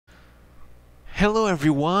Hello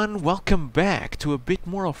everyone, welcome back to a bit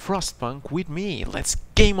more of Frostpunk with me. Let's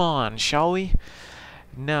game on, shall we?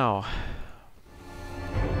 Now,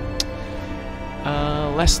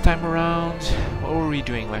 last time around, what were we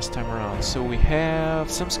doing last time around? So we have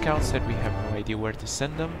some scouts that we have no idea where to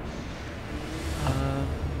send them.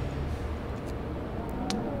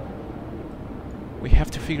 We have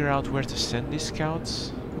to figure out where to send these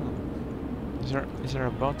scouts. Is there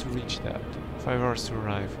about to reach that? 5 hours to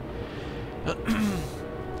arrive.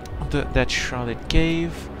 That shrouded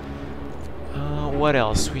cave. What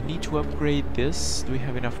else? We need to upgrade this. Do we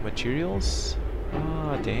have enough materials?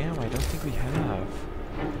 Ah, damn, I don't think we have.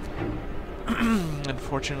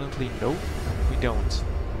 Unfortunately, nope, we don't.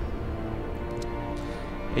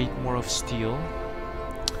 8 more of steel.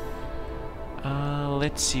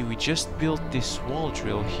 Let's see, we just built this wall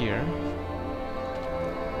drill here,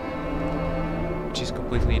 which is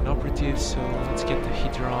completely inoperative, so let's get the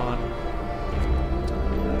heater on.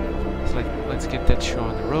 Let's get that show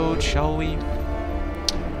on the road, shall we?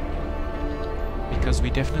 Because we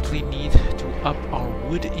definitely need to up our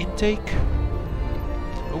wood intake.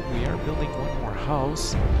 Oh, we are building one more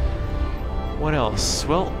house. What else?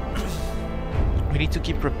 Well, we need to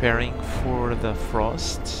keep preparing for the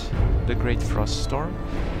frost, the great frost storm.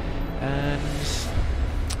 And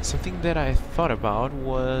something that I thought about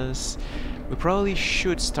was we probably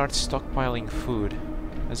should start stockpiling food,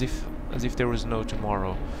 as if there was no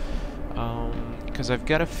tomorrow. Because I've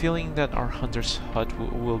got a feeling that our hunter's hut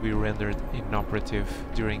will be rendered inoperative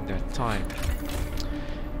during that time.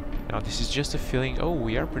 Now this is just a feeling. Oh,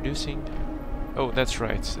 we are producing... Oh, that's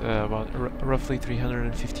right, about roughly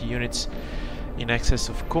 350 units in excess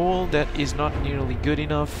of coal. That is not nearly good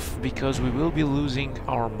enough, because we will be losing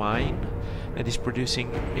our mine that is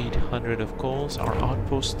producing 800 of coals. Our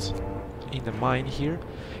outpost in the mine here,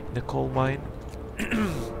 in the coal mine,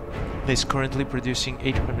 is currently producing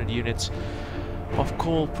 800 units of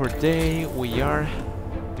coal per day. We are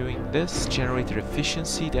doing this generator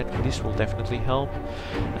efficiency, this will definitely help.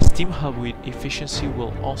 A steam hub with efficiency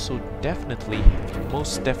will also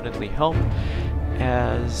most definitely help,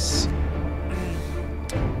 as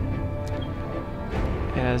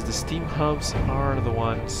the steam hubs are the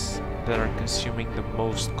ones that are consuming the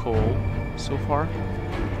most coal so far.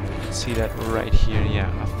 You can see that right here. Yeah,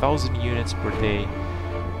 1,000 units per day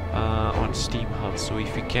on steam hubs. So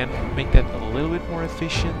if you can make that a little bit more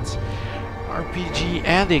efficient. RPG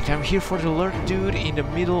Addict, I'm here for the alert, dude, in the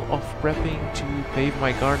middle of prepping to pave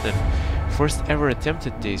my garden. First ever attempt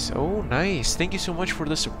at this. Oh, nice. Thank you so much for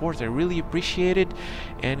the support. I really appreciate it.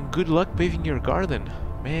 And good luck paving your garden.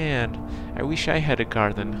 Man, I wish I had a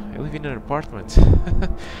garden. I live in an apartment.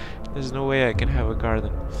 There's no way I can have a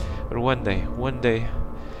garden. But one day, one day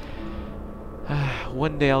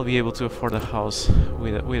I'll be able to afford a house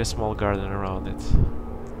with a small garden around it.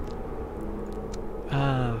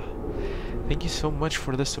 Thank you so much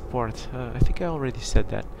for the support. I think I already said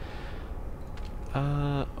that.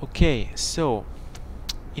 Okay, so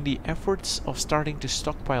in the efforts of starting to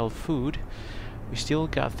stockpile food, we still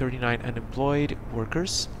got 39 unemployed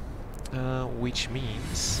workers, which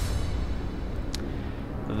means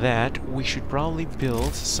that we should probably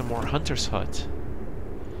build some more hunter's hut.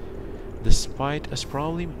 Despite us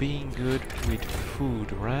probably being good with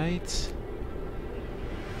food, right?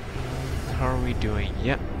 How are we doing?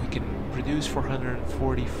 Yeah, we can produce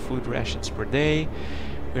 440 food rations per day.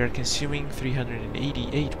 We are consuming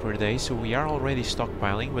 388 per day, so we are already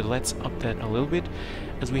stockpiling, but let's up that a little bit,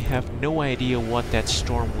 as we have no idea what that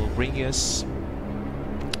storm will bring us,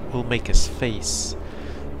 will make us face.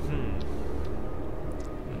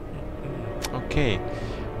 Okay.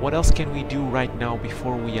 What else can we do right now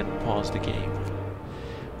before we unpause the game?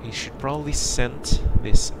 We should probably send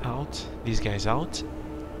these guys out.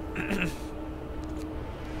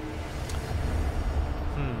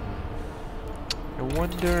 I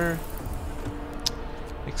wonder...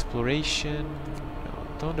 Exploration... No,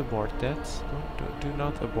 don't abort that. Do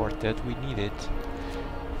not abort that, we need it.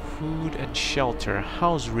 Food and shelter.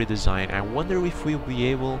 House redesign. I wonder if we'll be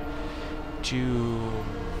able to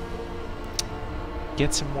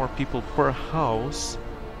get some more people per house.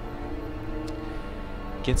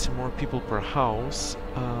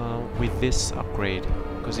 With this upgrade.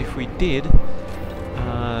 Because if we did,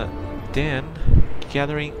 then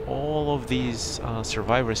gathering all of these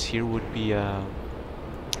survivors here would be a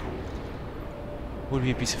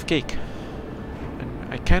piece of cake.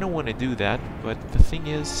 And I kind of want to do that, but the thing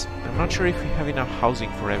is, I'm not sure if we have enough housing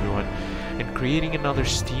for everyone. And creating another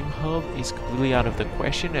steam hub is completely out of the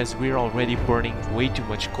question, as we're already burning way too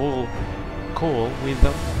much coal with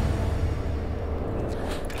them.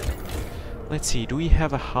 Let's see, do we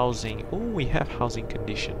have a housing? Oh, we have housing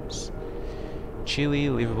conditions. Chilly,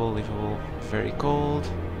 livable, livable, very cold.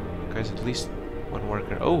 Guys, at least one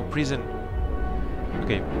worker. Oh, prison.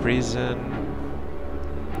 Okay, prison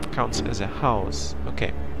counts as a house.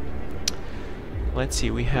 Okay. Let's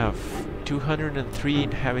see, we have 203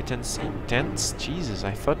 inhabitants in tents. Jesus,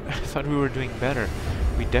 I thought we were doing better.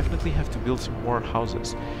 We definitely have to build some more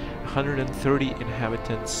houses. 130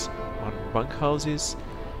 inhabitants on bunkhouses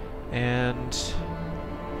and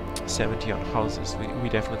 70 on houses. We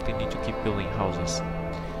definitely need to keep building houses.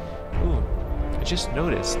 Ooh, I just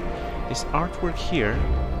noticed this artwork here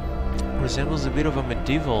resembles a bit of a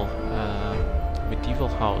medieval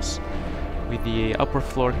house, with the upper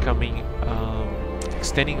floor coming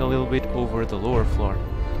extending a little bit over the lower floor.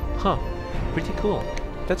 Huh, pretty cool.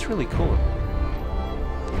 That's really cool.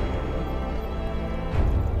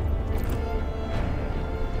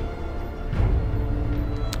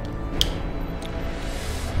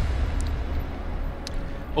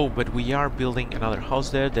 Oh, but we are building another house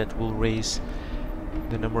there that will raise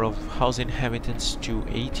the number of house inhabitants to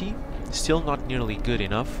 80. Still not nearly good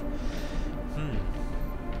enough.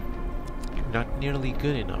 Not nearly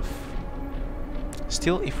good enough.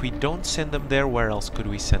 Still, if we don't send them there, where else could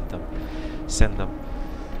we send them?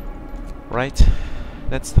 Right?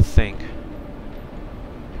 That's the thing.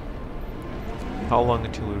 How long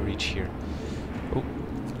until we reach here? Oh,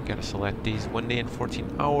 gotta select these. 1 day and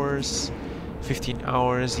 14 hours. 15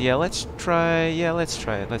 hours. Yeah, let's try it. Let's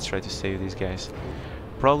try to save these guys.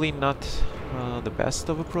 Probably not the best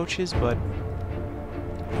of approaches, but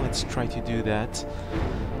let's try to do that.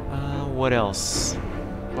 What else?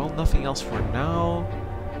 Well, nothing else for now.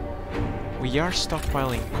 We are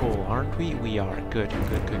stockpiling coal, aren't we? We are. Good.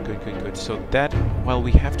 So that, while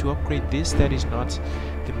we have to upgrade this, that is not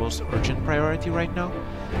the most urgent priority right now.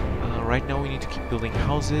 Right now we need to keep building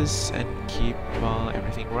houses and keep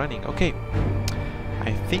everything running. Okay,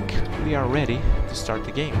 I think we are ready to start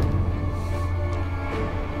the game.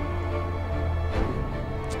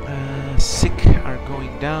 Sick are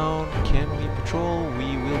going down. Can we patrol?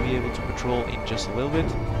 We will be able to patrol in just a little bit.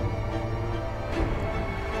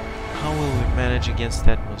 How will we manage against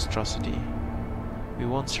that monstrosity? We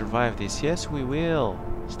won't survive this. Yes, we will.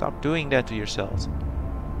 Stop doing that to yourselves.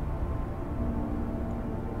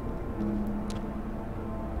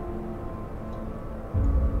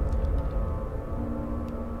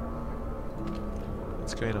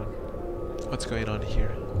 What's going on? What's going on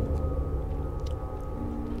here?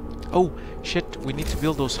 Oh, shit, we need to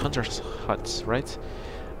build those hunters' huts, right?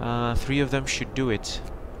 3 of them should do it.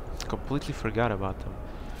 Completely forgot about them.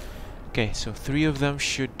 Okay, so 3 of them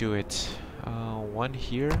should do it. 1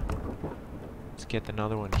 here. Let's get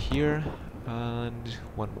another one here. And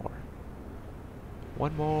 1 more.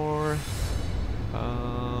 1 more.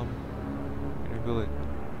 Can we build it?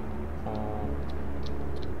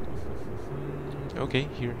 Okay,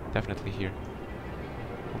 here. Definitely here.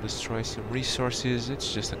 We'll destroy some resources.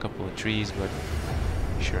 It's just a couple of trees, but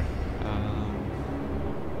sure.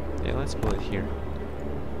 Yeah, let's build it here.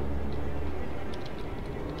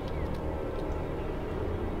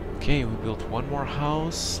 Okay, we built 1 more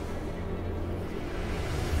house.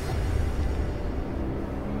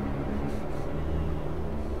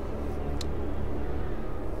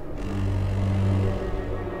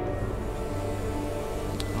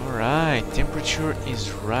 Alright, temperature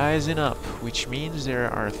is rising up, which means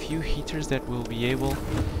there are a few heaters that will be able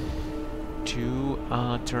to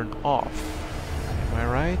turn off. Am I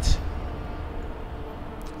right?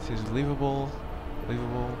 This is livable.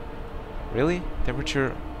 Livable. Really?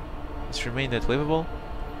 Temperature has remained at livable?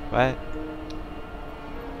 What?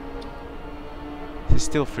 It's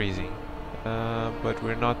still freezing. But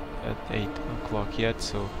we're not at 8 o'clock yet,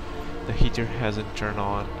 so the heater hasn't turned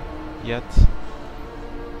on yet.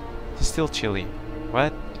 It's still chilly.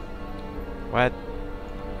 What? What?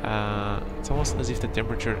 It's almost as if the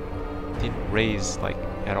temperature didn't raise, like,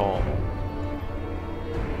 at all.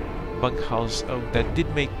 Bunkhouse. Oh, that did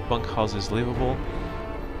make bunkhouses livable.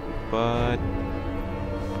 But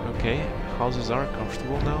okay, houses are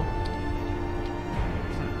comfortable now.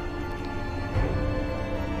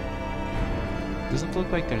 Doesn't look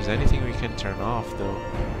like there's anything we can turn off, though.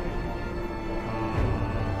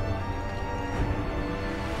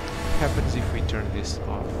 What happens if we turn this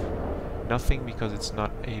off? Nothing, because it's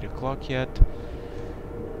not 8 o'clock yet.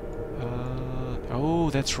 Oh,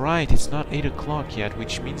 that's right, it's not 8 o'clock yet,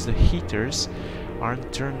 which means the heaters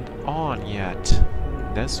aren't turned on yet.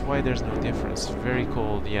 That's why there's no difference. Very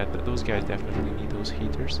cold, yeah, those guys definitely need those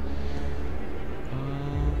heaters.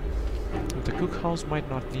 But the cookhouse might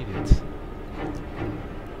not need it.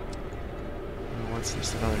 1 What's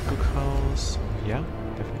this? Another cookhouse? Yeah,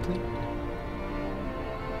 definitely.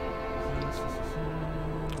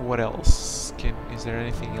 What else? Is there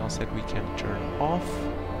anything else that we can turn off?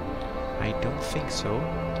 I don't think so.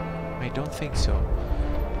 I don't think so.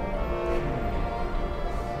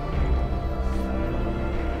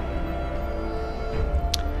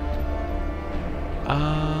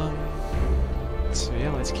 So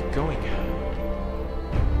yeah, let's keep going.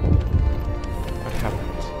 What happened?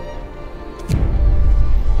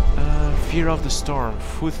 Fear of the storm.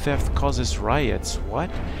 Food theft causes riots. What?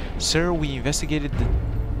 Sir, we investigated the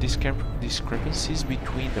discrepancies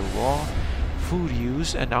between the raw food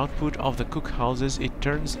use and output of the cookhouses. It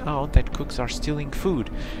turns out that cooks are stealing food.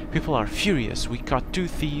 People are furious. We caught 2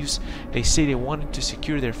 thieves. They say they wanted to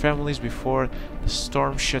secure their families before the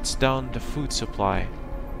storm shuts down the food supply.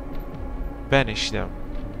 Banish them.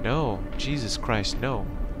 No. Jesus Christ, no.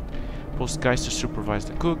 Post guys to supervise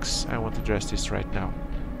the cooks. I want to address this right now.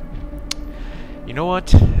 You know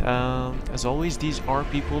what? As always, these are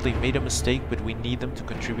people. They made a mistake, but we need them to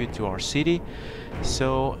contribute to our city.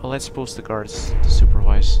 So let's post the guards to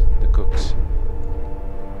supervise the cooks,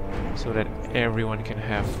 so that everyone can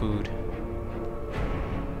have food.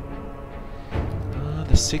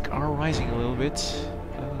 The sick are rising a little bit.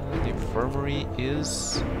 The infirmary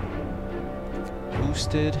is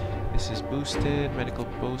boosted. This is boosted. Medical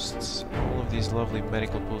posts. All of these lovely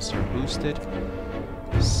medical posts are boosted.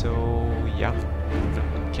 So yeah,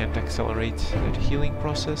 can't accelerate that healing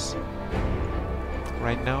process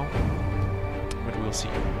right now, but we'll see.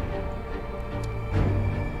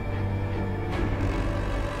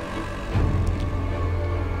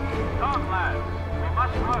 Come, lads, we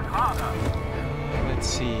must work harder. Let's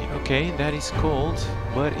see. Okay, that is cold,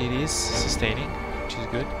 but it is sustaining, which is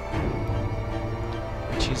good.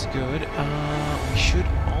 Which is good. We should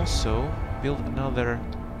also build another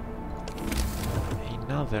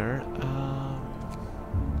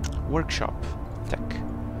workshop. Tech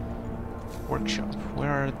workshop.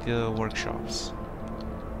 Where are the workshops?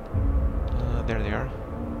 There they are.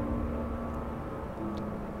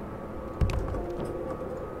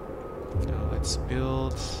 Now let's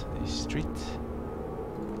build a street.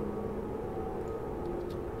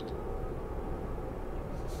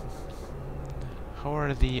 How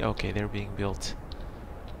are the... okay, they're being built.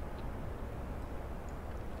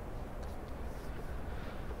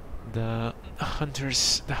 The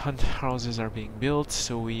hunt houses are being built,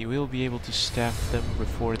 so we will be able to staff them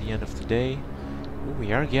before the end of the day. Ooh,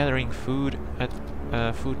 we are gathering food at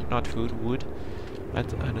wood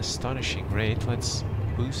at an astonishing rate. Let's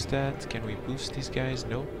boost that. Can we boost these guys?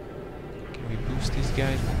 No. Can we boost these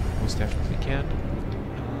guys? Most definitely can.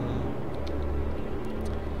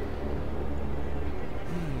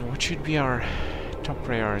 What should be our top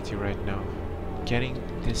priority right now? Getting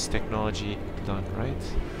this technology done, right?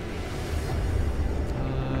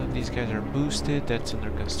 These guys are boosted, that's under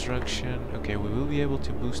construction. Okay, we will be able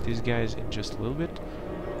to boost these guys in just a little bit.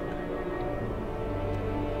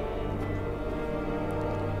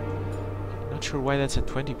 Not sure why that's at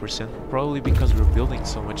 20%, probably because we're building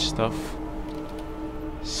so much stuff.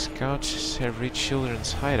 Scouts have reached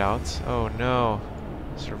children's hideouts. Oh no.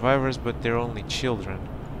 Survivors, but they're only children.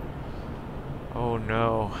 Oh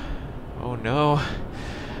no. Oh no.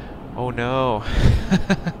 Oh no.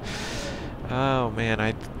 Oh man,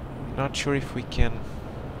 I'm not sure if we can...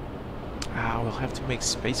 we'll have to make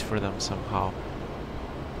space for them somehow.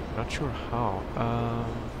 Not sure how.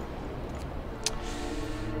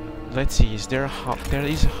 Let's see, is there there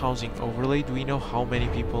is a housing overlay. Do we know how many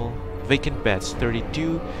people? Vacant beds,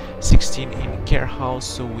 32, 16 in care house,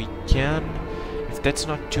 so we can... if that's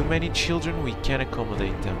not too many children, we can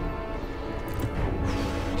accommodate them.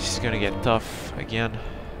 This is gonna get tough again.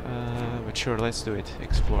 But sure, let's do it.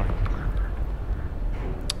 Explore.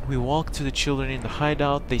 We walked to the children in the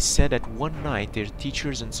hideout. They said that one night their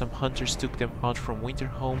teachers and some hunters took them out from winter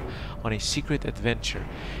home on a secret adventure.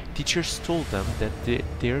 Teachers told them that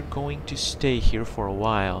they're going to stay here for a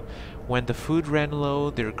while. When the food ran low,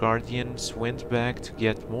 their guardians went back to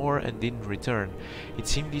get more and didn't return. It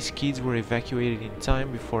seemed these kids were evacuated in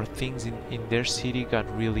time before things in their city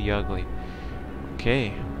got really ugly.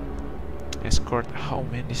 Okay. Escort. Oh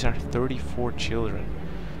man, these are 34 children.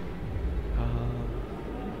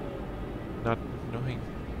 Not knowing.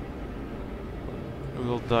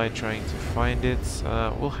 We'll die trying to find it.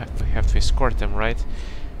 We'll have to escort them, right?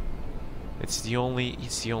 It's the only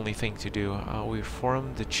thing to do. We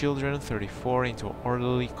formed the children, 34, into an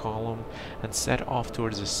orderly column and set off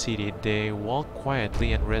towards the city. They walk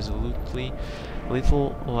quietly and resolutely,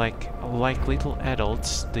 like little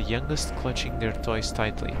adults, the youngest clutching their toys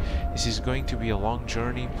tightly. This is going to be a long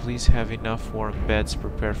journey. Please have enough warm beds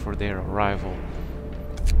prepared for their arrival.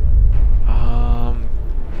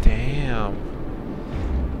 Damn.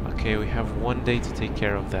 Okay, we have 1 day to take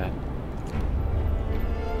care of that.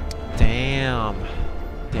 Damn,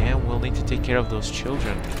 we'll need to take care of those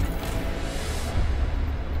children.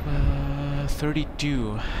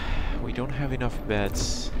 32. We don't have enough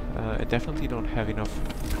beds. I definitely don't have enough,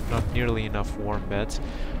 not nearly enough warm beds.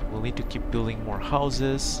 We'll need to keep building more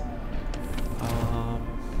houses.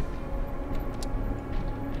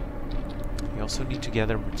 We also need to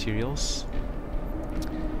gather materials.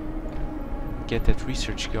 Get that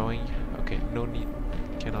research going. Okay, no need,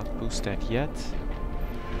 cannot boost that yet.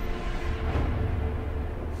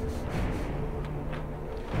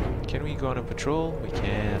 Can we go on a patrol? We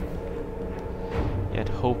can. Yet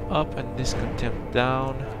hope up and discontent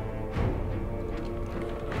down.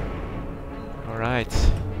 Alright,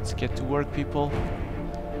 let's get to work, people.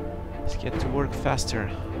 Let's get to work faster.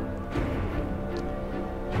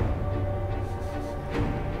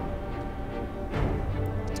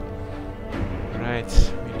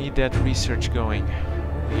 Alright, we need that research going.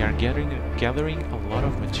 We are gathering a lot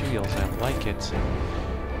of materials, I like it.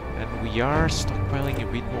 And we are stockpiling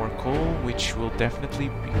a bit more coal, which will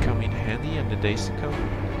definitely come in handy in the days to come.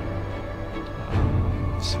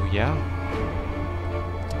 So yeah.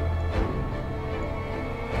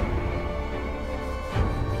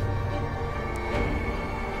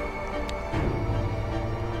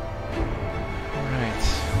 Alright,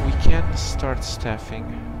 we can start staffing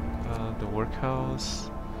the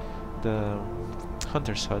workhouse, the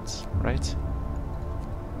hunter's huts, right?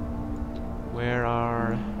 Where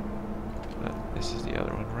are... this is the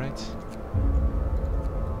other one, right?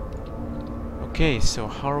 Okay, so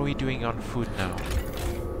how are we doing on food now?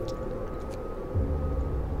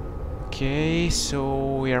 Okay,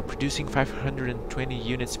 so we are producing 520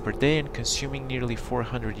 units per day and consuming nearly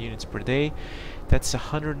 400 units per day. That's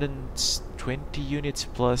 120 units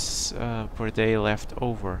plus per day left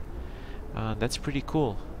over. That's pretty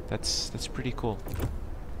cool. That's pretty cool.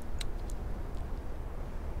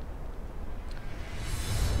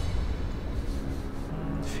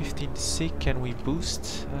 15 sick, can we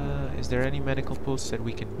boost? Is there any medical posts that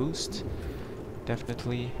we can boost?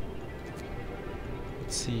 Definitely.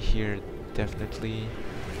 Let's see here, definitely.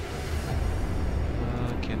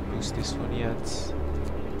 Can't boost this one yet.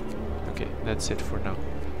 Okay, that's it for now.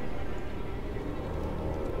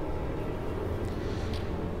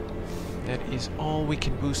 That is all we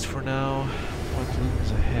can boost for now. What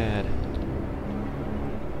looms ahead?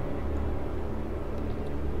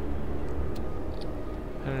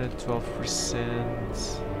 And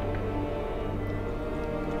 12%.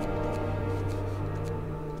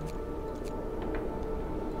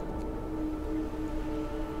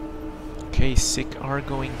 Okay, sick are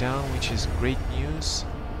going down, which is great news.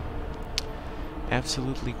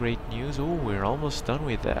 Absolutely great news. Oh, we're almost done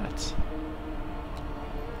with that.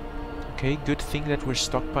 Okay, good thing that we're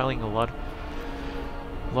stockpiling a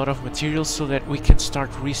lot of materials so that we can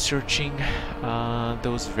start researching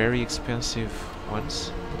those very expensive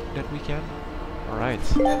ones that we can. Alright.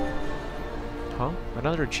 Huh?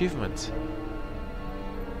 Another achievement.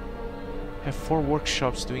 Have 4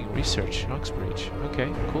 workshops doing research in Oxbridge.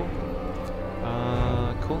 Okay, cool.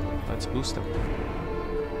 Cool. Let's boost them.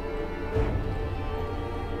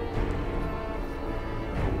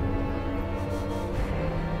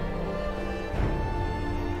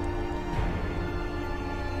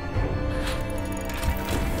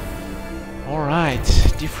 Alright,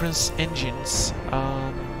 difference engines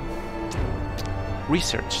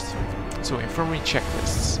researched. So infirmary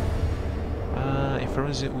checklists.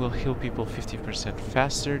 Infirmaries will heal people 50%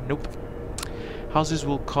 faster. Nope. Houses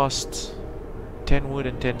will cost 10 wood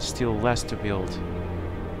and 10 steel less to build.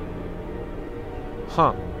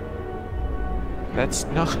 Huh. That's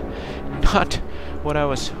not what I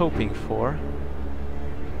was hoping for.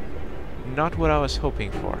 Not what I was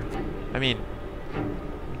hoping for. I mean,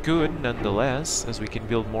 good nonetheless, as we can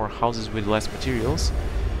build more houses with less materials,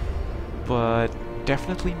 but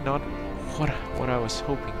definitely not what I was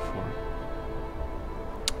hoping for.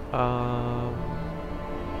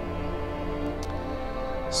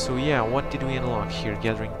 So yeah, what did we unlock here?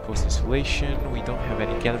 Gathering post installation. We don't have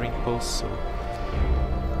any gathering posts, so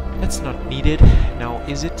that's not needed. Now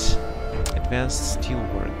is it? Advanced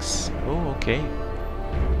steelworks. Oh, okay.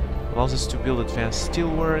 Allows us to build advanced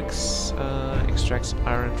steelworks, extracts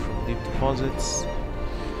iron from deep deposits,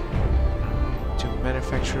 to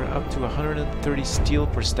manufacture up to 130 steel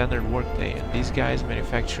per standard workday, and these guys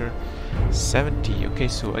manufacture 70. Okay,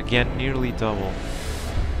 so again, nearly double.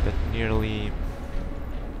 That nearly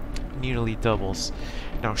doubles.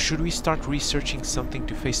 Now, should we start researching something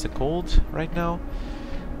to face the cold right now?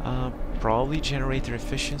 Probably generator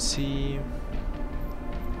efficiency.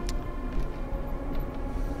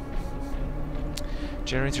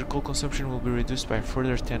 Generator coal consumption will be reduced by a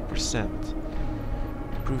further 10%.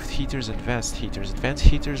 Improved heaters, advanced heaters. Advanced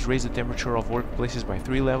heaters raise the temperature of workplaces by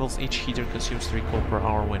 3 levels. Each heater consumes 3 coal per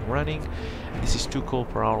hour when running. This is 2 coal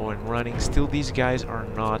per hour when running. Still, these guys are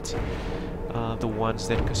not the ones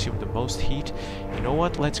that consume the most heat. You know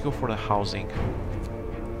what? Let's go for the housing.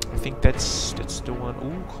 I think that's the one.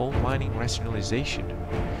 Ooh, coal mining rationalization.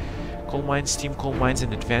 Coal mines, steam coal mines,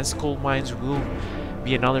 and advanced coal mines will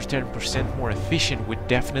be another 10% more efficient. We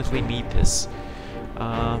definitely need this.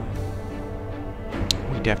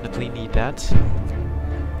 We definitely need that.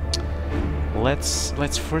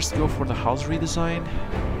 Let's first go for the house redesign,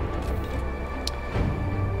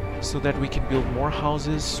 so that we can build more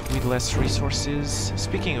houses with less resources.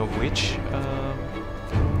 Speaking of which,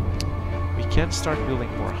 we can start building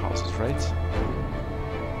more houses, right?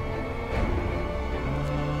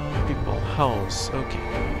 People, house, okay.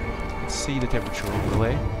 Let's see the temperature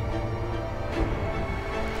overlay.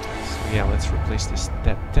 So yeah, let's replace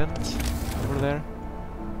that tent over there.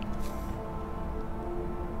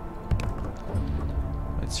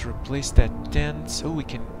 Let's replace that tent. Oh, we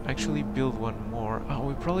can actually build one more. Oh,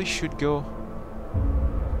 we probably should go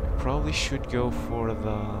for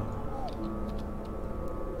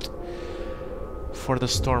the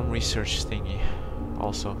storm research thingy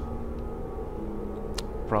also.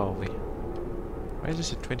 Probably. Why is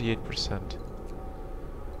this at 28%?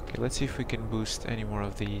 Okay, let's see if we can boost any more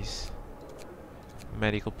of these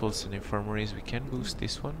medical posts and infirmaries. We can boost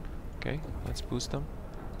this one. Okay, let's boost them.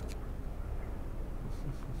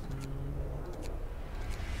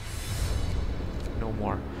 No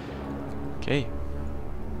more. Okay.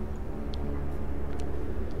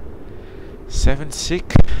 7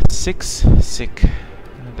 sick, 6 sick.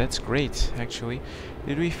 That's great, actually.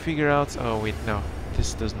 Did we figure out... Oh wait, no.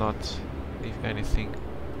 This does not leave anything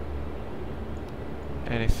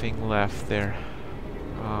left there.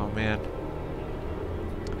 Oh man.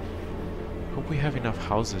 Hope we have enough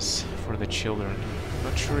houses for the children. I'm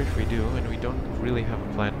not sure if we do, and we don't really have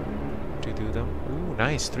a plan to do them. Ooh,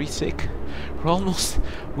 nice, 3 sick. We're almost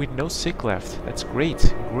with no sick left. That's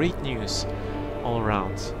great. Great news all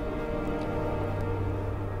around.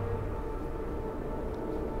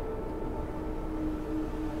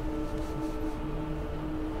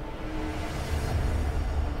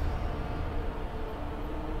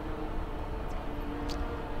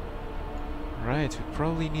 Right, we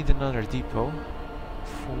probably need another depot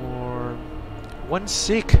for 1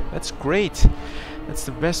 sick. That's great. That's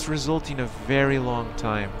the best result in a very long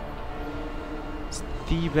time. It's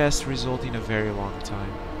the best result in a very long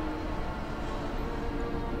time.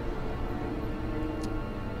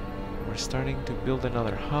 We're starting to build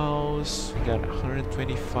another house. We got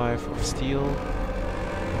 125 of steel.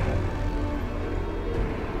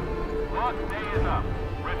 Work day is up.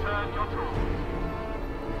 Return your troops.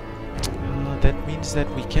 That means that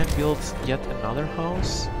we can build yet another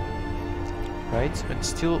house, right? And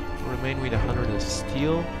still remain with 100 of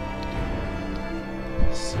steel.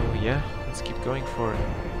 So yeah, let's keep going for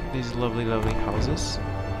these lovely, lovely houses.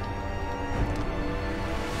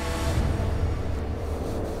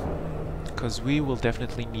 Because we will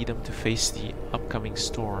definitely need them to face the upcoming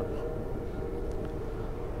storm.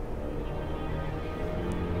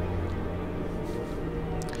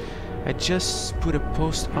 I just put a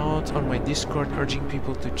post out on my Discord urging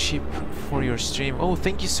people to chip for your stream. Oh,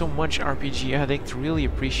 thank you so much, RPG Addict. Really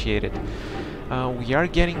appreciate it. We are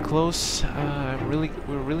getting close. We're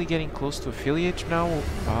really getting close to affiliate now.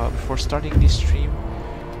 Before starting this stream,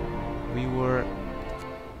 we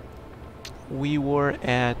were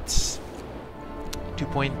at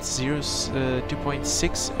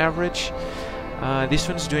 2.6 average. This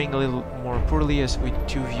one's doing a little more poorly, as with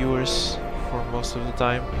 2 viewers for most of the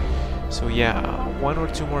time. So yeah, 1 or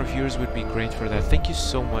 2 more viewers would be great for that. Thank you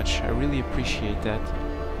so much. I really appreciate that.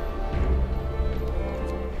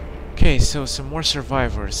 Okay, so some more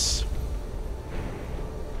survivors.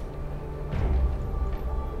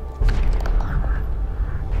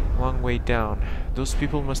 Long way down. Those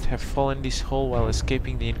people must have fallen this hole while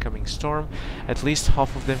escaping the incoming storm. At least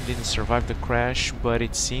half of them didn't survive the crash, but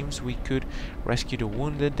it seems we could rescue the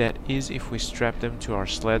wounded. That is, if we strap them to our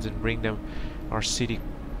sleds and bring them our city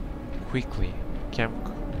quickly. Camp.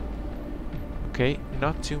 Okay,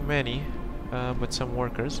 not too many, but some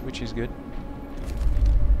workers, which is good.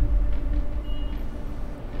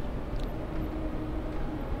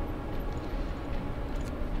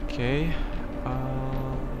 Okay.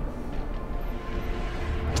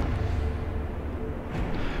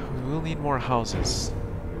 We will need more houses.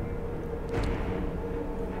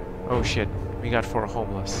 Oh shit, we got 4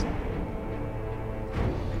 homeless.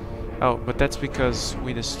 Oh, but that's because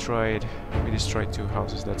we destroyed 2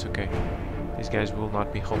 houses. That's okay. These guys will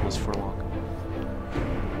not be homeless for long.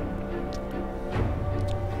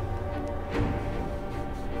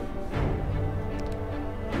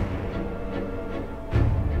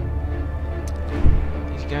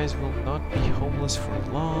 These guys will not be homeless for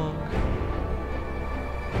long.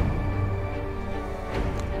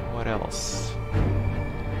 What else?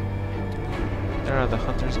 There are the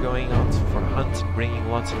hunters going out for hunt, bringing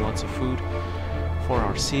lots and lots of food for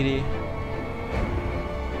our city.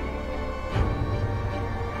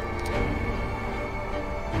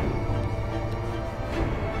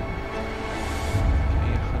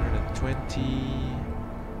 Okay, 120.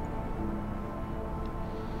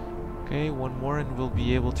 Okay, one more and we'll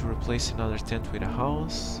be able to replace another tent with a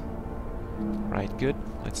house. Right, good.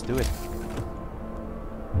 Let's do it.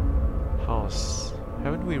 House.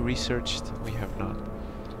 Haven't we researched? We have not.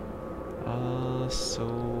 So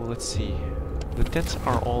let's see. The tents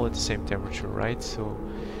are all at the same temperature, right? So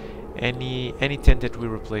any tent that we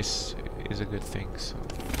replace is a good thing. So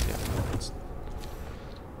yeah,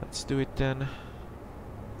 let's do it then.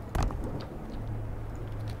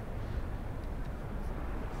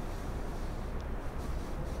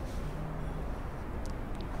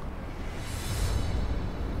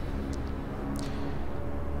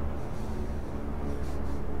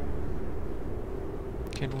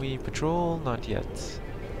 Can we patrol? Not yet.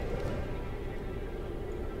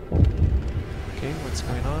 Okay, what's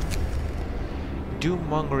going on?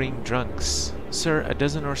 Doom-mongering drunks. Sir, a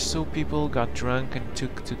dozen or so people got drunk and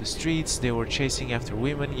took to the streets. They were chasing after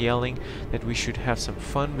women, yelling that we should have some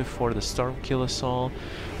fun before the storm kills us all.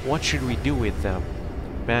 What should we do with them?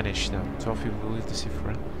 Banish them. 12 people leave the city.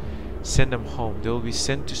 Send them home. They will be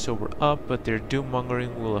sent to sober up, but their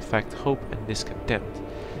doom-mongering will affect hope and discontent.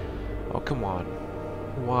 Oh, come on.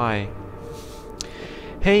 Why?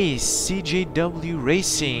 Hey, CJW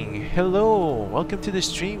Racing! Hello! Welcome to the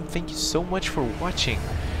stream. Thank you so much for watching.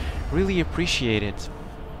 Really appreciate it.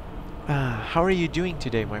 How are you doing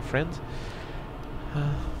today, my friend?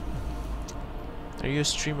 Are you a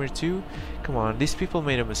streamer too? Come on, these people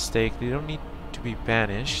made a mistake. They don't need to be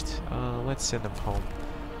banished. Let's send them home.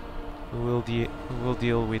 We will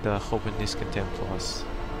deal with the hope and discontent loss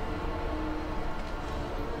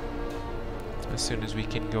as soon as we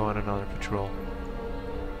can go on another patrol.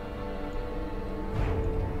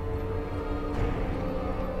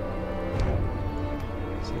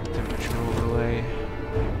 Same temperature overlay.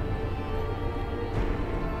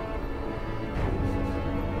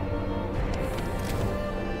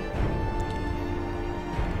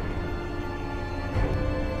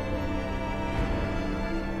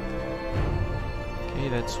 Okay,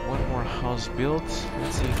 that's one more house built.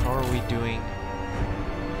 Let's see, how are we doing?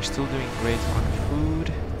 We're still doing great on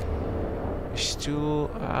food.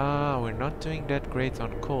 We're not doing that great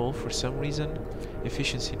on coal. For some reason,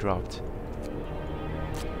 efficiency dropped.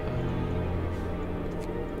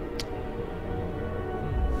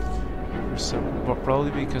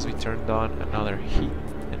 Probably because we turned on another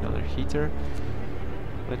heater.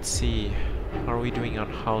 Let's see, how are we doing on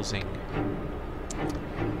housing?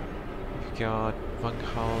 We've got bunk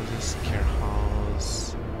houses, care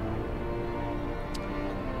house.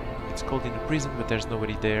 It's called in the prison, but there's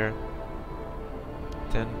nobody there.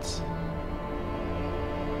 Tent.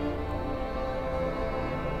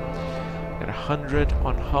 Got 100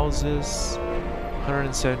 on houses,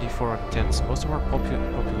 174 on tents. Most of our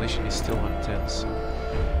population is still on tents. So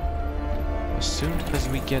as soon as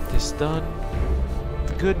we get this done,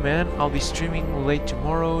 good man. I'll be streaming late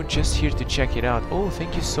tomorrow. Just here to check it out. Oh,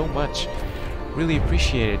 thank you so much. Really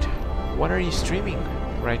appreciate it. What are you streaming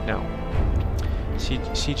right now?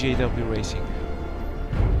 CJW Racing.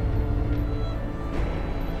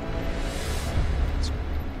 Let's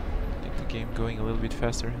get the game going a little bit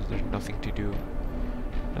faster. There's nothing to do.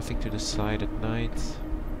 Nothing to decide at night.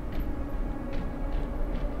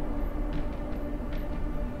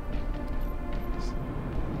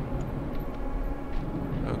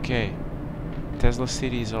 Okay. Tesla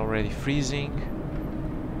City is already freezing.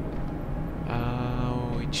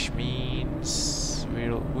 Which means we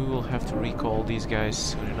will have to recall these guys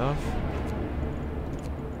soon enough.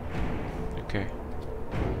 Okay.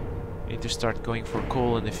 Need to start going for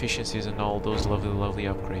coal and efficiencies and all those lovely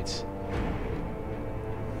upgrades.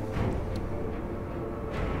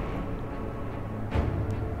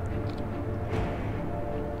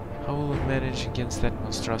 How will we manage against that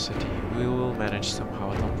monstrosity? We will manage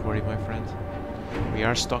somehow, don't worry my friend. We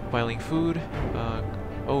are stockpiling food.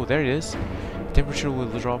 Oh, there it is. Temperature will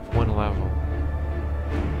drop 1 level.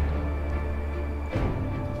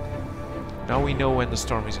 Now we know when the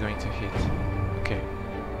storm is going to hit. Okay.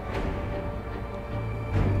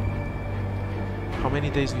 How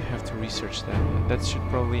many days we have to research that? That should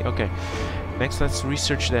probably... Okay. Next let's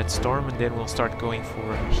research that storm and then we'll start going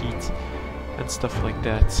for heat and stuff like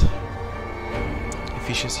that.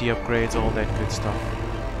 Efficiency upgrades, all that good stuff.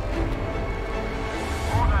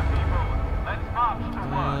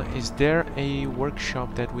 Is there a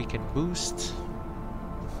workshop that we can boost?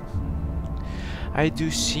 I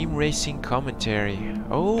do sim racing commentary.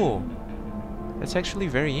 Oh, that's actually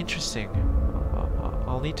very interesting.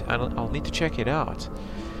 I'll need to check it out.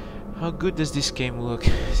 How good does this game look?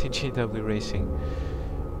 CJW Racing.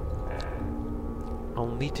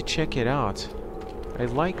 I'll need to check it out. I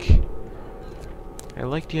like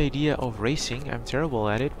the idea of racing. I'm terrible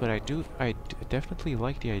at it, but I definitely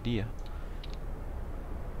like the idea.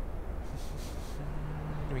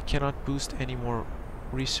 We cannot boost any more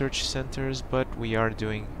research centers, but we are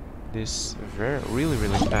doing this really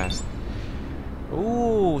fast.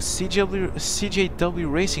 Oh,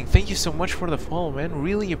 CJW Racing, thank you so much for the follow, man.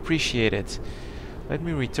 Really appreciate it. Let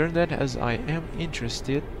me return that as I am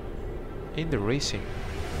interested in the racing.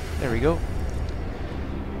 There we go.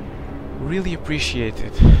 Really appreciate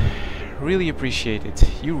it. Really appreciate it.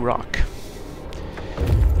 You rock.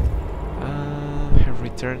 Have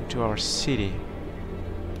returned to our city.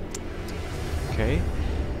 Okay.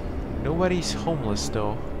 Nobody's homeless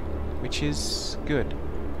though, which is good.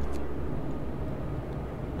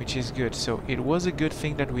 Which is good. So it was a good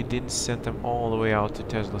thing that we didn't send them all the way out to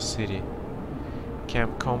Tesla City.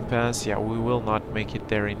 Camp Compass, yeah, we will not make it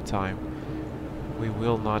there in time. We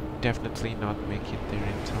will definitely not make it there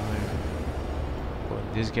in time.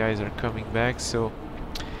 But these guys are coming back, so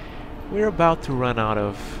we're about to run out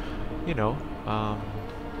of, you know,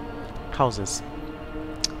 houses.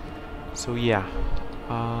 So yeah.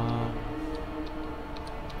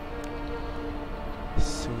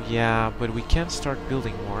 So yeah, but we can start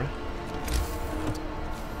building more.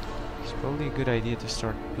 It's probably a good idea to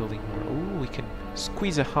start building more. Oh, we can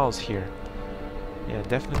squeeze a house here. Yeah,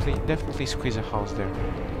 definitely squeeze a house there.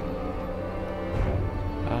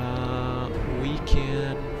 We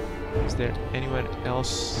can... Is there anyone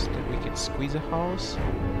else that we can squeeze a house?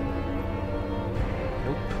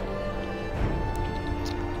 Nope.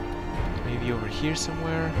 Maybe over here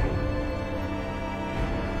somewhere?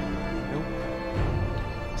 Nope.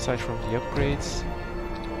 Aside from the upgrades.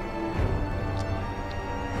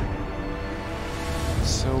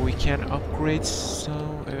 So we can upgrade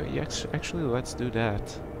some... yes, actually, let's do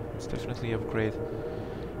that. Let's definitely upgrade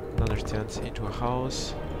another tent into a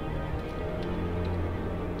house.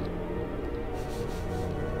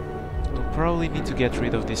 We'll probably need to get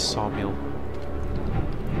rid of this sawmill.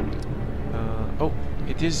 Oh,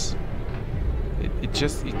 it is... It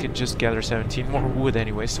can just gather 17 more wood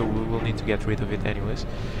anyway, so we will need to get rid of it anyways.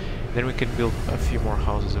 Then we can build a few more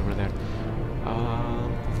houses over there.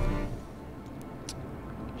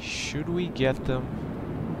 Should we get them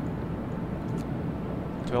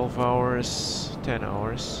 12 hours, 10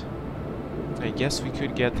 hours? I guess we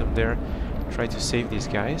could get them there. Try to save these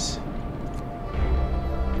guys.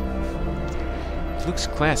 It looks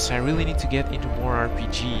class. I really need to get into more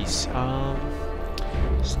RPGs.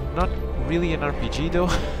 It's not really an RPG though.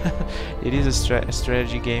 It is a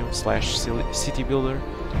strategy game slash city builder.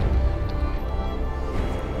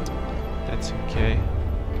 That's okay.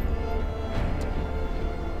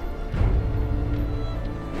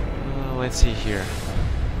 Let's see here.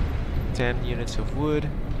 10 units of wood.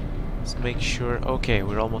 Let's make sure. Okay,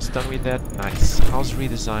 we're almost done with that. Nice. House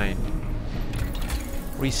redesign.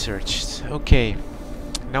 Researched. Okay.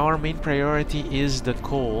 Now our main priority is the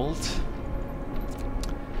cold.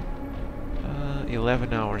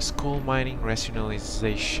 11 hours. Coal mining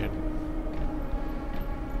rationalization.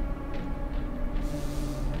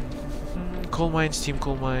 Coal mines, steam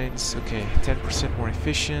coal mines. Okay, 10% more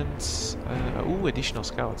efficient. Ooh, additional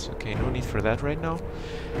scouts. Okay, no need for that right now.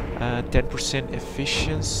 10%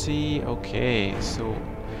 efficiency. Okay, so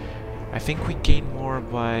I think we gain more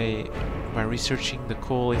by researching the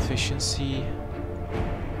coal efficiency.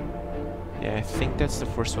 Yeah, I think that's the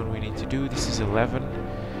first one we need to do. This is 11.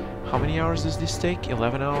 How many hours does this take?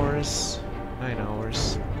 11 hours. 9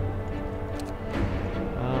 hours.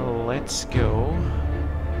 Let's go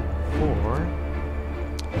for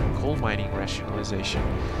coal mining rationalization.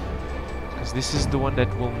 Because this is the one that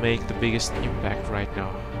will make the biggest impact right now,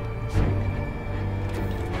 I think.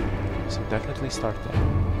 So definitely start that.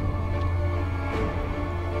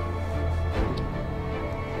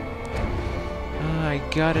 I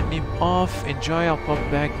gotta nip off. Enjoy, I'll pop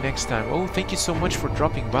back next time. Oh, thank you so much for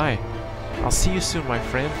dropping by. I'll see you soon, my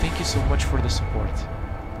friend. Thank you so much for the support.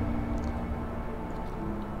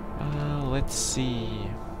 Let's see.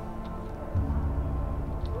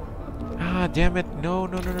 Ah, damn it. No,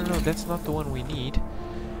 no, no, no, no. That's not the one we need.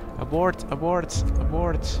 Abort, abort,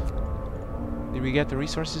 abort. Did we get the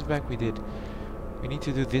resources back? We did. We need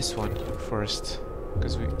to do this one first.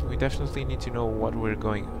 Because we definitely need to know what we're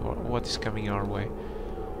going, or what is coming our way.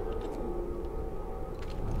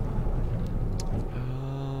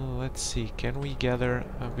 Let's see, can we gather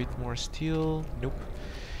a bit more steel? Nope.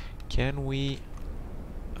 Can we...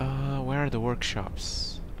 where are the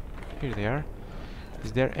workshops? Here they are.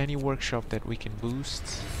 Is there any workshop that we can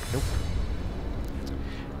boost? Nope.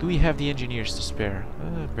 Do we have the engineers to spare?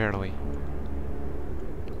 Barely.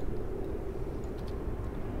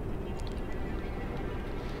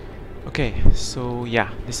 Okay, so yeah,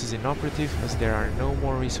 this is inoperative as there are no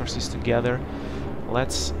more resources to gather.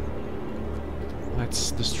 Let's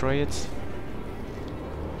destroy it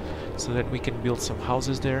so that we can build some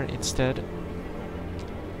houses there instead.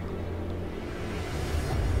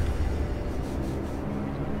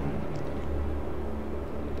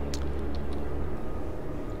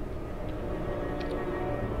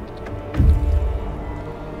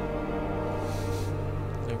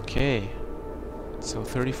 Okay, so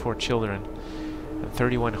 34 children and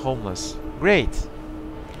 31 homeless. Great!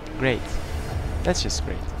 Great. That's just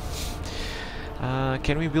great.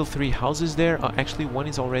 Can we build 3 houses there? Actually, one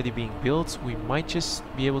is already being built. We might just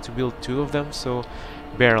be able to build 2 of them, so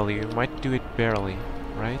barely. We might do it barely,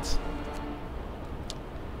 right?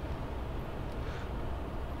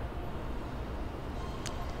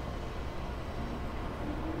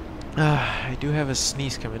 I do have a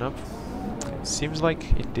sneeze coming up. It seems like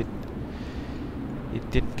it didn't. It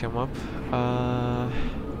didn't come up.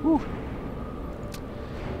 Whew.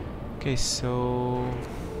 Okay, so...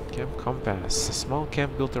 Camp Compass. A small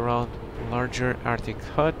camp built around a larger Arctic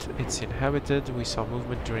hut. It's inhabited. We saw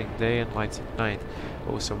movement during the day and lights at night.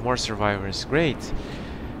 Oh, some more survivors. Great!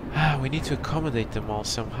 We need to accommodate them all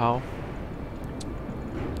somehow.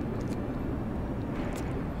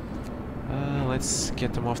 Let's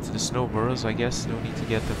get them off to the snow burrows, I guess. No need to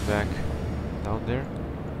get them back down there.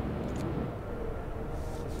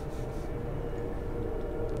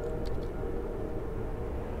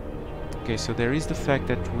 Okay, so there is the fact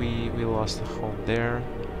that we lost a home there.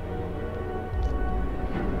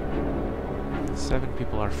 7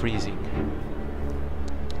 people are freezing.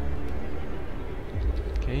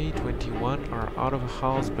 Okay, 21 are out of a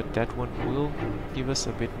house, but that one will give us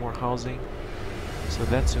a bit more housing. So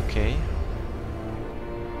that's okay.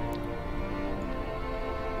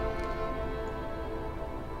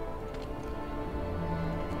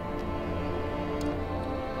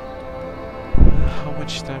 How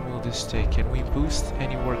much time will this take? Can we boost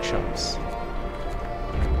any workshops?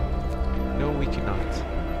 No, we cannot.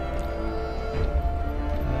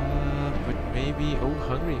 But maybe... Oh,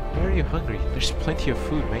 hungry. Why are you hungry? There's plenty of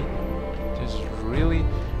food, mate. There's really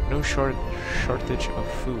no shortage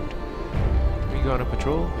of food. Can we go on a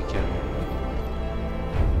patrol? We can.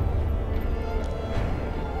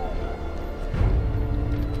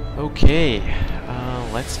 Okay,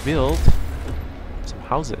 let's build some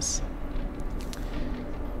houses.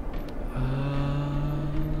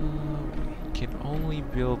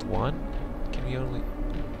 Build one. Can we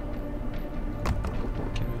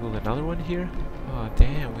build another one here? Oh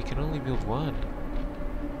damn, we can only build one.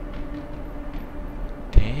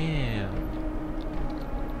 Damn.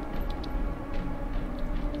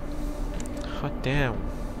 Hot damn.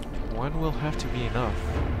 One will have to be enough,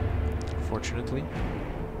 unfortunately.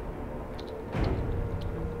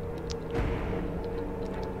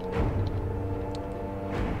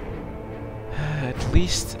 At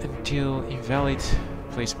least until invalid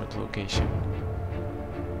placement location.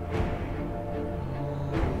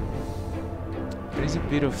 There is a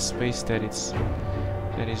bit of space that is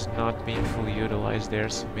not being fully utilized there,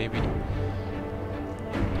 so maybe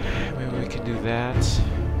we can do that.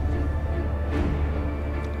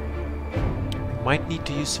 We might need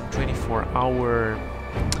to use some 24-hour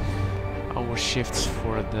shifts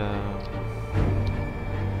for the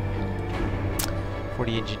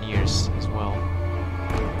engineers as well.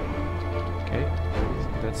 Okay,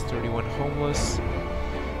 that's 31 homeless.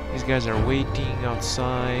 These guys are waiting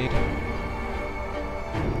outside.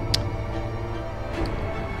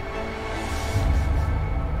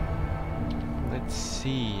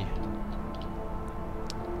 see.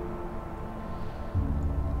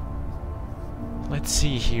 Let's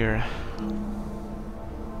see here.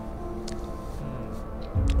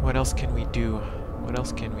 What else can we do? What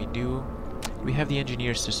else can we do? We have the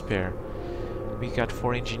engineers to spare. We got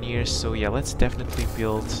 4 engineers, so yeah, let's definitely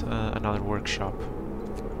build another workshop.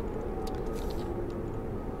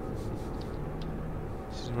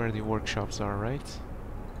 This is where the workshops are, right?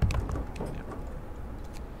 Yeah.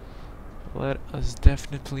 Let us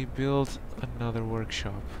definitely build another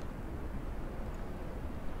workshop.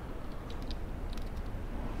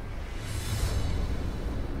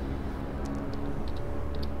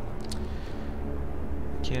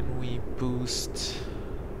 Can we boost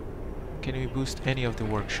any of the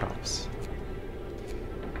workshops?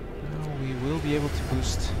 We will be able to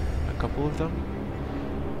boost a couple of them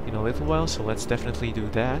in a little while, so let's definitely do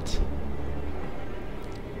that.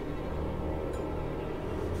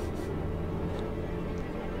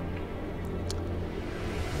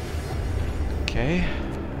 Okay.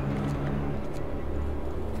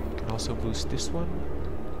 Can also boost this one.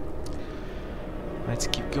 Let's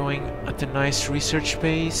keep going at a nice research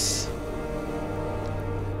pace.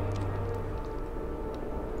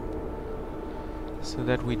 So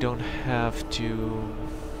that we don't have to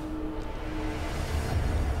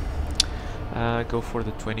go for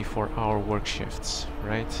the 24-hour work shifts,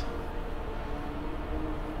 right?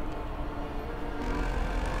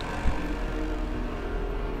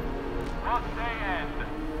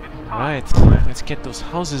 Right, let's get those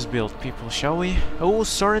houses built, people, shall we? Oh,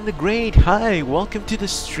 Soren the Great, hi, welcome to the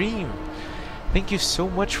stream. Thank you so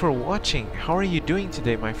much for watching. How are you doing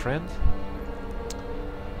today, my friend?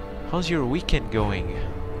 How's your weekend going?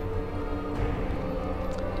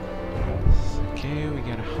 Okay, we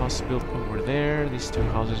got a house built over there. These 2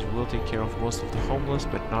 houses will take care of most of the homeless,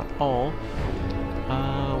 but not all,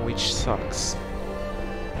 which sucks.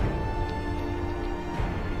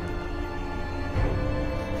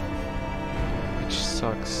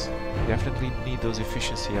 Sucks. Definitely need those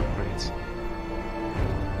efficiency upgrades.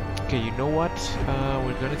 Okay, you know what?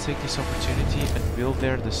 We're gonna take this opportunity and build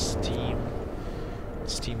there the steam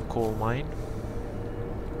coal mine,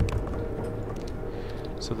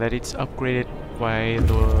 so that it's upgraded by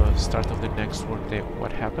the start of the next workday.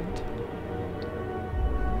 What happened?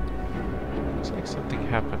 Looks like something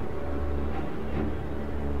happened.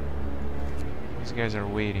 These guys are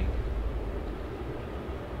waiting.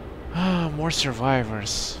 Ah, more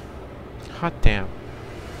survivors. Hot damn.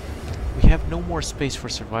 We have no more space for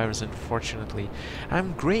survivors, unfortunately.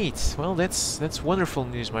 I'm great. Well, that's wonderful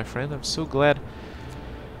news, my friend. I'm so glad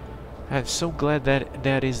that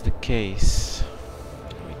that is the case.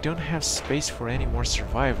 We don't have space for any more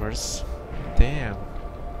survivors. Damn.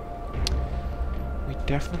 We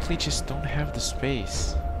definitely just don't have the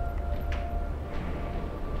space.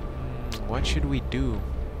 What should we do?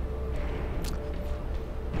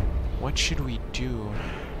 What should we do?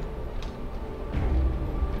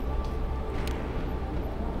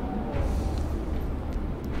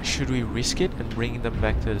 Should we risk it and bring them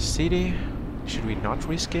back to the city? Should we not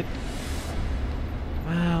risk it?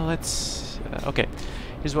 Well, let's... okay,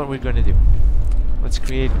 here's what we're gonna do. Let's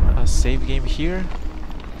create a save game here.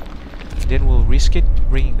 Then we'll risk it,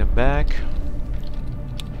 bringing them back.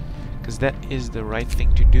 Because that is the right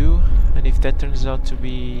thing to do. And if that turns out to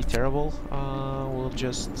be terrible, we'll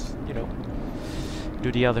just, you know,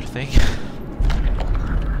 do the other thing.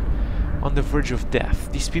 On the verge of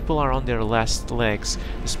death. These people are on their last legs,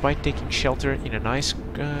 despite taking shelter in a nice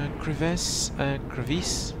crevice.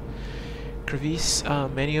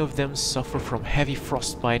 Many of them suffer from heavy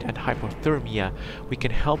frostbite and hypothermia. We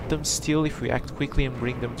can help them still if we act quickly and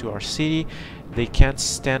bring them to our city. They can't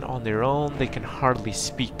stand on their own. They can hardly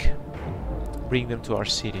speak. Bring them to our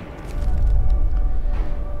city.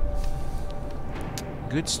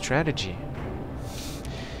 Good strategy.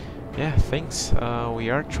 Yeah, thanks. We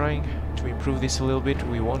are trying to improve this a little bit.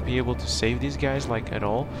 We won't be able to save these guys, like, at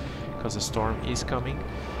all, because the storm is coming.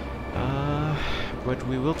 But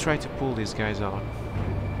we will try to pull these guys out.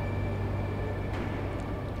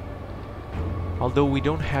 Although we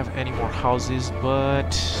don't have any more houses,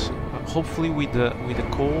 but hopefully with the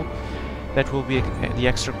coal that will be the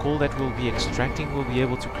extra coal that we'll be extracting, we'll be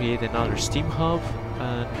able to create another steam hub,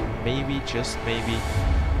 and maybe, just maybe,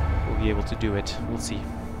 we'll be able to do it. We'll see.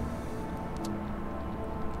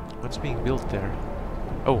 What's being built there?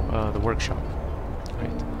 Oh, the workshop.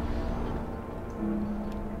 Right.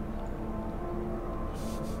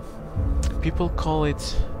 People call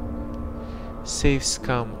it save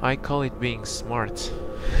scum. I call it being smart.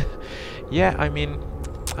 Yeah, I mean,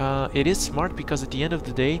 it is smart because at the end of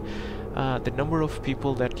the day, The number of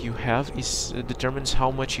people that you have is determines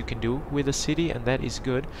how much you can do with a city, and that is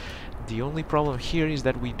good. The only problem here is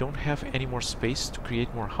that we don't have any more space to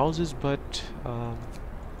create more houses, but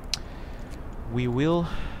we will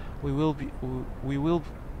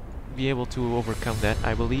be able to overcome that,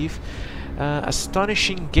 I believe.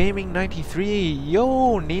 Astonishing Gaming 93,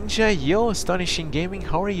 yo Ninja, yo Astonishing Gaming,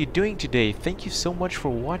 how are you doing today? Thank you so much for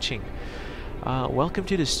watching. Welcome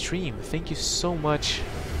to the stream. Thank you so much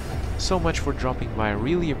for dropping by. I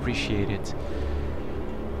really appreciate it.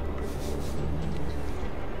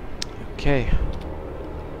 Okay.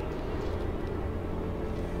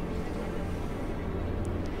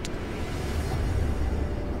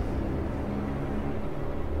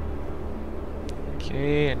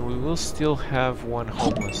 Okay, and we will still have one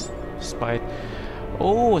homeless, despite...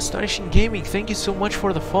 Oh, Astonishing Gaming, thank you so much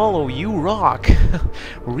for the follow. You rock!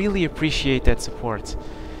 Really appreciate that support.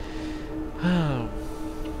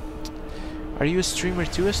 Are you a streamer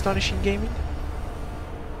too, Astonishing Gaming?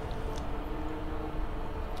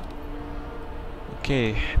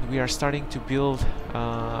 Okay, we are starting to build,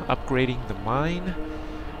 upgrading the mine,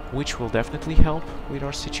 which will definitely help with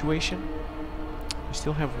our situation. We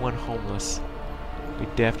still have one homeless. We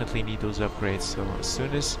definitely need those upgrades, so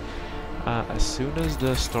as soon as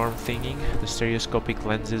the storm thinking, the stereoscopic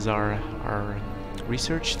lenses are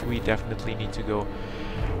researched, we definitely need to go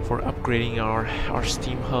for upgrading our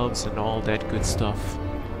steam hubs and all that good stuff.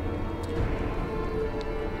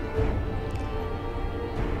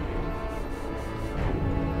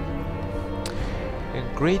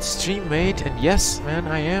 And great stream, mate, and yes, man,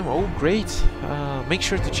 I am. Oh, great. Make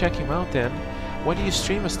sure to check him out then. What do you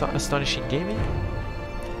stream, Astonishing Gaming?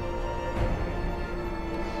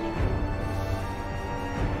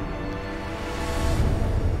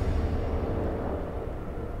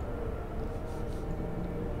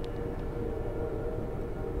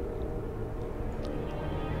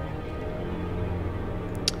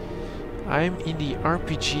 I'm in the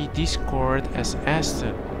RPG Discord as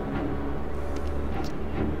Aston.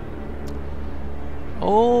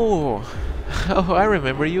 Oh! Oh, I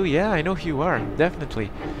remember you. Yeah, I know who you are. Definitely.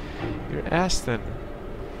 You're Aston.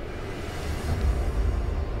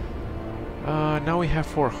 Now we have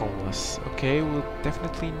 4 homeless. Okay, we'll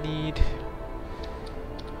definitely need...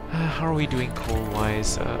 how are we doing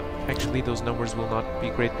coal-wise? Actually, those numbers will not be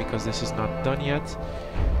great because this is not done yet.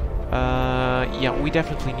 Yeah, we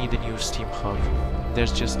definitely need a new steam hub.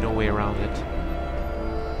 There's just no way around it.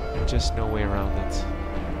 Just no way around it.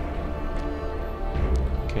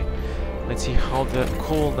 Okay, let's see how the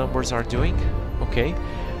coal numbers are doing. Okay,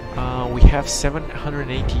 we have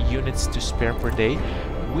 780 units to spare per day,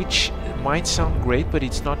 which might sound great, but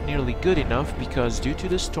it's not nearly good enough because due to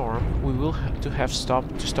the storm, we will have to stop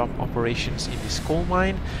operations in this coal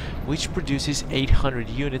mine, which produces 800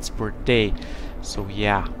 units per day. So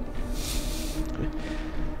yeah.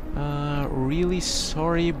 Really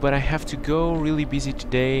sorry, but I have to go. Really busy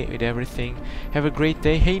today with everything. Have a great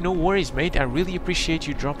day. Hey, no worries, mate. I really appreciate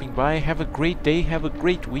you dropping by. Have a great day. Have a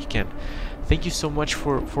great weekend. Thank you so much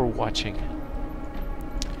for watching.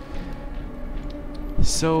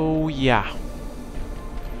 So yeah,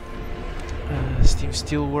 Steam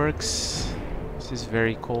still works. This is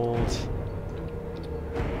very cold.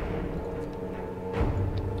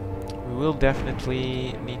 We'll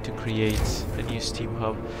definitely need to create a new steam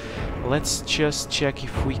hub. Let's just check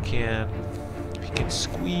if we can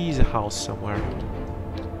squeeze a house somewhere.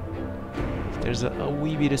 If there's a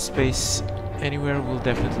wee bit of space anywhere, we'll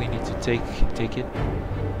definitely need to take it.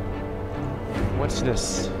 What's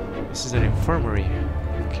this? This is an infirmary.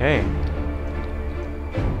 Okay.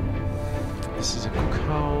 This is a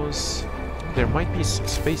cookhouse. There might be some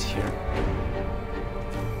space here.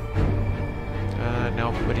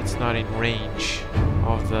 No, but it's not in range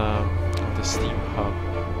of the steam hub.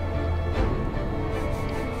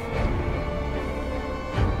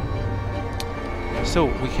 So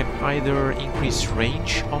we can either increase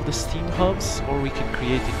range of the steam hubs, or we can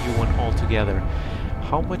create a new one altogether.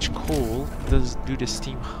 How much coal do the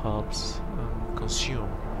steam hubs consume?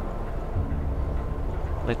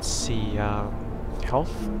 Let's see.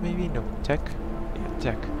 Health, maybe? No, tech. Yeah,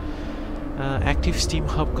 tech. Active steam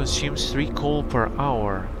hub consumes 3 coal per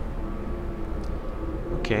hour.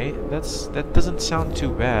 Okay, that doesn't sound too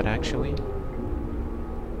bad actually.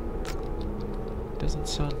 Doesn't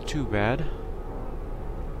sound too bad.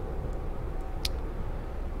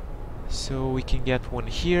 So we can get one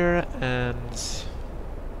here and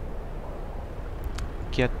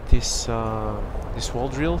get this this wall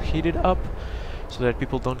drill heated up so that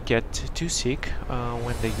people don't get too sick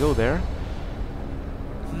when they go there.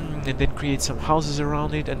 and then create some houses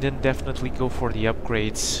around it, and then definitely go for the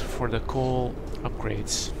upgrades, for the coal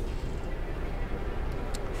upgrades,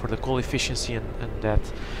 for the coal efficiency and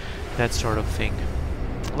that sort of thing.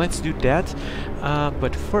 Let's do that,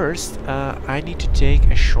 but first I need to take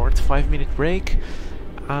a short 5-minute break.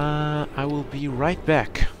 I will be right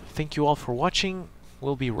back. Thank you all for watching.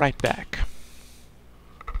 We'll be right back.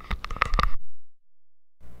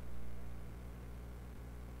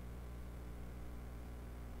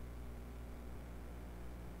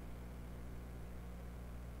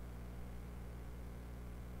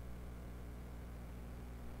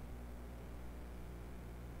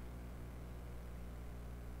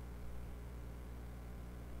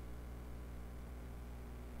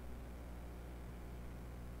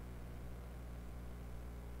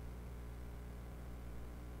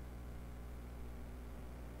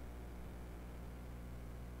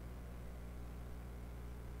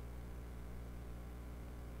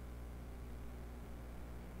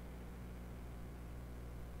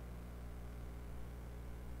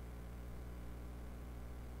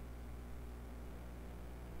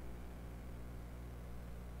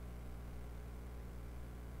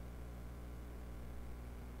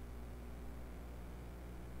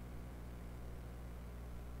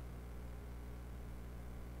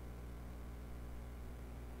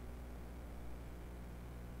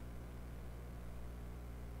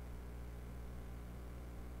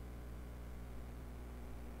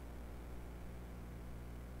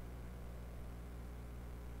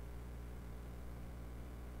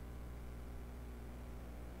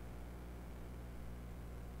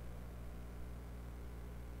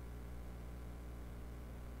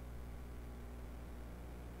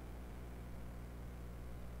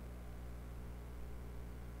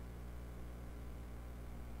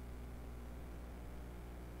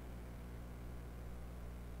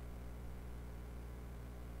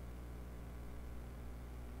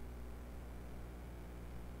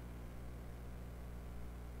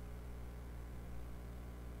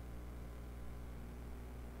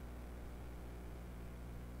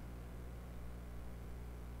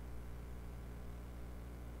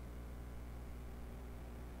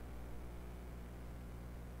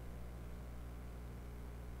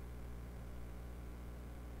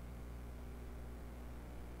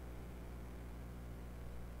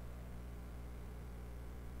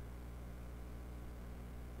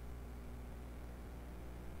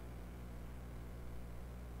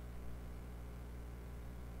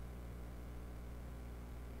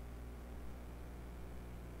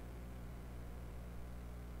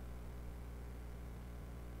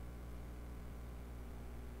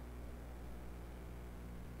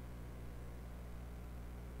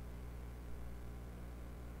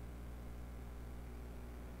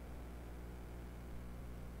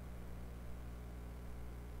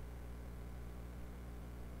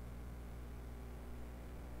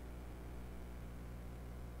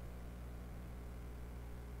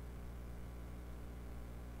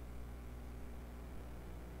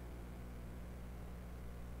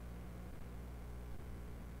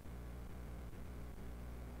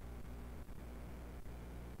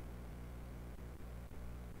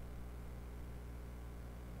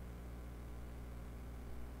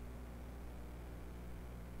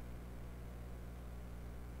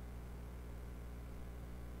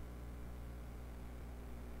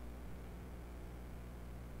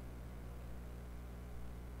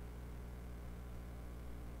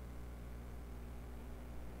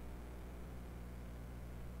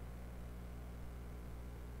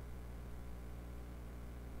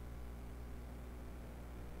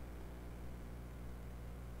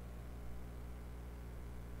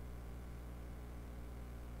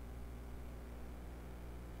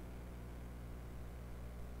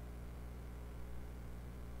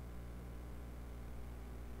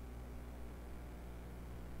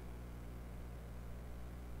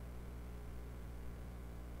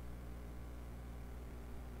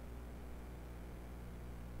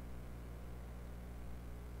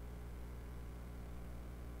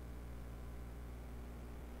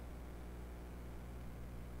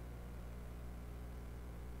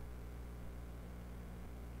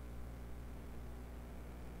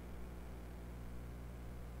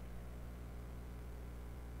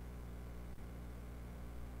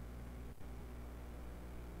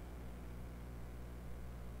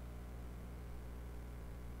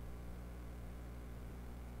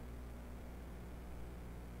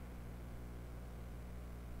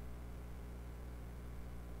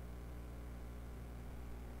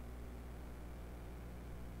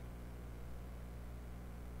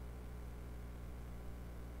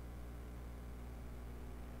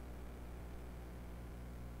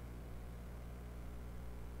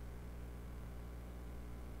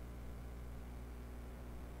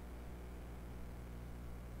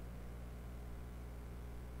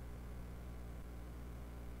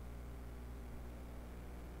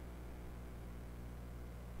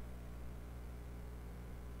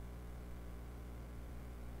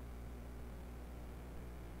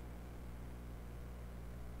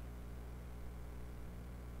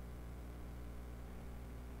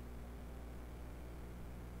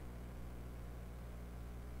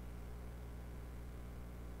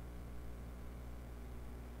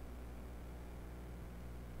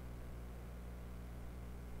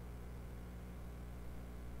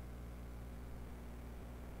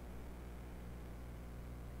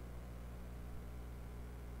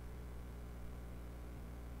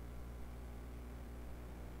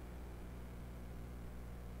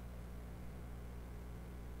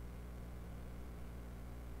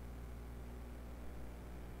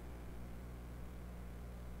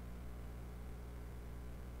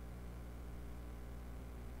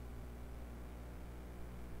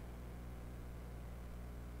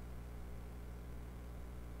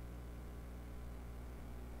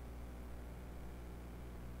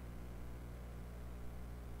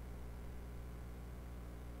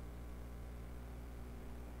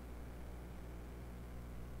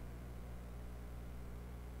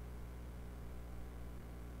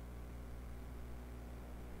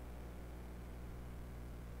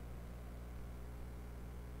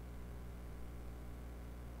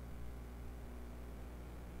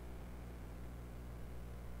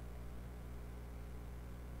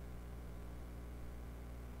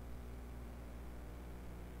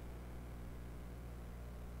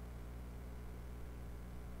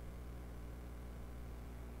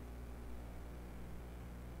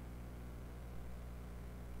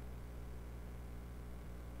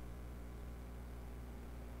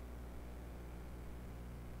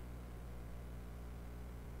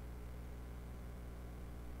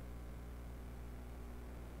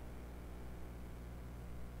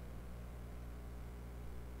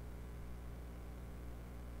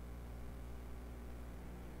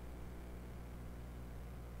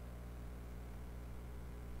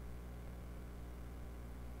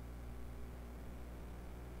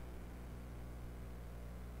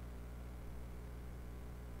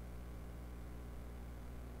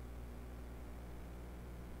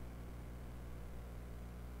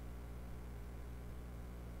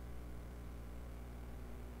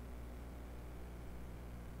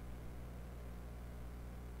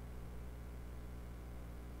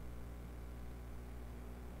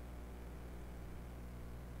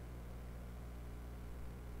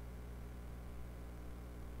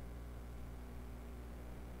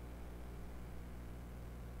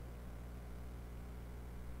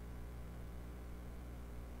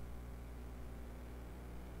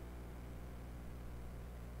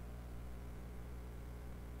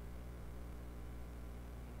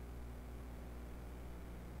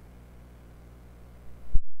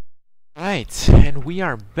 Alright, and we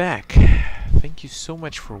are back. Thank you so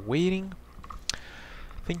much for waiting.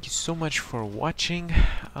 Thank you so much for watching.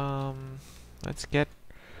 Let's get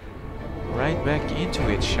right back into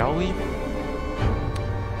it, shall we?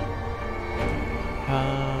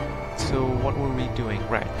 So what were we doing?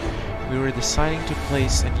 Right, we were deciding to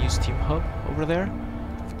place a new Steam hub over there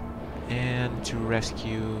and to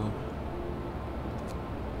rescue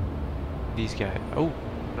these guys. Oh,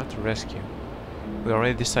 not to rescue. We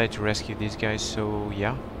already decided to rescue these guys, so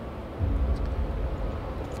yeah.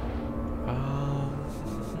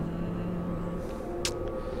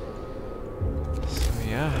 So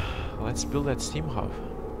yeah, let's build that Steam hub.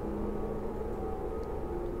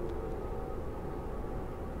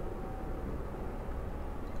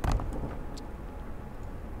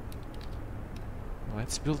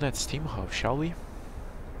 Let's build that Steam hub, shall we?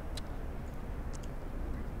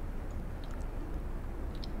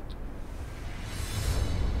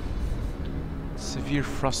 Severe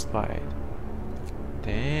frostbite.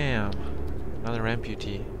 Damn. Another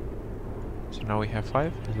amputee. So now we have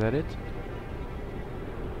 5, is that it?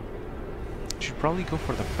 Should probably go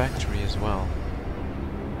for the factory as well.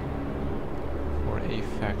 For a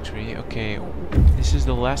factory. Okay, this is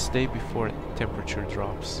the last day before temperature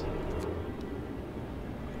drops.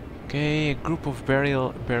 Okay, a group of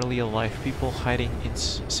barely alive people hiding in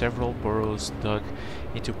several burrows dug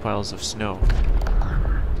into piles of snow.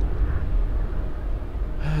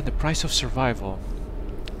 The price of survival.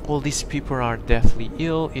 All these people are deathly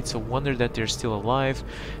ill. It's a wonder that they're still alive.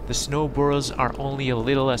 The snow burrows are only a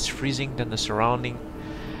little less freezing than the surrounding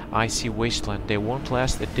icy wasteland. They won't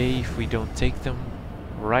last a day if we don't take them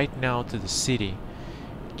right now to the city.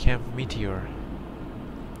 Camp Meteor.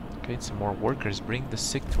 Okay, some more workers. Bring the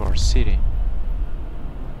sick to our city.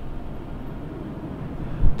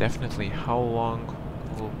 Definitely. How long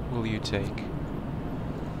will you take?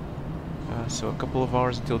 So a couple of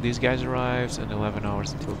hours until these guys arrive, and 11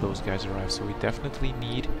 hours until those guys arrive. So we definitely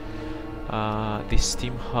need this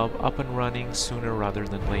Steam hub up and running sooner rather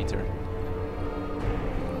than later.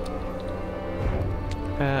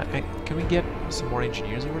 Can we get some more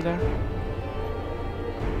engineers over there?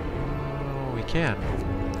 We can.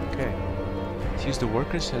 Okay. Let's use the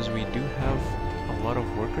workers, as we do have a lot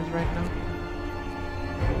of workers right now.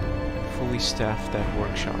 And fully staff that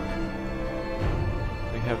workshop.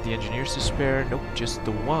 Have the engineers to spare? Nope, just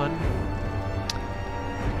the one.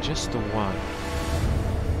 Just the one.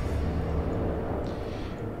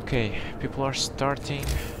 Okay, people are starting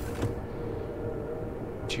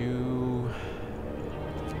to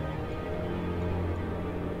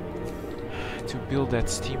build that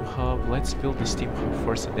Steam hub. Let's build the Steam hub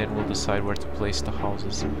first, and then we'll decide where to place the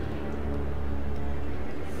houses.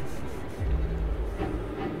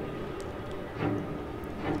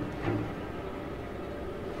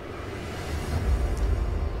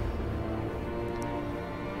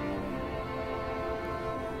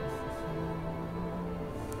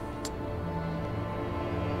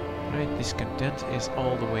 Discontent is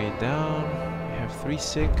all the way down. We have 3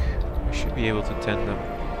 sick. We should be able to tend them.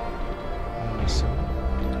 So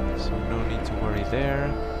no need to worry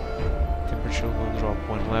there. Temperature will drop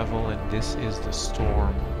 1 level, and this is the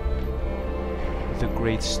storm. The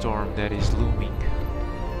great storm that is looming.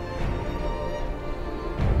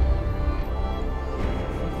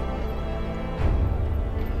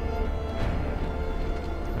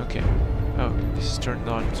 Okay. Oh, this is turned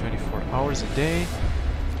on 24 hours a day.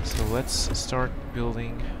 So let's start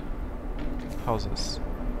building houses.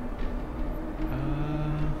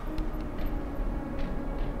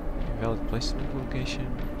 Invalid placement location.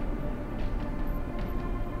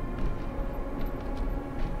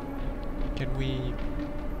 Can we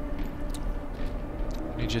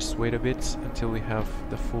just wait a bit until we have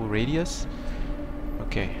the full radius?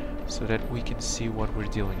 Okay, so that we can see what we're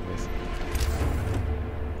dealing with.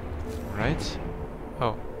 Alright.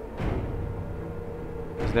 Oh.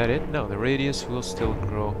 Is that it? No, the radius will still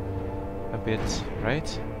grow a bit,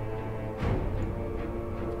 right?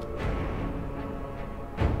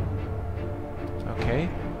 Okay.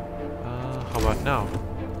 How about now?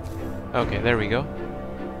 Okay, there we go.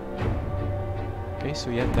 Okay, so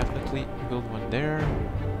yeah, definitely build one there.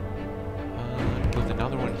 Build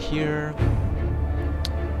another one here.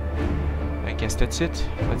 I guess that's it.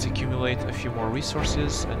 Let's accumulate a few more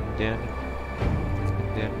resources, and then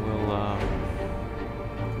we'll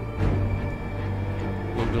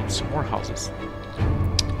build some more houses.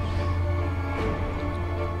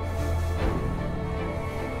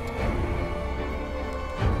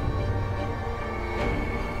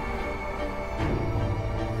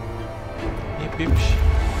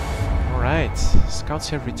 Alright, scouts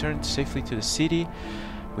have returned safely to the city.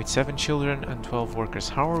 with 7 children and 12 workers.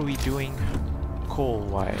 How are we doing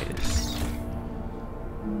coal-wise?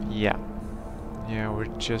 Yeah. Yeah, we're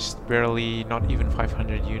just barely, not even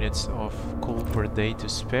 500 units of coal per day to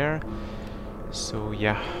spare. So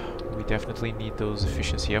yeah, we definitely need those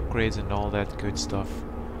efficiency upgrades and all that good stuff.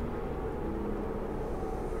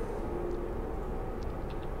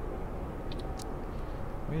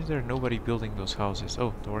 Why is there nobody building those houses?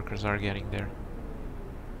 Oh, the workers are getting there.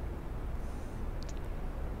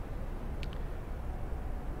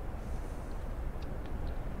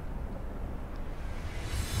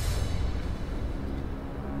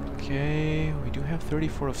 Okay, we do have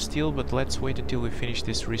 34 of steel, but let's wait until we finish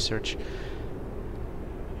this research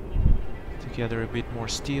to gather a bit more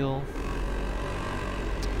steel.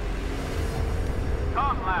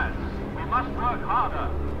 Come, lads. We must work harder.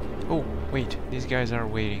 Oh, wait, these guys are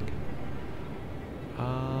waiting.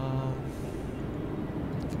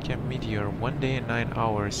 Camp Meteor, 1 day and 9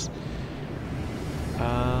 hours.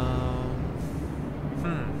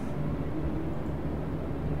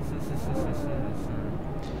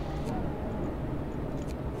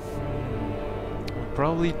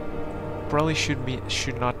 We probably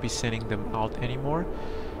should not be sending them out anymore.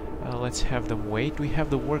 Let's have them wait. We have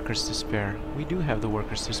the workers to spare. We do have the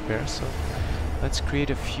workers to spare, so let's create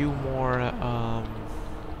a few more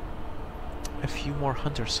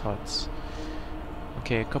hunters' huts.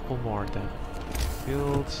 Okay, a couple more then.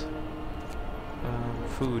 Build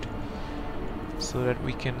food so that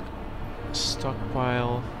we can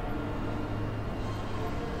stockpile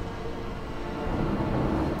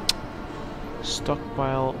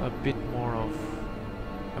a bit more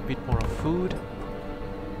of food.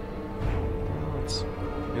 Let's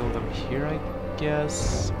build them here, I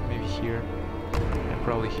guess. Maybe here. And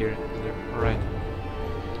probably here. Alright.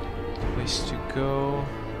 Place to go.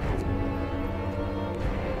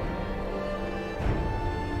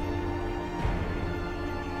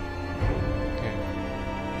 Okay.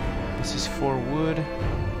 This is for wood.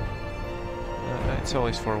 It's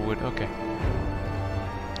always for wood. Okay.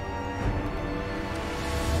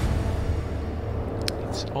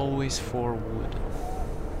 It's always for wood.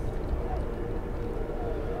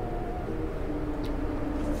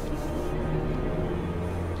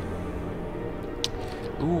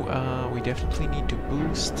 Ooh, we definitely need to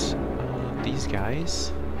boost these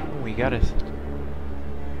guys. Oh, we got it.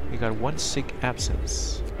 We got 1 sick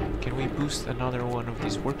absence. Can we boost another one of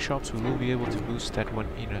these workshops? We will be able to boost that one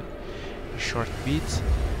in a short beat.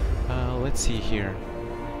 Let's see here.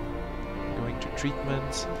 Going to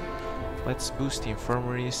treatment. Let's boost the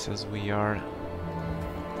infirmaries as we are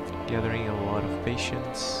gathering a lot of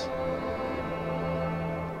patients.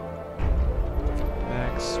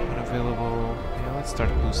 Max, when available. Yeah, let's start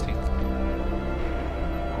boosting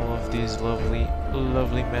all of these lovely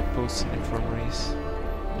med posts and infirmaries.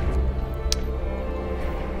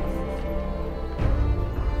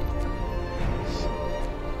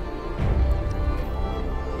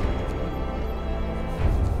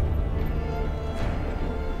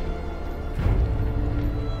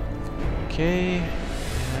 Okay,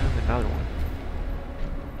 and another one.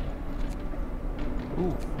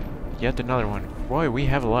 Ooh, yet another one. Boy, we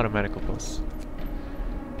have a lot of medical posts.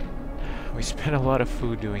 We spent a lot of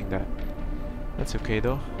food doing that. That's okay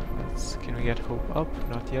though. Can we get hope up?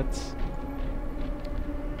 Not yet.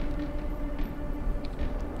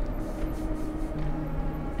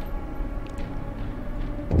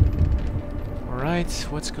 Alright,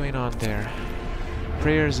 what's going on there?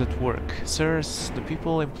 Prayers at work. Sirs, the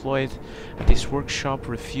people employed at this workshop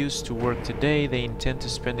refuse to work today. They intend to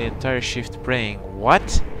spend the entire shift praying.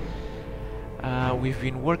 What? We've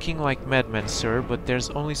been working like madmen, sir, but there's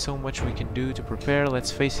only so much we can do to prepare.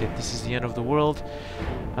 Let's face it, this is the end of the world.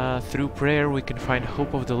 Through prayer we can find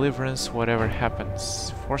hope of deliverance, whatever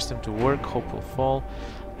happens. Force them to work, hope will fall.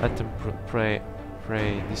 Let them pray.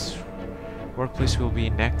 This workplace will be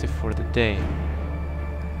inactive for the day.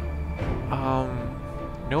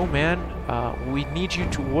 No, man. We need you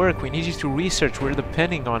to work. We need you to research. We're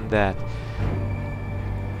depending on that.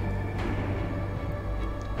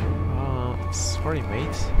 Sorry,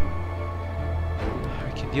 mate.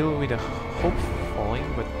 I can deal with a hope falling,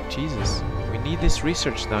 but Jesus, we need this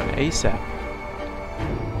research done ASAP.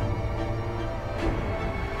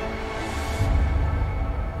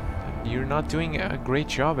 And you're not doing a great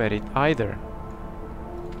job at it either.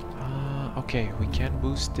 Okay, we can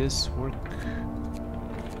boost this work.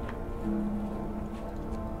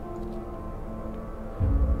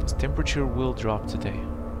 This temperature will drop today.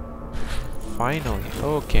 Finally,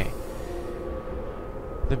 okay.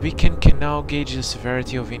 The beacon can now gauge the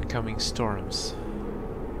severity of incoming storms.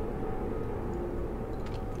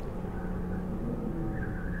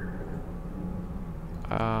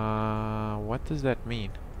 What does that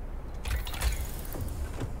mean?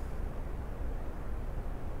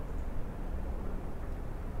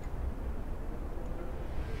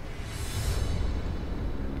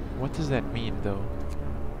 What does that mean, though?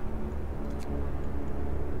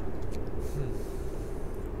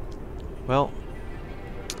 Well,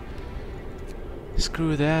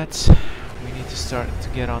 screw that. We need to start to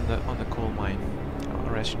get on the coal mine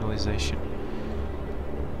rationalization.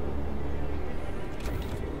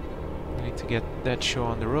 We need to get that show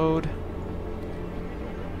on the road.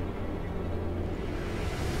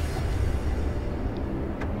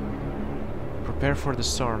 Prepare for the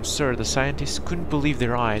storm. Sir, the scientists couldn't believe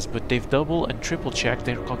their eyes, but they've double and triple checked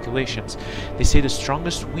their calculations. They say the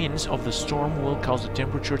strongest winds of the storm will cause the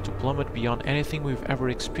temperature to plummet beyond anything we've ever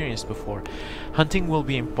experienced before. Hunting will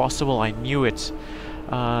be impossible, I knew it.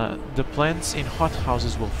 The plants in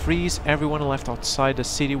hothouses will freeze, everyone left outside the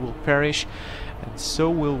city will perish, and so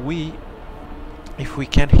will we if we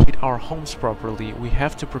can't heat our homes properly. We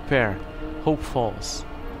have to prepare. Hope falls.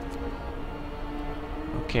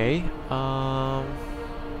 Okay,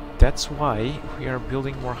 that's why we are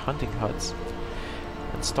building more hunting huts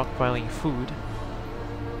and stockpiling food.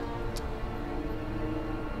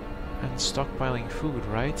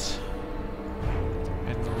 Right?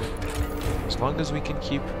 And as long as we can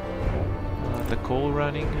keep the coal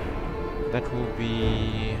running, that will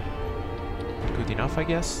be good enough, I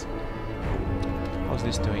guess. How's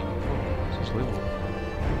this doing? Oh, this is little.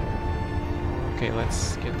 Okay,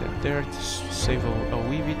 let's get that there to save a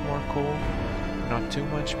wee bit more coal. Not too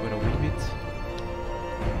much, but a wee bit.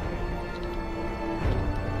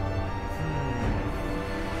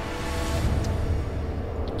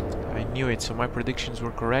 I knew it, so my predictions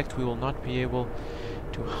were correct. We will not be able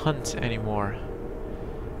to hunt anymore.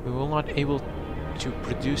 We will not able to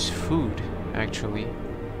produce food, actually.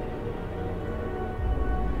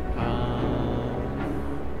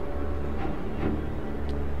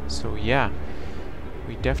 So yeah,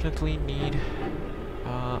 we definitely need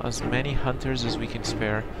as many hunters as we can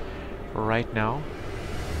spare right now,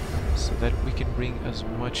 so that we can bring as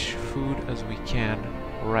much food as we can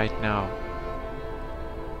right now.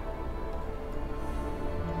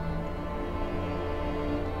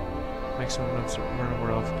 Maximum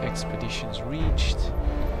number of expeditions reached.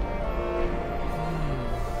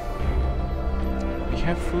 We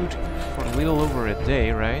have food for a little over a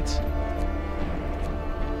day, right?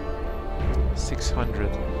 600.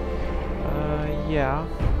 Yeah.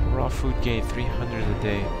 Raw food gain 300 a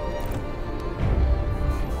day.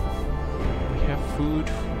 We have food.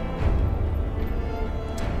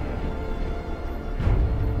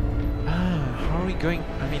 How are we going?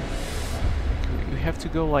 I mean, we have to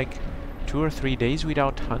go like 2 or 3 days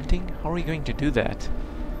without hunting? How are we going to do that?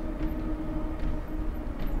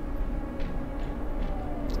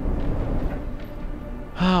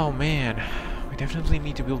 Oh man, we definitely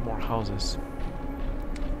need to build more houses.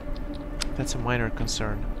 That's a minor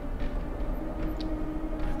concern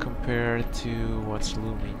compared to what's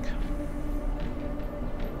looming.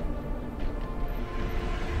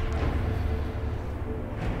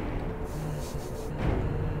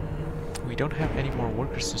 We don't have any more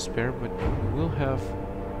workers to spare, but we will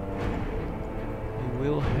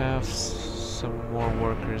have some more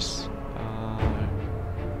workers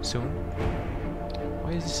soon.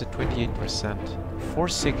 Why is this at 28%? 4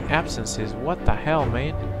 sick absences. What the hell,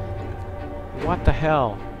 man? What the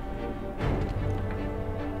hell?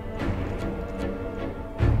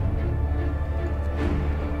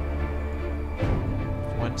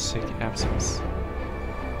 One sick absence.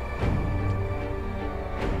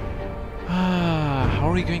 How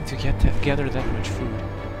are we going to gather that much food?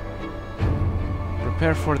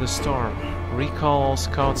 Prepare for the storm. Recall all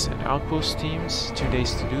scouts and outpost teams. 2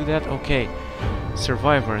 days to do that. Okay.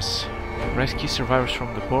 Survivors. Rescue survivors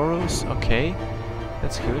from the burrows. Okay.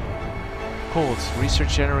 That's good. Colds.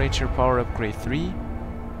 Research generator power upgrade 3.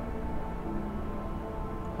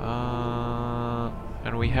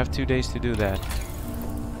 And we have 2 days to do that.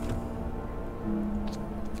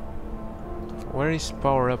 Where is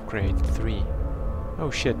power upgrade 3? Oh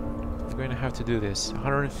shit. We're going to have to do this.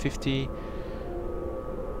 150.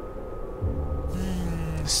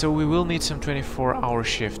 So we will need some 24-hour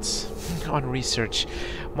shifts on research.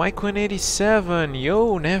 Mike187,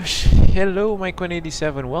 yo, Nevsh. Hello,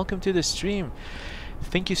 Mike187. Welcome to the stream.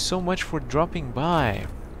 Thank you so much for dropping by.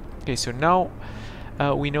 Okay, so now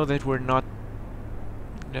we know that we're not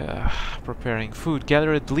preparing food.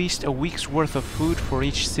 Gather at least a week's worth of food for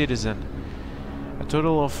each citizen. A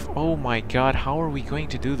total of... Oh my god, how are we going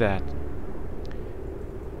to do that?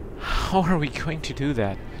 How are we going to do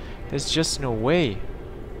that? There's just no way.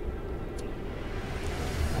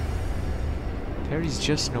 There is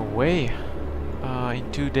just no way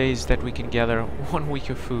in 2 days that we can gather 1 week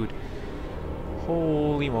of food.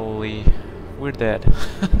 Holy moly, we're dead.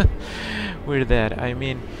 We're dead. I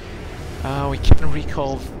mean, we can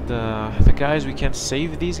recall the guys. We can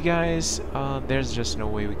save these guys. There's just no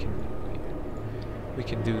way we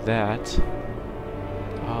can do that.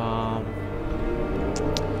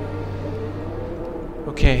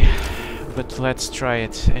 Okay, but let's try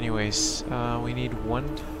it anyways. We need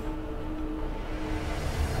 1.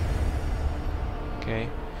 Okay.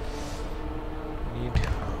 We need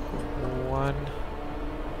 1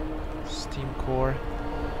 steam core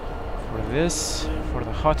for this, for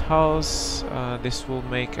the hothouse. This will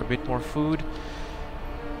make a bit more food.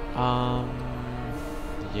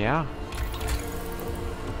 Yeah.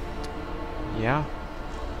 Yeah.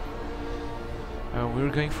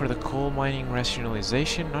 We're going for the coal mining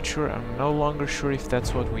rationalization. Not sure. I'm no longer sure if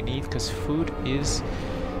that's what we need, because food is.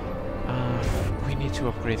 We need to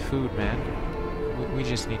upgrade food, man. We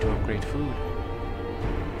just need to upgrade food.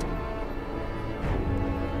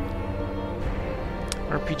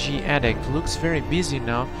 RPG Addict looks very busy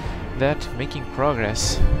now. That making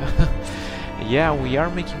progress. Yeah, we are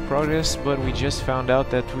making progress, but we just found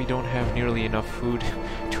out that we don't have nearly enough food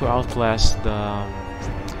to outlast the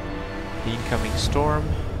incoming storm.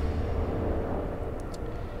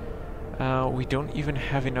 We don't even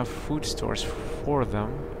have enough food stores for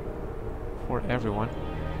them, for everyone.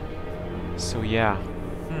 So yeah,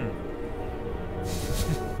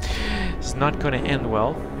 it's not gonna end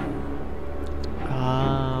well.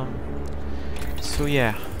 So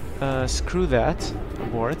yeah, screw that.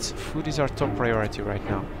 Aborts. Food is our top priority right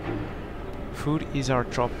now. Food is our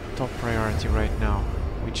top priority right now,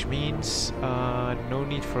 which means no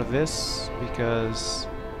need for this because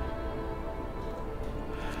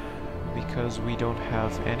we don't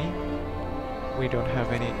have any. We don't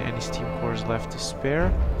have any steam cores left to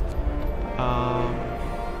spare.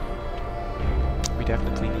 We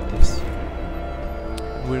definitely need this.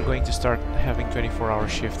 We're going to start having 24-hour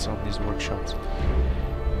shifts on these workshops.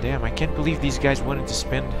 Damn, I can't believe these guys wanted to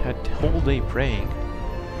spend a whole day praying.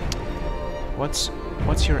 What's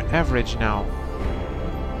your average now?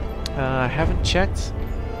 I haven't checked.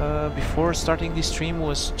 Before starting this stream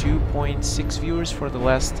was 2.6 viewers for the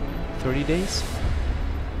last 30 days.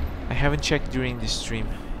 I haven't checked during this stream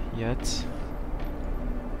yet.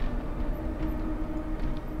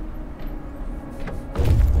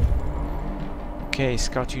 Okay,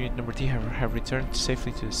 scout unit number 3 have returned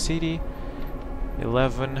safely to the city.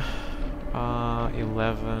 11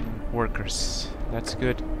 workers. That's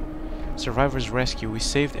good. Survivors rescue. We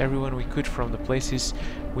saved everyone we could from the places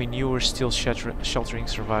we knew were still sheltering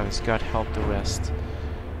survivors. God help the rest.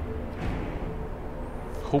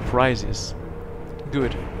 Hope rises.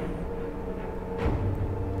 Good.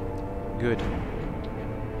 Good.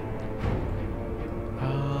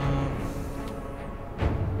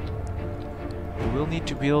 We'll need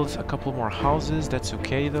to build a couple more houses. That's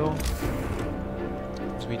okay though.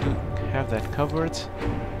 So we do have that covered.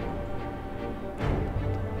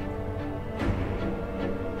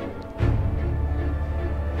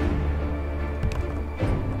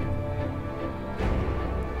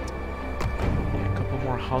 Yeah, a couple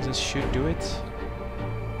more houses should do it.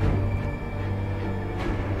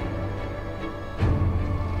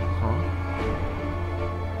 Huh?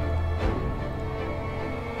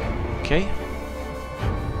 Okay.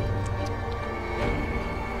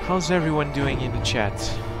 How's everyone doing in the chat?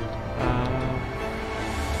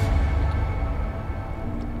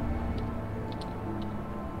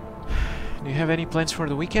 Do you have any plans for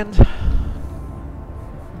the weekend?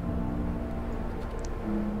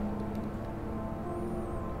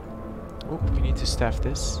 Oh, we need to staff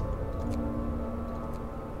this.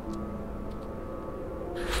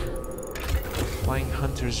 Flying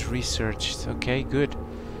Hunters researched. Okay, good.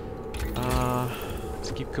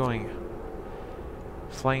 Let's keep going.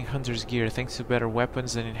 Flying Hunter's gear. Thanks to better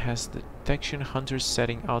weapons and enhanced detection, hunters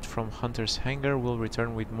setting out from Hunter's hangar will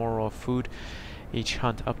return with more raw food each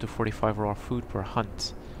hunt, up to 45 raw food per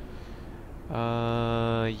hunt.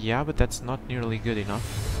 Yeah, but that's not nearly good enough.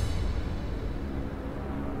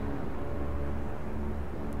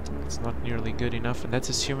 It's not nearly good enough, and that's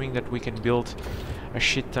assuming that we can build a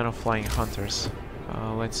shit ton of Flying Hunters.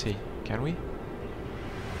 Let's see. Can we?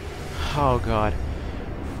 Oh god.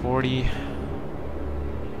 40...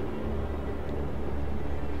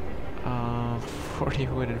 40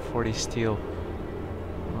 wood and 40 steel.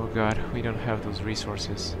 Oh god, we don't have those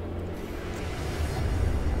resources.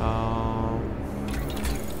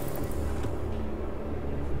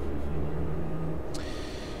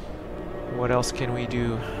 What else can we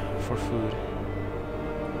do for food?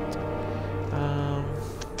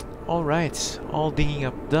 Alright, all digging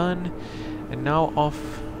up done. And now off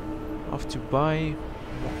to buy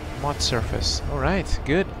mod surface. Alright,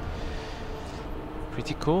 good.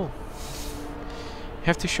 Pretty cool.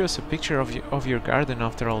 Have to show us a picture of your garden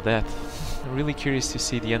after all that. I'm really curious to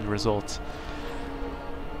see the end result.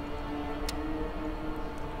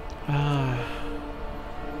 Oh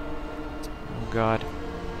god.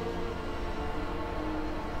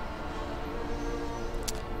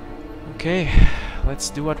 Okay, let's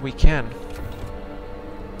do what we can.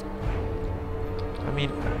 I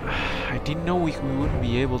mean, I didn't know we wouldn't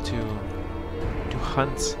be able to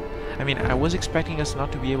hunt. I mean, I was expecting us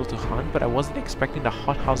not to be able to hunt, but I wasn't expecting the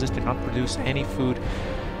hothouses to not produce any food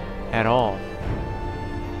at all.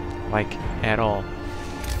 Like, at all.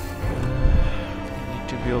 We need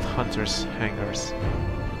to build hunters' hangars.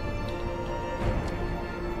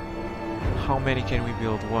 How many can we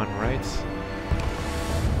build? One, right?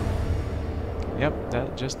 Yep,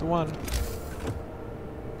 that just one.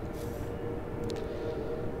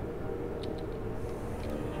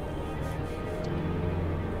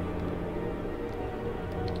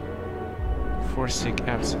 Four sick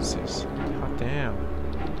absences. God damn.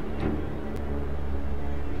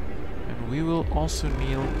 And we will also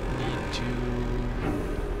need to...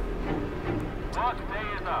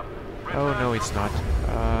 Oh no, it's not.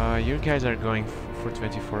 You guys are going for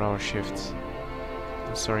 24-hour shifts.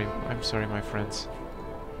 I'm sorry, my friends.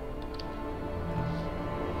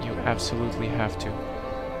 You absolutely have to.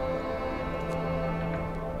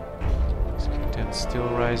 Discontent still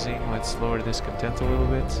rising. Let's lower discontent a little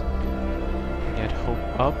bit. Get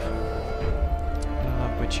hope up.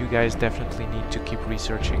 But you guys definitely need to keep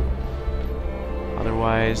researching.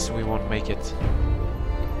 Otherwise, we won't make it.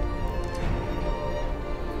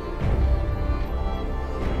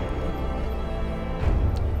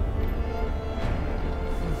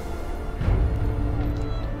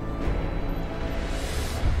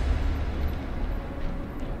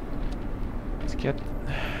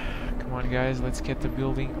 Come on guys, let's get the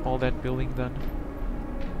building, all that building done.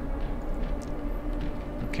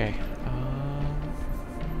 Okay.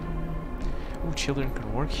 Oh, children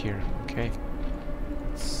can work here. Okay.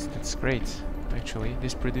 That's great, actually.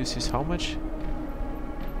 This produces how much?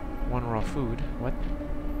 One raw food. What?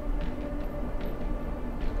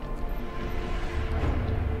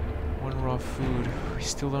 One raw food. We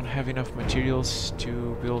still don't have enough materials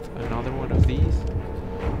to build another one of these.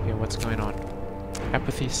 Okay, what's going on?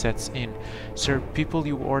 Apathy sets in. Sir, people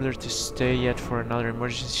you ordered to stay yet for another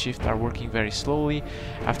emergency shift are working very slowly.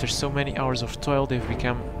 After so many hours of toil, they've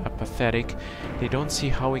become apathetic. They don't see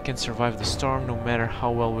how we can survive the storm, no matter how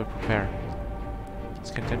well we prepare.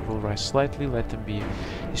 Discontent will rise slightly, let them be.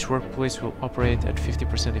 This workplace will operate at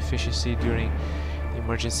 50% efficiency during the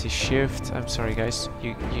emergency shift. I'm sorry guys,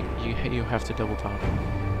 you have to double down.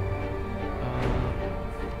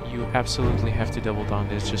 You absolutely have to double down.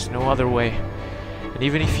 There's just no other way. And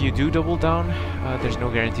even if you do double down, there's no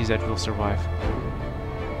guarantees that we'll survive.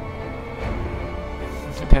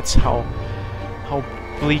 That's how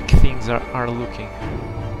bleak things are looking.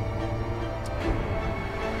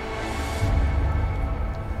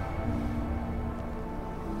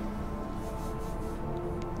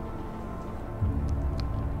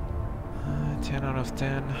 Uh, 10 out of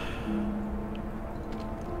 10.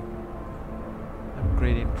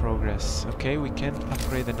 Upgrade in progress. Okay, we can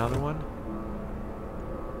upgrade another one.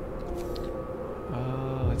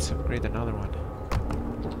 Let's upgrade another one.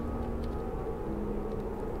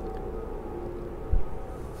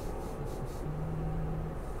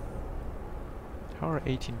 How are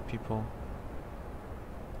 18 people?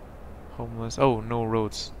 Homeless. Oh, no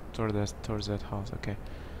roads towards that house. Okay.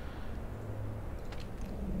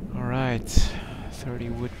 All right. 30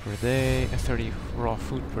 wood per day. 30 raw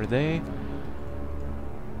food per day.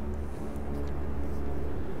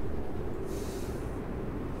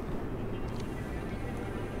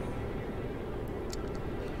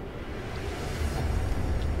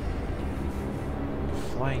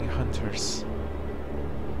 Flying hunters.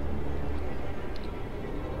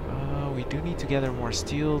 We do need to gather more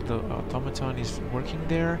steel. The automaton is working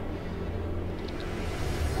there.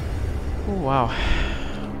 Oh wow.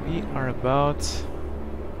 We are about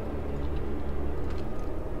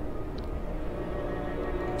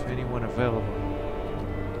 21 available.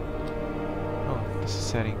 Oh, this is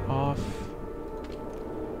setting off.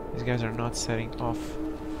 These guys are not setting off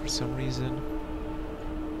for some reason.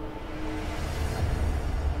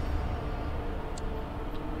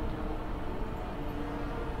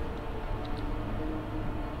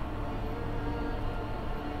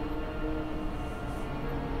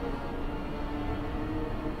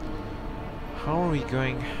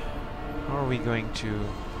 How are we going to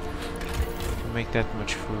make that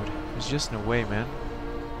much food. There's just no way, man.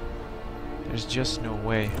 There's just no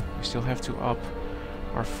way. We still have to up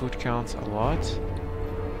our food count a lot.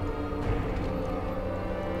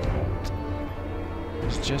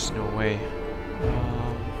 There's just no way.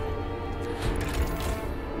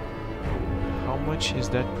 How much is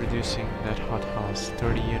that producing, that hothouse?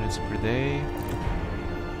 30 units per day.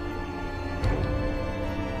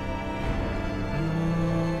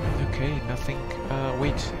 Okay, nothing.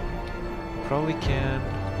 Wait. Probably can.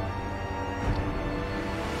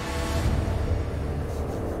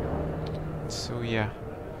 So yeah,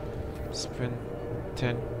 spend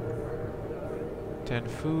 10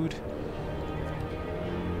 food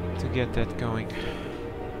to get that going.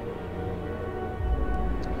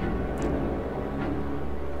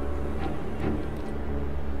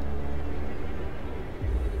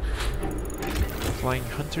 Flying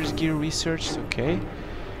hunter's gear researched, okay.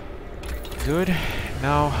 Good.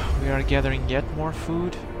 Now we are gathering yet more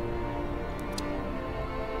food.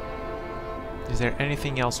 Is there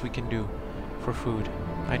anything else we can do for food?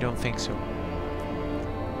 I don't think so.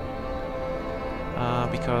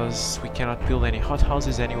 Because we cannot build any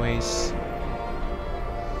hothouses anyways.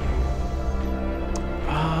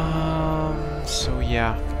 So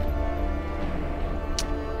yeah.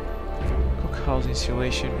 Cookhouse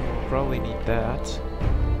insulation, we'll probably need that.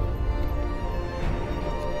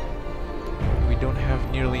 We don't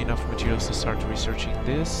have nearly enough materials to start researching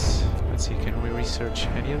this. Let's see, can we research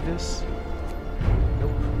any of this?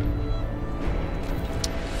 Nope.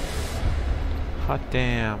 Hot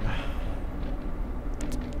damn.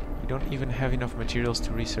 We don't even have enough materials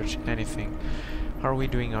to research anything. How are we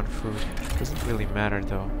doing on food? Doesn't really matter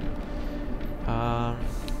though.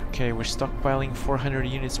 Okay, we're stockpiling 400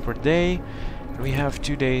 units per day. And we have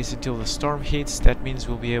 2 days until the storm hits. That means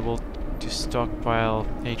we'll be able to stockpile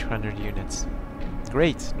 800 units.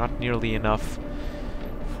 Great, not nearly enough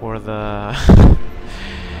for the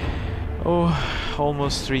oh,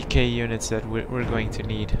 almost 3k units that we're going to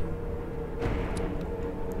need.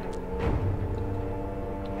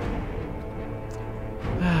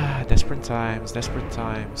 Ah, desperate times, desperate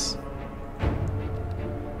times.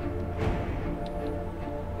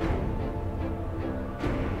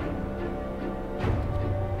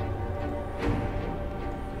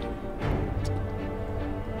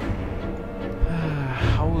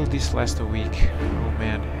 This last a week. Oh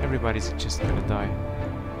man, everybody's just gonna die.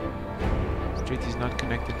 Street is not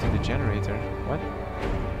connected to the generator. What?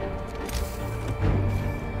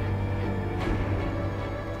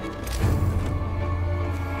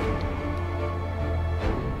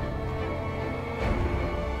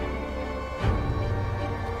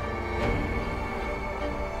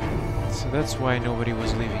 So that's why nobody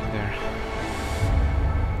was leaving there.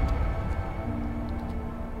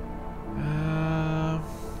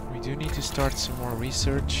 Need to start some more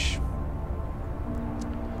research.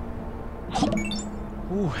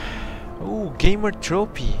 Ooh,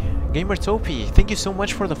 Gamertopy, thank you so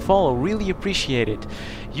much for the follow. Really appreciate it.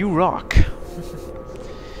 You rock.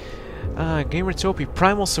 Gamertopy,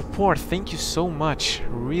 primal support. Thank you so much.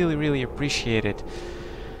 Really appreciate it.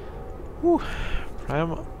 Ooh,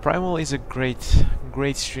 Primal is a great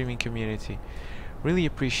streaming community. Really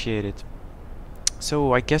appreciate it.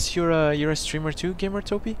 So I guess you're a streamer too,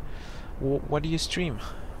 Gamertopy? What do you stream?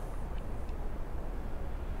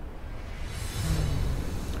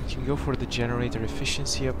 We can go for the generator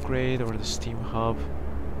efficiency upgrade or the steam hub.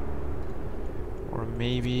 Or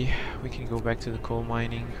maybe we can go back to the coal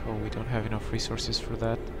mining. Oh, we don't have enough resources for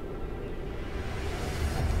that.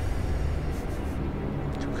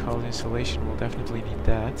 Cookhouse insulation, we'll definitely need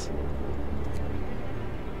that.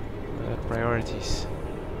 Priorities.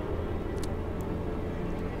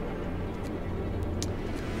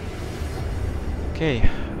 Okay,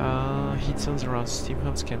 heat zones around steam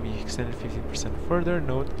hubs can be extended 50% further.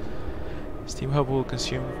 Note, steam hub will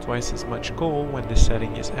consume twice as much coal when this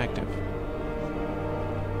setting is active.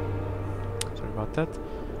 Sorry about that.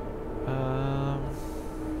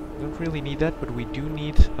 Don't really need that, but we do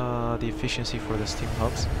need the efficiency for the steam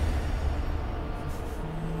hubs.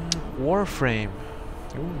 Warframe.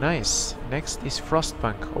 Oh, nice. Next is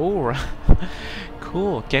Frostpunk. Oh,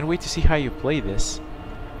 cool. Can't wait to see how you play this.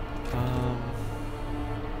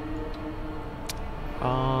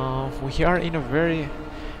 We are in a very,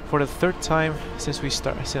 for the third time since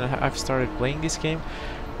I've started playing this game,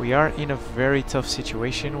 we are in a very tough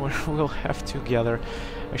situation where we'll have to gather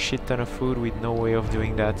a shit ton of food with no way of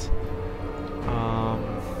doing that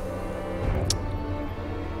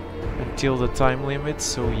until the time limit.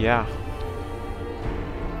 So yeah,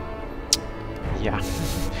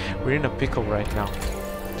 we're in a pickle right now.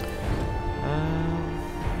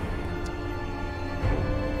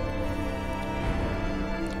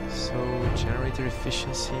 So generator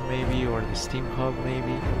efficiency maybe, or the steam hub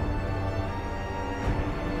maybe.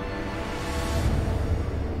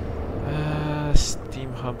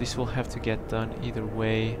 Steam hub, this will have to get done either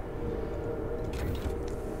way.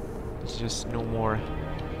 There's just no more.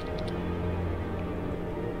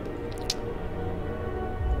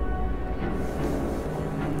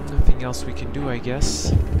 Nothing else we can do, I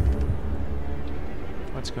guess.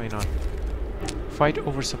 What's going on? Fight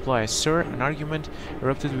over supplies. Sir, an argument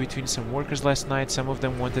erupted between some workers last night. Some of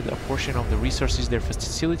them wanted a portion of the resources their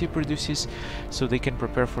facility produces so they can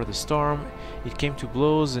prepare for the storm. It came to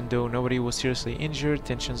blows, and though nobody was seriously injured,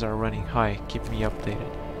 tensions are running high. Keep me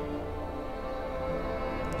updated.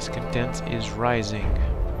 Discontent is rising.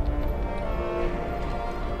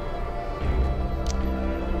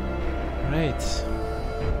 Right.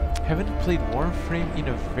 Haven't played Warframe in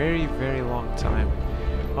a very, very long time.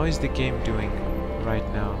 How is the game doing right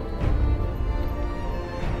now?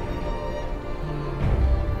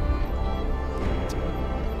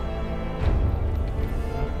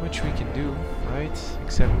 Not much we can do, right?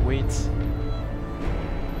 Except wait.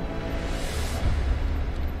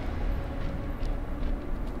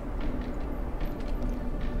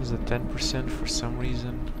 There's a 10% for some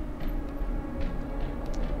reason.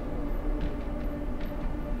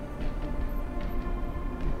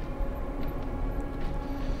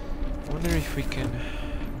 I wonder if we can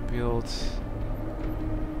build...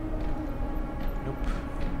 Nope.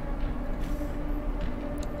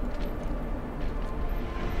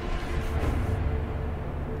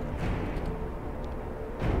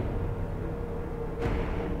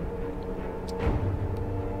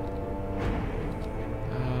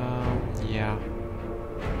 Yeah.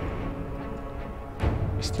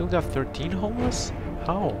 We still got 13 homeless?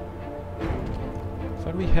 How? I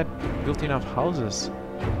thought we had built enough houses.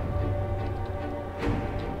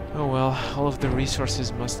 Oh well, all of the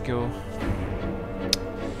resources must go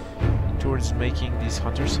towards making these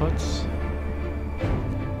hunters' huts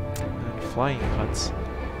and flying huts.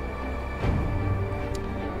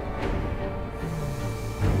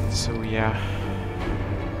 So yeah,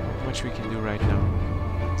 not much we can do right now.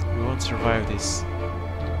 We won't survive this.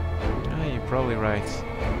 Ah, you're probably right.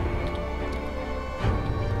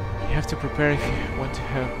 You have to prepare if you want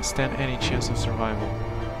to stand any chance of survival.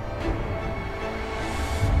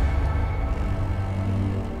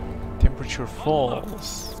 Temperature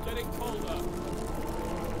falls.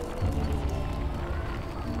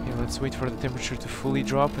 Okay, let's wait for the temperature to fully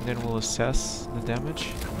drop and then we'll assess the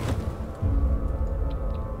damage.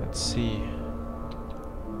 Let's see.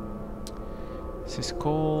 This is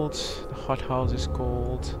cold. The hothouse is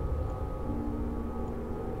cold.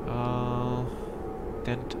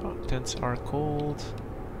 Tents are cold.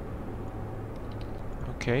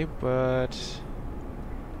 Okay, but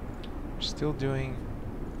still doing.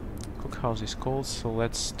 Cookhouse is cold, so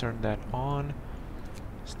let's turn that on.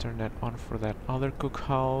 Let's turn that on for that other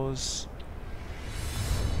cookhouse.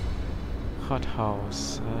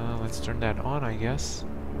 Hothouse. Let's turn that on, I guess.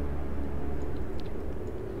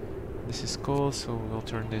 This is cold, so we'll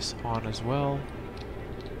turn this on as well.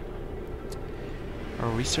 Are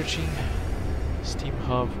researching Steam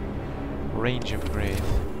Hub range upgrade.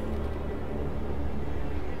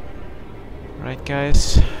 Right,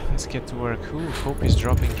 guys, let's get to work. Ooh, hope is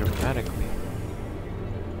dropping dramatically.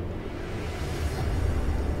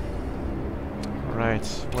 Alright,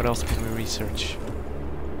 what else can we research?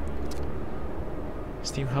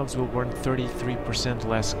 Steam hubs will burn 33%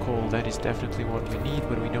 less coal. That is definitely what we need,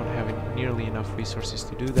 but we don't have nearly enough resources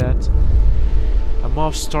to do that. A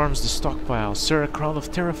mob storms the stockpile. Sir, a crowd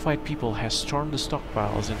of terrified people has stormed the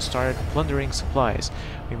stockpiles and started plundering supplies.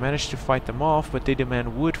 We managed to fight them off, but they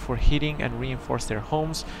demand wood for heating and reinforce their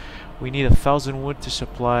homes. We need 1,000 wood to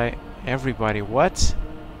supply everybody. What?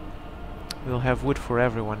 We'll have wood for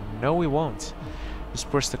everyone. No, we won't.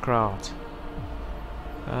 Disperse the crowd.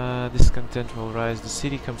 Discontent will rise. The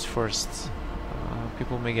city comes first.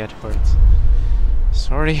 People may get hurt.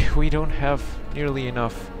 Sorry, we don't have nearly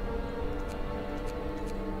enough.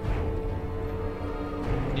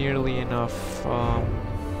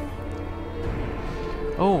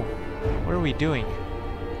 Oh, what are we doing?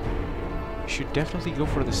 We should definitely go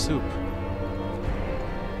for the soup.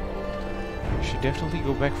 We should definitely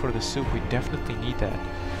go back for the soup. We definitely need that.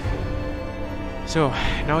 So,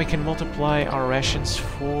 now we can multiply our rations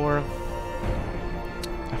for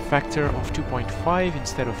a factor of 2.5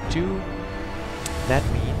 instead of 2. That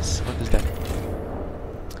means, what does that mean?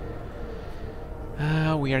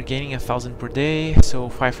 We are gaining 1,000 per day, so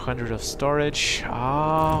 500 of storage.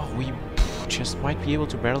 We just might be able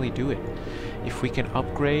to barely do it. If we can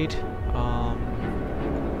upgrade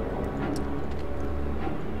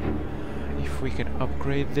if we can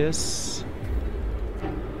upgrade this.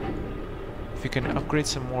 If we can upgrade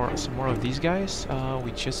some more of these guys,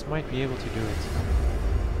 we just might be able to do it.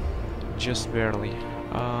 Just barely.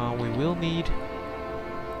 We will need.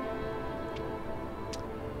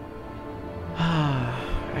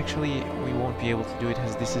 Actually, we won't be able to do it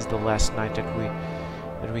as this is the last night that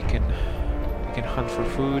we can hunt for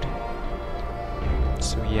food.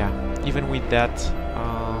 So yeah, even with that,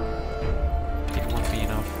 it won't be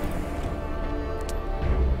enough.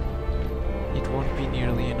 It won't be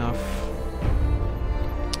nearly enough.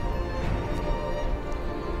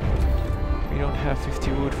 We don't have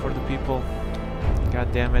 50 wood for the people.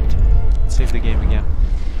 God damn it. Save the game again.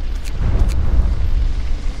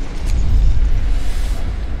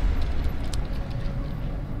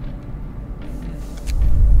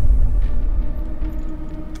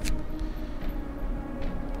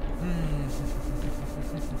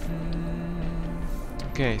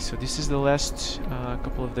 Okay, so this is the last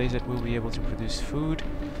couple of days that we'll be able to produce food.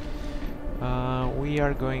 We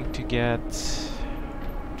are going to get...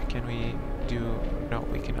 Can we do... No,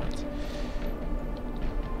 we cannot.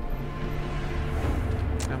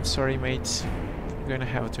 I'm sorry, mates. I'm gonna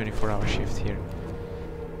have a 24-hour shift here.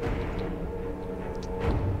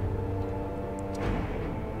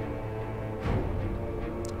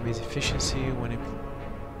 With efficiency, when it...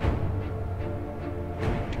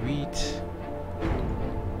 Going to eat...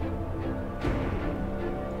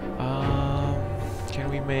 Can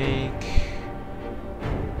we make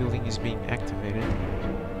building is being activated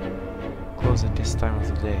close at this time of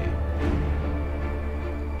the day?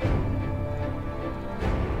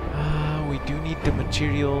 We do need the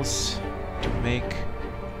materials to make.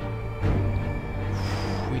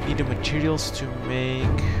 We need the materials to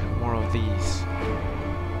make more of these.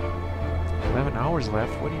 11 hours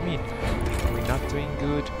left? What do you mean? Are we not doing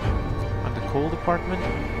good on the coal department?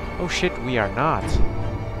 Oh shit, we are not.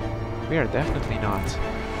 We are definitely not.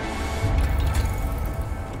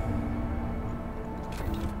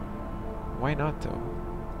 Why not, though?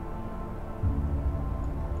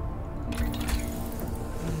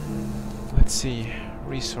 Let's see.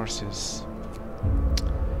 Resources.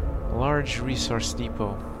 Large resource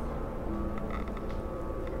depot.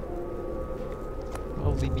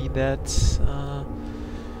 Probably need that.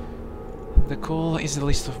 The coal is the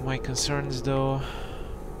least of my concerns, though.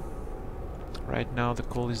 Right now, the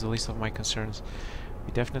coal is the least of my concerns.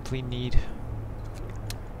 We definitely need...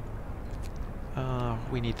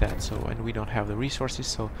 we need that, so... And we don't have the resources,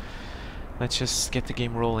 so... Let's just get the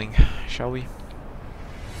game rolling, shall we?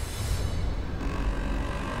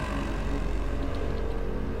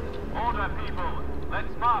 Order, people!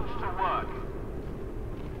 Let's march to work!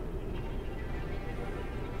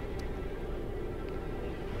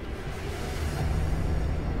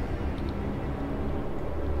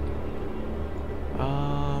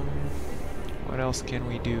 What else can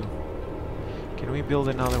we do? Can we build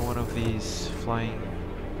another one of these flying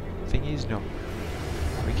thingies? No,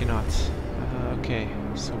 we cannot. Okay,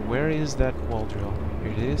 so where is that wall drill?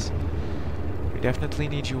 Here it is. We definitely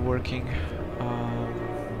need you working.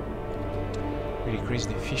 We decrease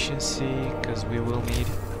the efficiency because we will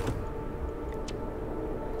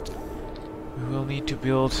need to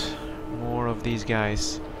build more of these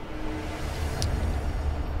guys.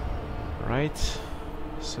 Right.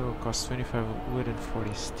 So costs 25 wood and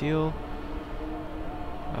 40 steel.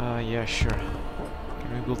 Yeah, sure.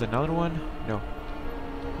 Can we build another one? No,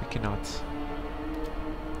 we cannot.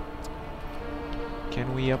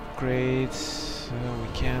 Can we upgrade? We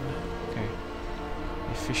can. Okay.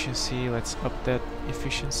 Efficiency. Let's up that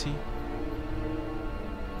efficiency.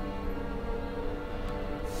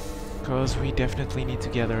 Because we definitely need to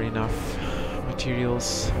gather enough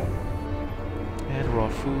materials and raw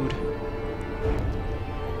food.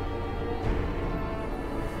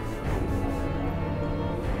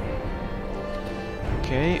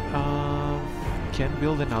 Okay, can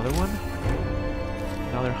build another one.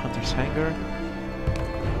 Another hunter's hangar.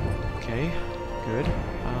 Okay, good.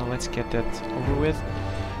 Let's get that over with.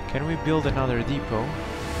 Can we build another depot?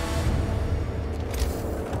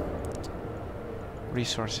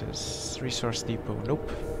 Resources. Resource depot.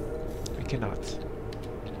 Nope. We cannot.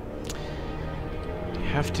 We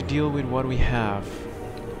have to deal with what we have,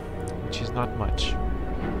 which is not much.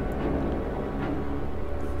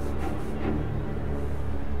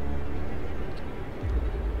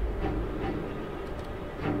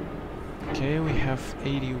 Okay, we have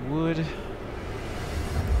 80 wood.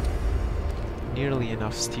 Nearly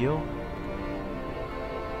enough steel.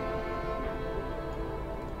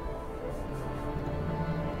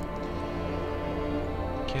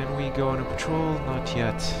 Can we go on a patrol? Not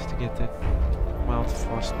yet. To get that mild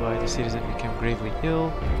frostbite. The citizen became gravely ill.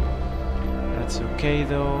 That's okay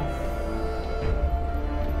though.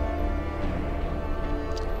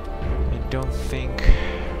 I don't think...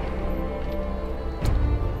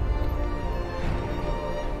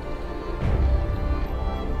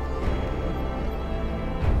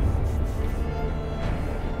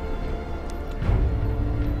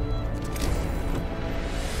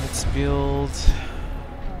 Let's build...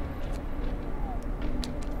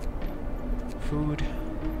 food.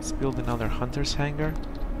 Let's build another hunter's hangar.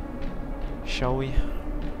 Shall we?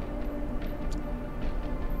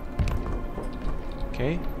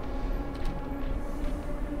 Okay.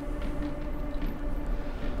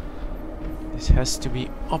 This has to be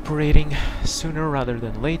operating sooner rather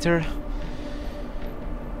than later.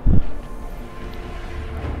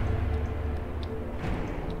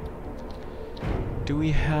 Do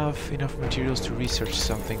we have enough materials to research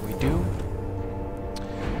something? We do.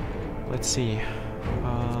 Let's see.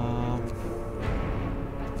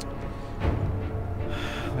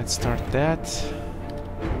 Let's start that.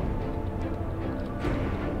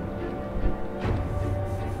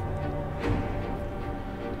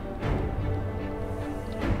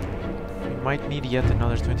 We might need yet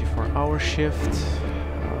another 24-hour shift.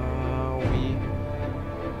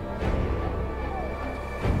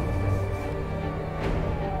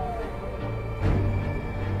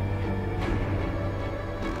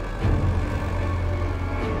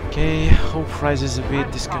 Okay, hope rises a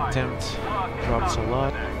bit, discontent drops a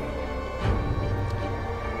lot.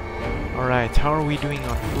 Alright, how are we doing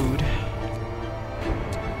on food?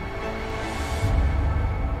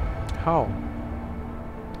 How?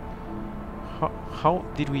 How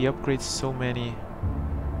did we upgrade so many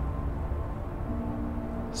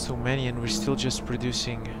and we're still just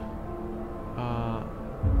producing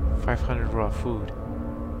 500 raw food?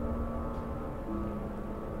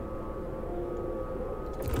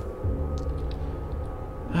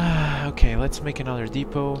 Okay, let's make another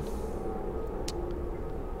depot.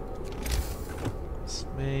 Let's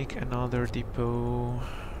make another depot,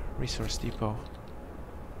 resource depot.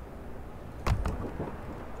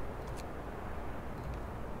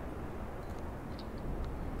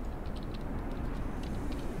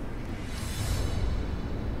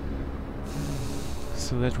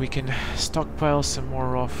 So that we can stockpile some more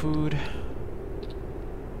raw food.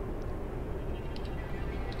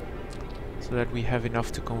 So that we have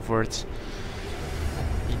enough to convert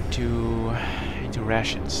into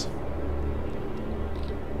rations.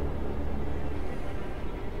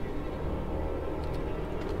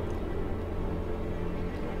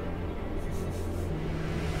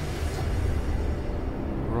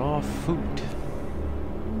 Raw food.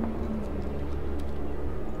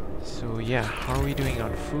 So yeah, how are we doing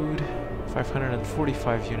on food?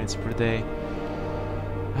 545 units per day.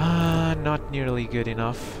 Not nearly good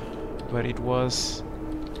enough. But it was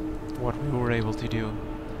what we were able to do.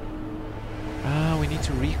 We need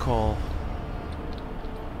to recall.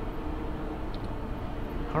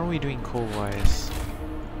 How are we doing coal-wise?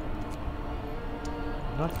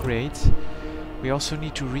 Not great. We also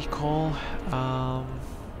need to recall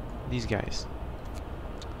these guys.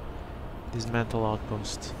 Dismantle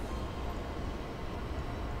outpost.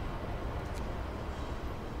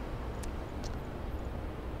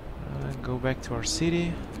 Go back to our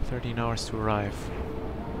city. 13 hours to arrive.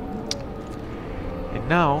 And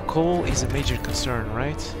now, coal is a major concern,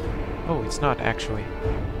 right? Oh, it's not actually.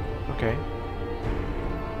 Okay.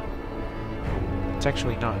 It's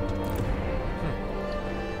actually not.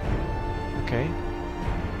 Okay.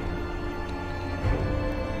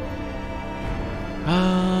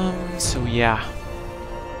 So yeah.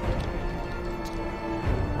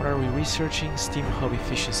 What are we researching? Steam hub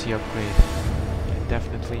efficiency upgrade. Yeah,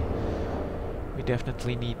 definitely. We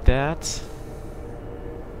definitely need that.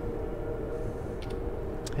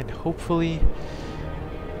 And hopefully...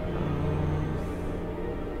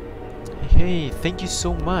 hey, thank you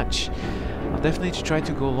so much. I'll definitely try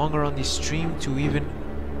to go longer on this stream to even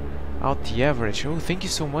out the average. Oh, thank you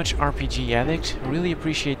so much, RPG Addict. Really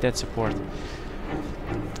appreciate that support.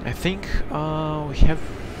 I think we have...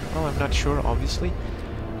 well, I'm not sure, obviously.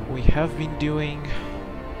 We have been doing...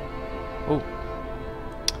 oh.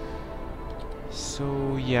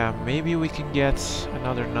 So yeah, maybe we can get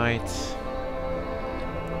another night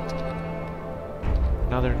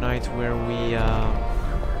where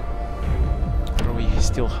we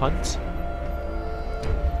still hunt.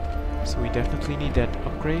 So we definitely need that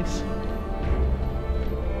upgrade.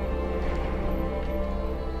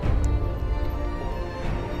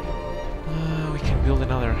 We can build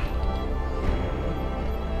another.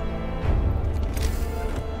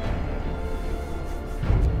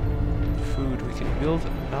 Food, we can build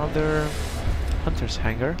another hunter's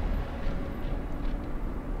hangar.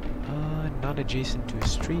 Not adjacent to a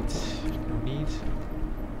street, no need.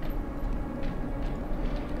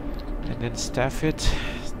 And then staff it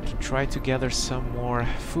to try to gather some more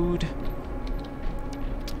food.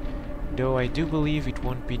 Though I do believe it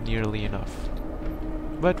won't be nearly enough.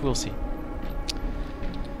 But we'll see.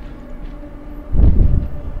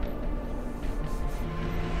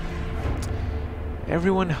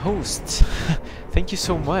 Everyone hosts. Thank you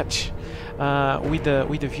so much. With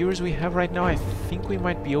the viewers we have right now, I think we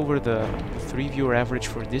might be over the 3-viewer average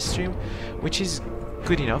for this stream, which is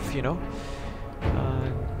good enough, you know.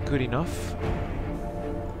 Good enough.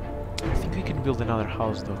 I think we can build another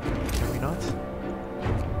house though. Can we not?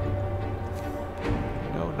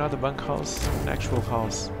 No, not a bunkhouse, an actual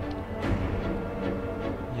house.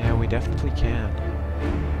 Yeah, we definitely can.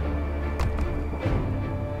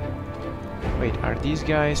 Wait, are these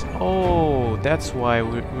guys... Oh, that's why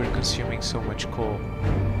we're consuming so much coal.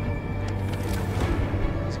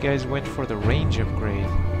 These guys went for the range upgrade.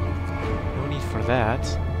 No need for that.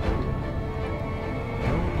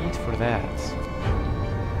 No need for that.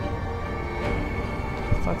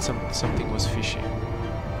 I thought something was fishing.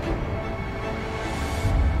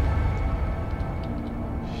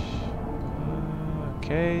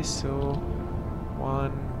 Okay, so...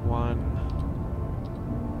 1, 1...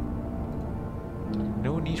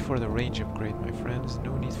 No need for the range upgrade, my friends.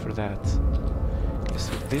 No need for that. Okay,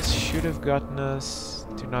 so this should have gotten us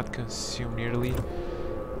to not consume nearly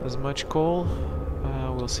as much coal.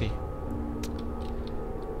 We'll see.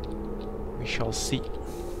 We shall see.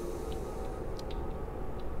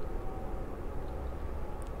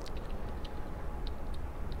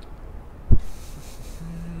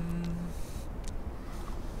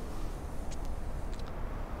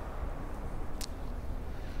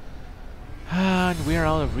 And we are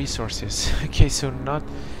out of resources. Okay, so not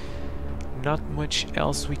much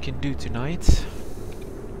else we can do tonight.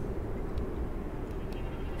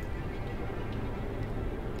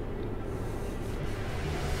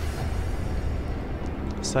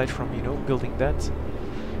 Aside from, you know, building that.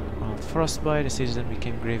 Well, frostbite, the citizen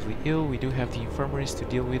became gravely ill. We do have the infirmaries to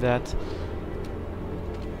deal with that.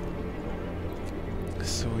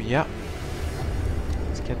 So yeah,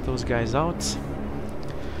 let's get those guys out.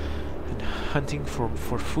 Hunting for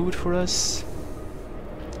food for us.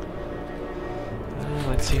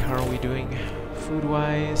 Let's see, how are we doing food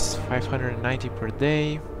wise? 590 per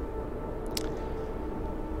day.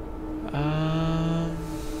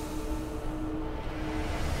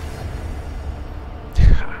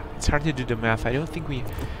 It's hard to do the math. I don't think we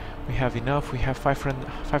have enough. We have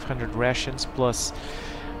 500 rations plus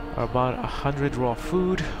about 100 raw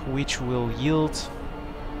food, which will yield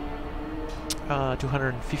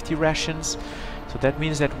 250 rations. So that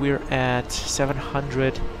means that we're at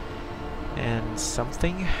 700 and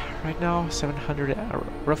something right now. 700,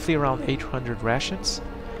 roughly around 800 rations.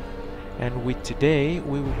 And with today,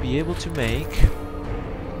 we will be able to make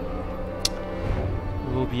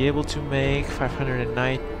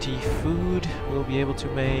 590 food. We'll be able to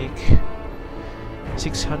make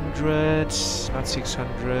 600, not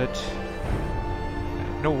 600.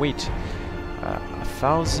 No, wait.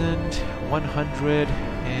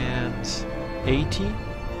 1,180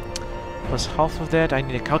 plus half of that. I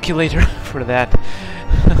need a calculator for that.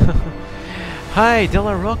 Hi,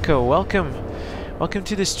 Della Rocco, welcome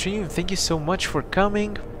to the stream. Thank you so much for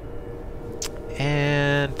coming,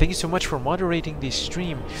 and thank you so much for moderating this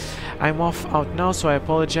stream. I'm off out now, so I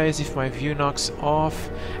apologize if my view knocks off.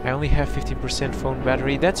 I only have 15% phone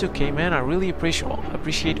battery. That's okay, man. I really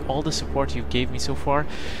appreciate all the support you gave me so far.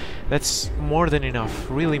 That's more than enough,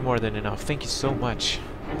 really more than enough. Thank you so much.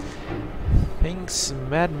 Thanks,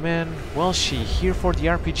 Madman Welshie, here for the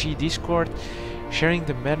RPG Discord, sharing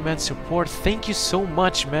the Madman support. Thank you so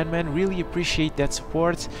much, Madman. Really appreciate that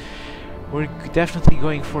support. We're definitely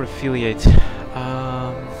going for affiliate.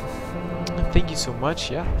 Thank you so much.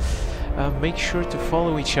 Yeah. Make sure to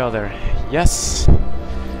follow each other. Yes.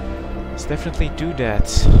 Let's definitely do that.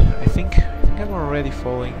 I think I'm already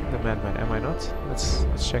following the Madman. Am I not? Let's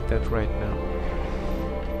check that right now.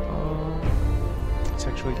 Let's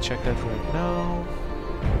actually check that right now.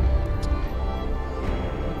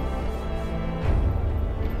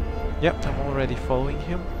 Yep, I'm already following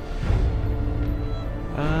him.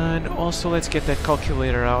 And also, let's get that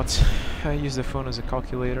calculator out. I use the phone as a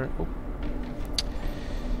calculator. Oh.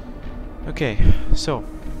 Okay, so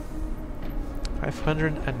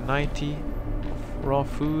 590 raw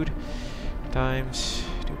food times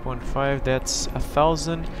 2.5, that's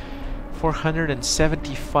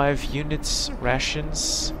 1,475 units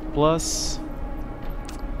rations plus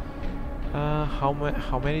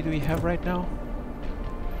How many do we have right now?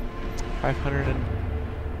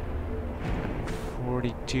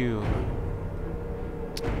 542.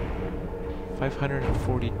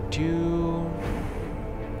 542.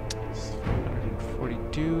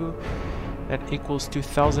 542. That equals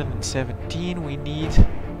 2017. We need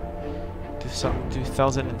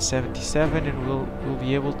 2077, and we'll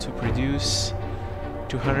be able to produce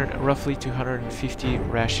roughly 250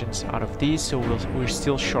 rations out of these. So we're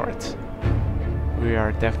still short. We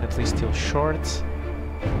are definitely still short,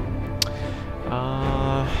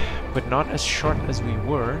 but not as short as we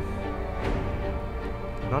were.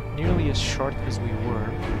 Not nearly as short as we were.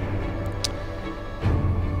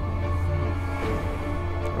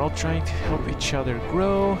 We're all trying to help each other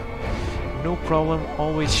grow. No problem,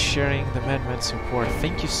 always sharing the Madman support.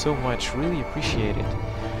 Thank you so much, really appreciate it.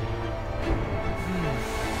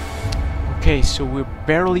 Okay, so we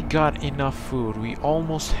barely got enough food. We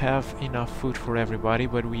almost have enough food for everybody,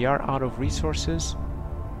 but we are out of resources.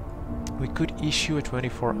 We could issue a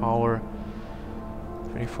 24-hour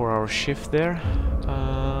shift there.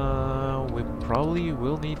 We probably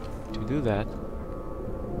will need to do that.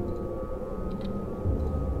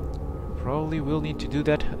 Probably will need to do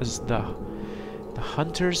that, as the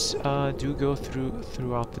hunters do go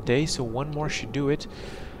throughout the day, so one more should do it.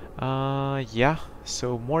 Yeah,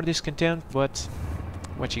 so more discontent, but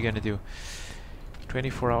what you gonna do?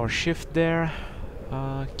 24-hour shift there.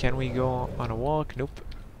 Can we go on a walk? Nope,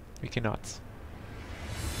 we cannot.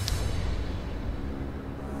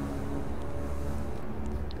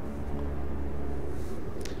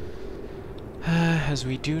 As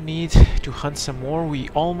we do need to hunt some more. We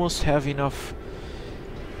almost have enough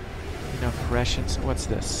rations. What's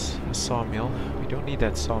this? A sawmill. We don't need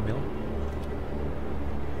that sawmill.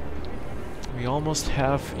 We almost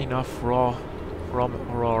have enough raw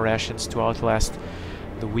rations to outlast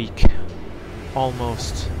the week.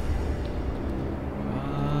 Almost.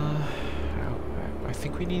 I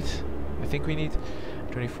think we need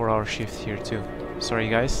 24-hour shift here too. Sorry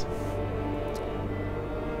guys.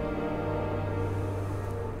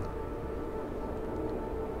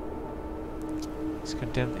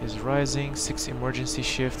 Discontent is rising. 6 emergency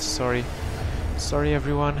shifts. Sorry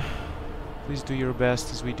everyone. Please do your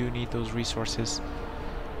best, as we do need those resources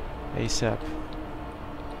ASAP.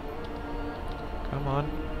 Come on.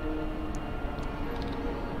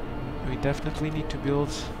 We definitely need to build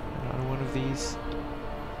another one of these.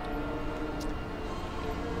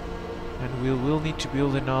 And we will need to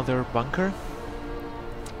build another bunker.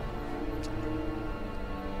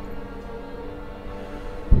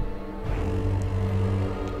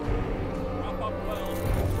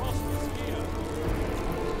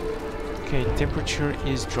 Okay, temperature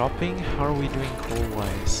is dropping. How are we doing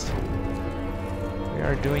coal-wise? We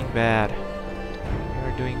are doing bad. We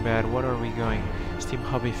are doing bad. What are we going? Steam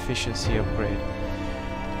hub efficiency upgrade.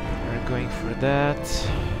 We're going for that.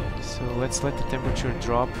 So let's let the temperature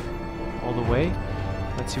drop all the way.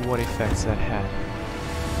 Let's see what effects that had.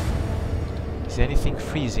 Is anything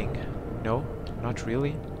freezing? No, not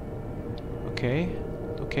really. Okay.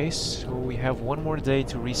 Okay, so we have one more day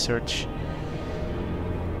to research.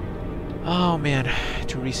 Oh man,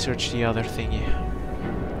 to research the other thingy.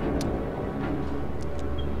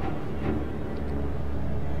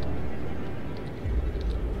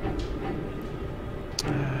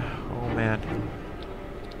 Oh man.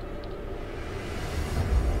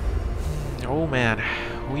 Oh man,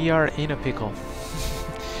 we are in a pickle.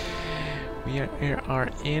 We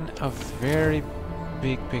are in a very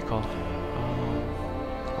big pickle.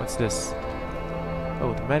 What's this?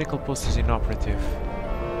 Oh, the medical post is inoperative.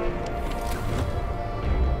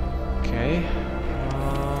 Okay.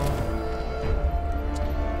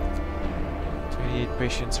 28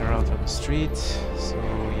 patients are out on the street, so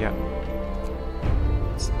yeah.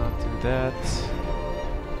 Let's not do that.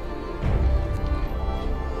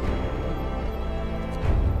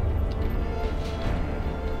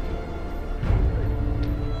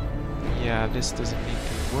 Yeah, this doesn't need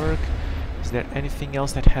to work. Is there anything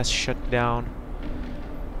else that has shut down?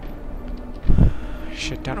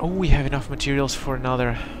 Oh, we have enough materials for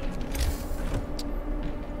another.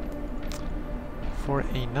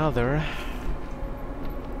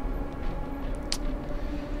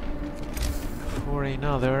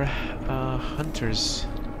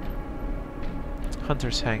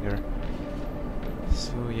 Hunter's hangar.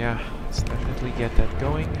 So yeah, let's definitely get that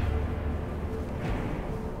going.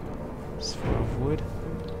 It's full of wood.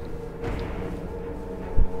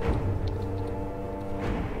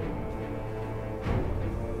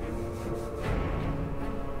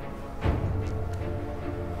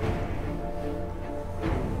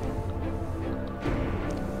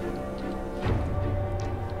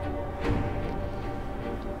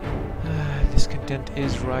 intent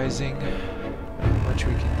is rising. Not much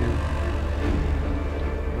we can do.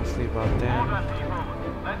 Mostly about All them. that people,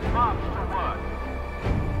 let's march to work.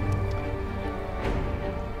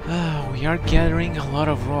 We are gathering a lot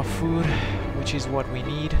of raw food, which is what we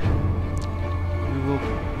need. We will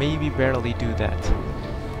maybe barely do that.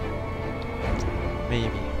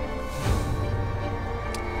 Maybe.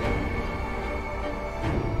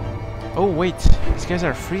 Oh wait, these guys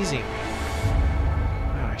are freezing.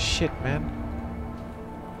 Ah shit, man.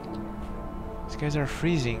 These guys are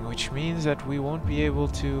freezing, which means that we won't be able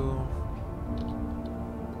to...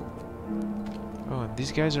 Oh, and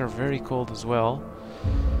these guys are very cold as well.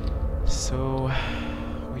 So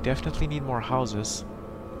we definitely need more houses.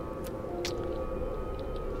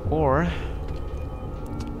 Or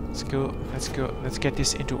let's get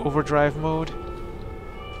this into overdrive mode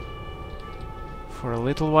for a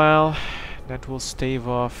little while. That will stave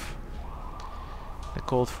off the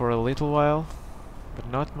cold for a little while, but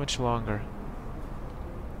not much longer.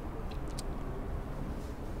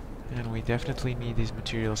 And we definitely need these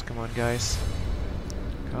materials. Come on, guys.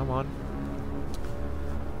 Come on.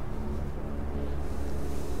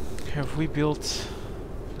 Have we built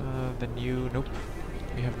the new... Nope,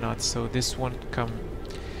 we have not. So this won't come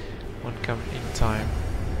in time.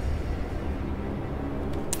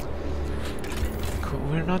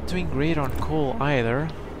 We're not doing great on coal either.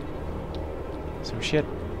 So shit.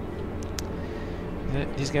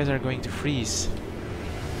 These guys are going to freeze.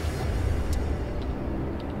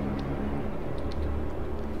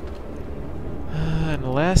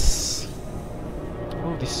 Unless...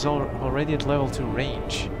 Oh, this is already at level 2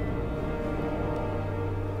 range.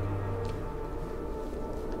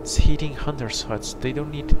 It's heating hunters' huts. They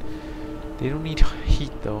don't need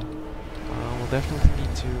heat though. We'll definitely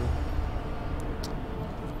need to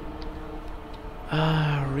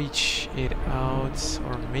reach it out,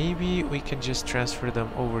 or maybe we can just transfer them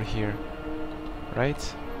over here,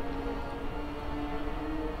 right?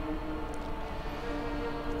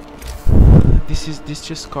 This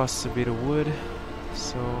just costs a bit of wood,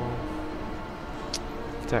 so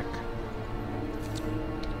tech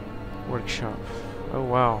workshop. Oh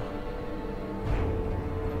wow,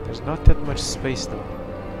 there's not that much space though.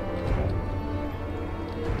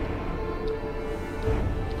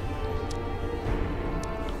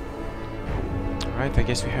 Alright, I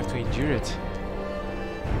guess we have to endure it.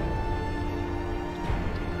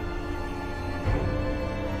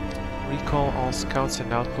 Recall all scouts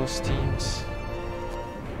and outpost teams.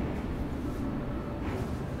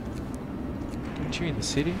 Aren't you in the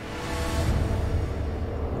city?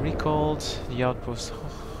 Recalled the outpost.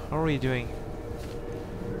 How are we doing?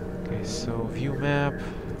 Okay, so view map,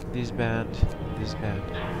 this band, this band.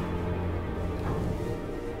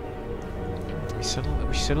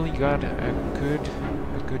 We suddenly got a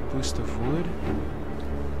good boost of wood.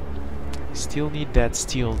 Still need that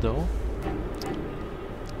steel though.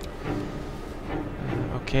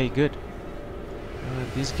 Okay, good.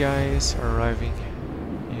 These guys are arriving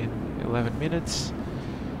in 11 minutes,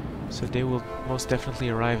 so they will most definitely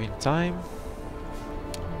arrive in time.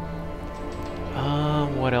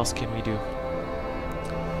 What else can we do?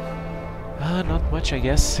 Not much, I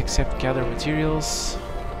guess, except gather materials.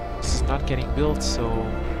 This is not getting built, so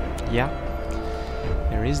yeah,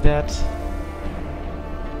 there is that.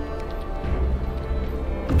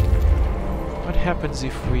 What happens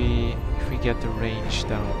if we get the range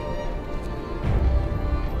down?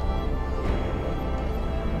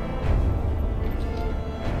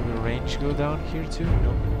 Will the range go down here too?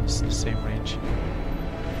 No, it's the same range.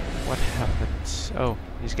 What happened? Oh,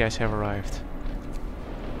 these guys have arrived.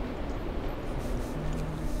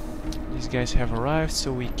 These guys have arrived,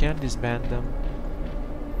 so we can disband them.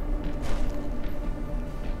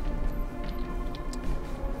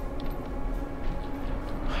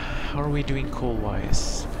 How are we doing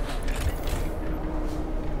coal-wise?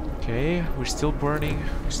 Okay, we're still burning,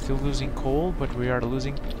 we're still losing coal, but we are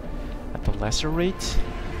losing at a lesser rate.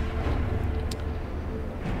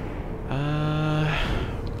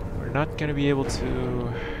 We're not gonna be able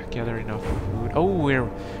to gather enough food. Oh, we're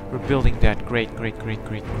building that. Great, great, great,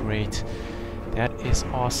 great, great. That is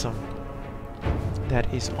awesome.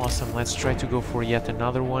 That is awesome. Let's try to go for yet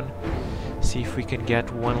another one. See if we can get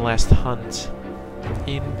one last hunt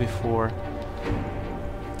in before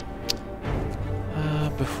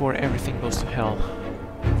everything goes to hell.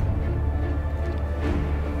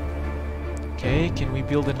 Okay, can we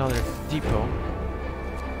build another depot?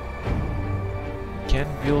 Can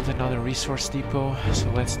build another resource depot, so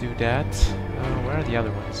let's do that. Where are the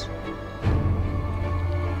other ones?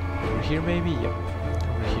 Over here maybe? Yep,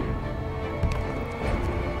 over here.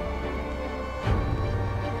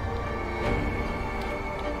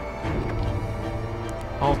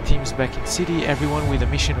 All teams back in city. Everyone with a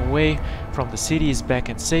mission away from the city is back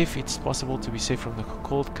and safe. It's possible to be safe from the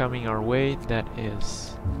cold coming our way. That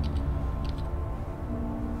is.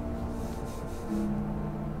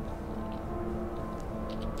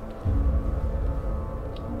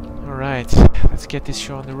 Alright, let's get this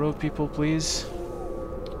show on the road, people, please.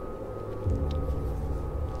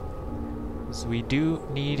 Because we do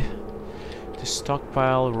need to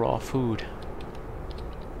stockpile raw food.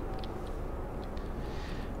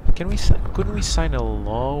 Couldn't we sign a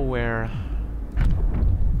law where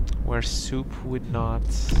soup would not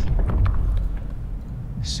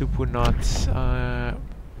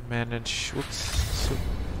manage? Whoops, soup.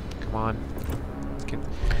 Come on.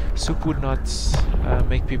 Soup would not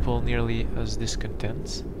make people nearly as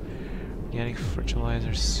discontent. Organic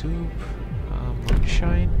fertilizer, soup,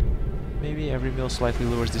 moonshine. Maybe every meal slightly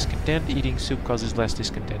lowers discontent. Eating soup causes less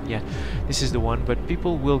discontent. Yeah, this is the one. But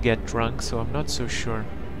people will get drunk, so I'm not so sure.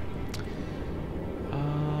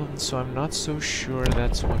 So I'm not so sure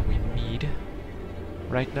that's what we need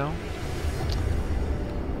right now.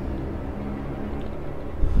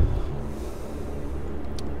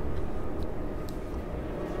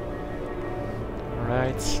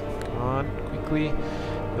 Alright, come on, quickly.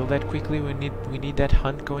 Build that quickly. We need that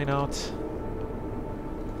hunt going out.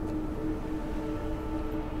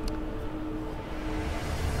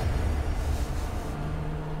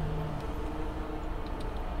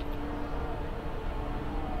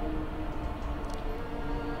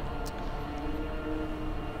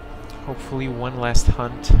 Hopefully one last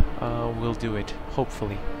hunt will do it.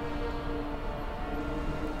 Hopefully.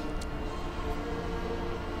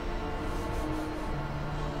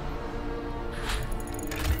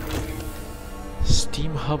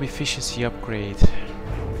 Steam hub efficiency upgrade.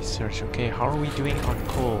 Research. Okay, how are we doing on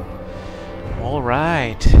coal?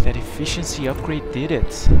 Alright, that efficiency upgrade did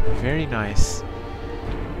it. Very nice.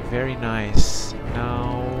 Very nice.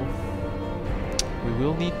 Now we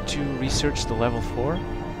will need to research the level 4.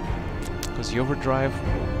 Because the overdrive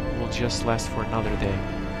will just last for another day.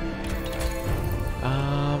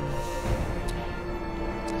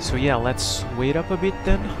 So yeah, let's wait up a bit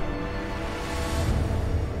then.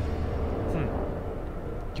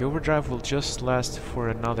 The overdrive will just last for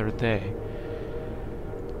another day.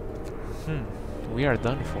 We are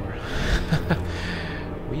done for.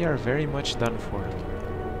 We are very much done for.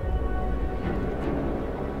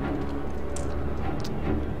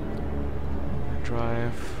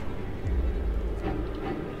 Overdrive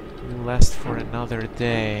last for another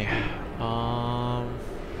day.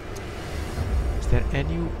 Is there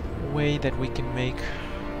any way that we can make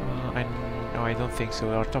no, I don't think so.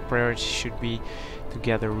 Our top priority should be to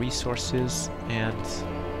gather resources and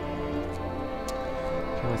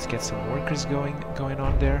okay, let's get some workers going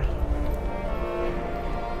on there.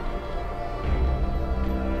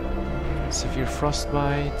 Severe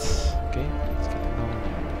frostbite. Okay, let's get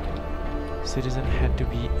another. Citizen had to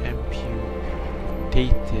be amputated.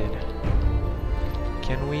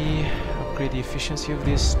 Can we upgrade the efficiency of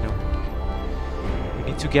this? No. We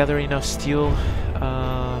need to gather enough steel.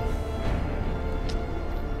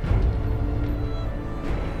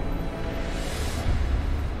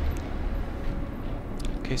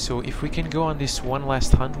 Okay, so if we can go on this one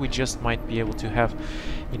last hunt, we just might be able to have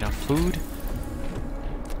enough food.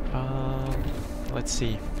 Let's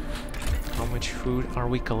see. How much food are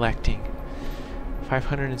we collecting?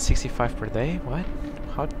 565 per day? What?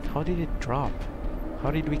 How did it drop?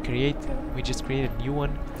 How did we create? We just created a new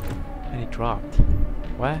one and it dropped.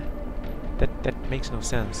 What? That makes no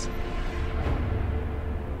sense.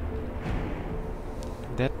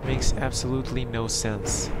 That makes absolutely no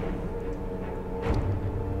sense.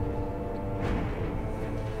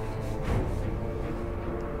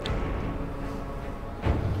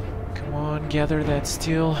 Come on, gather that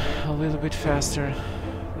steel a little bit faster.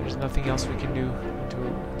 There's nothing else we can do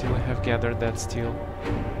until we have gathered that steel.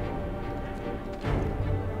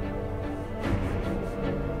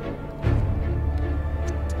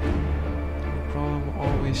 No problem,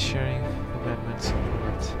 always sharing amendment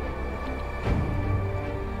support.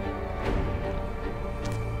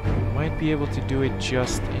 We might be able to do it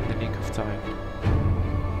just in the nick of time.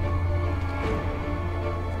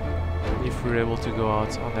 If we're able to go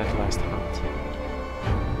out on that last hunt.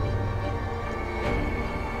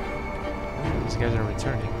 These guys are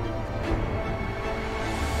returning.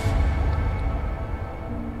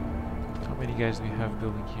 How many guys do we have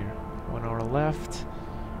building here? 1 hour left.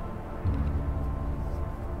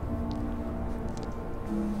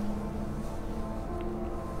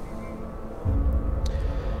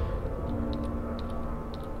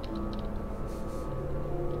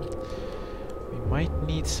 We might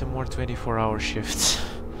need some more 24-hour shifts.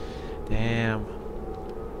 Damn.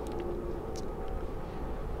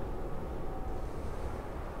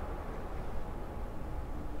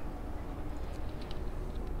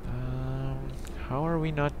 How are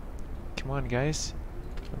we not... Come on, guys.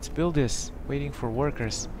 Let's build this. Waiting for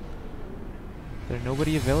workers. There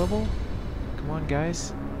nobody available? Come on,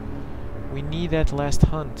 guys. We need that last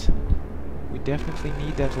hunt. We definitely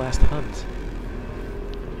need that last hunt.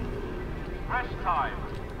 Rest time.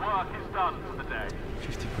 Work is done for the day.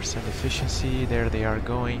 50% efficiency. There they are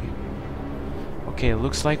going. Okay,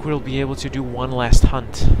 looks like we'll be able to do one last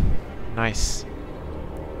hunt. Nice.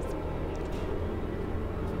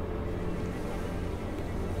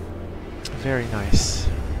 Very nice.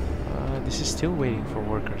 This is still waiting for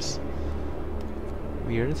workers.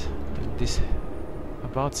 Weird. And this...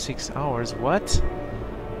 About 6 hours. What?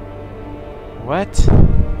 What?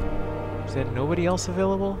 Is there nobody else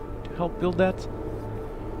available to help build that?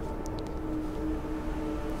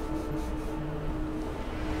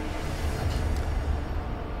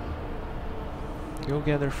 Go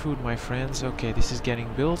gather food, my friends. Okay, this is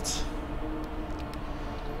getting built.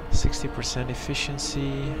 60%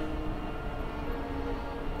 efficiency.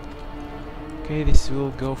 Okay, this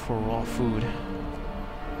will go for raw food.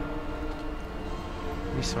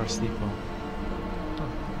 Resource depot. Huh.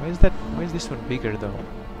 Why is this one bigger though?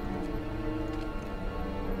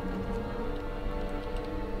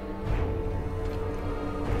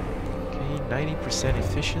 Okay, 90%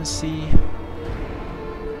 efficiency.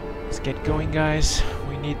 Let's get going, guys.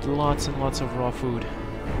 We need lots and lots of raw food.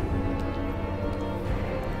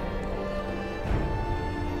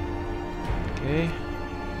 Okay.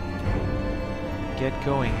 Get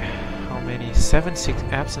going. How many? 6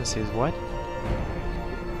 absences. What?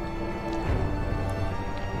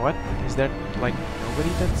 What? Is that like nobody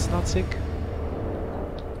that's not sick?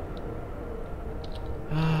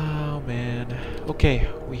 Oh man. Okay,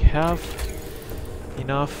 we have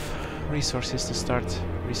enough resources to start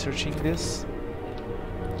researching this.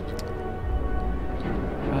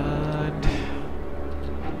 And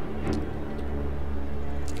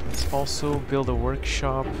let's also build a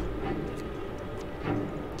workshop.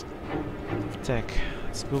 Tech.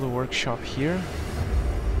 Let's build a workshop here.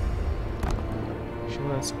 Actually,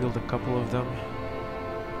 let's build a couple of them.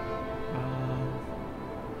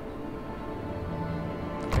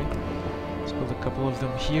 Okay. Let's build a couple of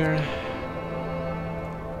them here.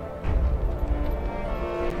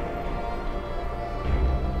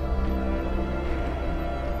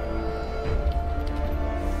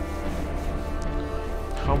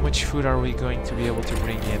 How much food are we going to be able to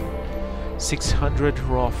bring in? 600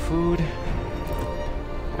 raw food.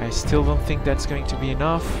 I still don't think that's going to be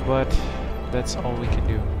enough, but that's all we can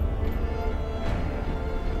do.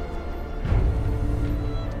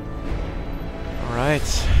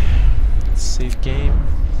 Alright, let's save game.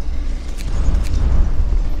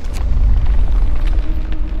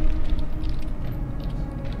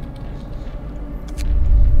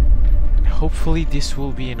 And hopefully this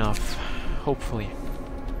will be enough. Hopefully.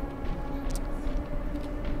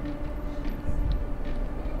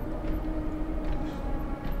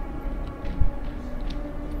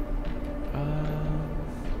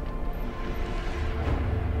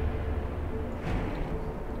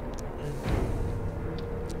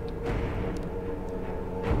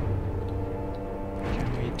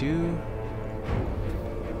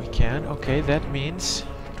 We can. Okay, that means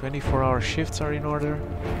 24-hour shifts are in order.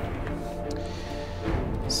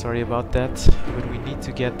 Sorry about that, but we need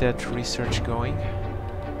to get that research going.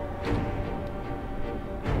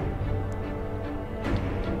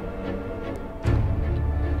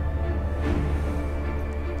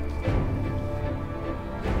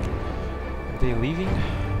 Are they leaving?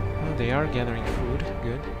 Oh, they are gathering food.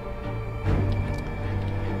 Good.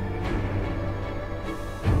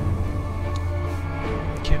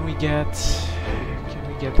 Can we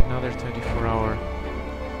get another 24-hour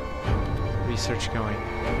research going?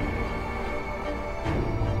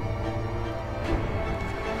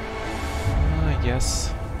 I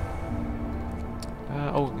guess.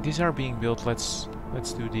 Oh, these are being built. Let's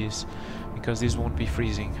do these because these won't be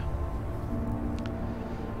freezing.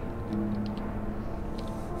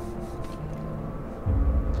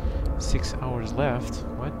 Six hours left.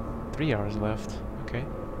 What? 3 hours left. Okay.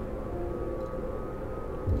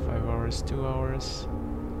 5 hours, 2 hours.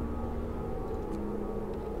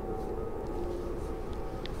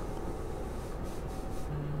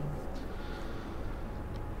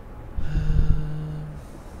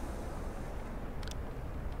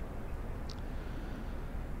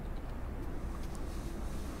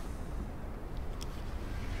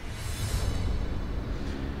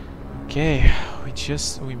 Okay, we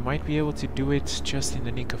We might be able to do it just in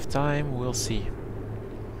the nick of time. We'll see.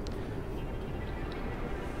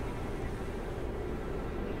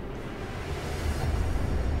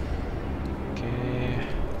 Okay,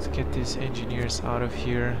 let's get these engineers out of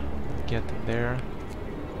here. Get them there.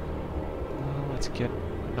 Let's get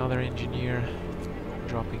another engineer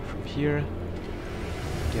dropping from here.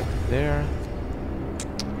 Get them there.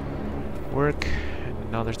 Work.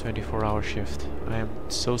 Another 24-hour shift. I am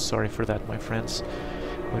so sorry for that, my friends,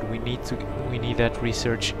 but we need that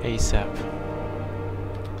research ASAP.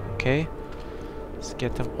 Okay, let's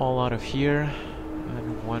get them all out of here,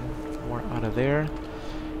 and one more out of there.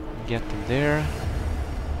 Get them there.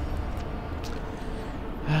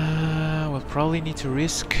 We'll probably need to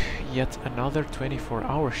risk yet another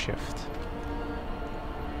 24-hour shift.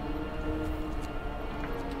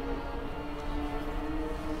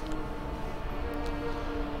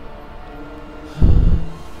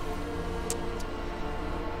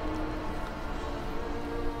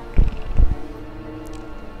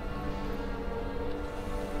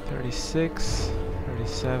 Six,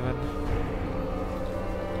 37.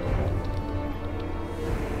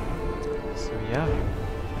 So yeah,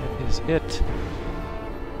 that is it.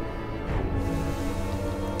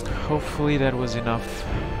 Hopefully that was enough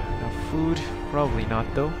food. Probably not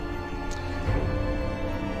though.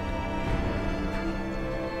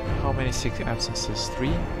 How many sick absences? 3.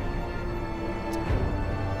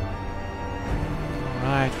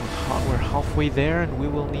 Alright, we're halfway there and we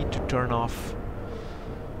will need to turn off.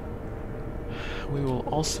 We will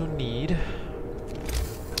also need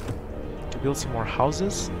to build some more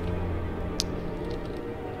houses.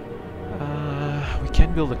 We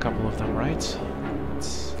can build a couple of them, right?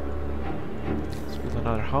 Let's build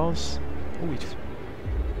another house. Oh,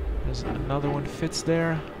 there's another one fits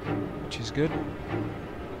there, which is good.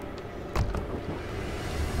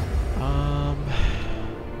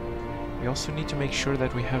 We also need to make sure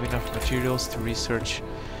that we have enough materials to research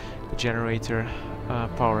the generator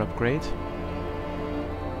power upgrade.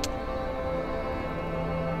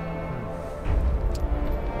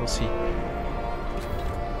 We'll see.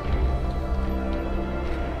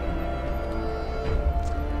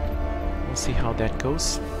 We'll see how that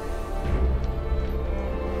goes.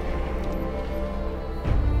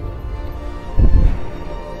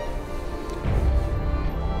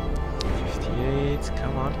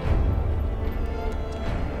 Come on.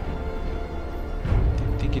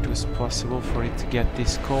 Didn't think it was possible for it to get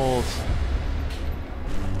this cold.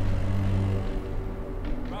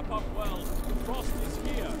 Wrap up well. The frost is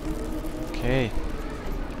here. Okay.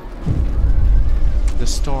 The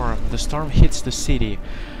storm hits the city.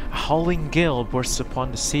 A howling gale bursts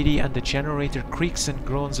upon the city and the generator creaks and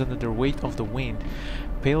groans under the weight of the wind.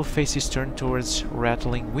 Pale faces turn towards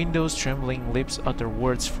rattling windows, trembling lips utter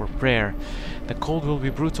words for prayer. The cold will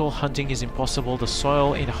be brutal, hunting is impossible, the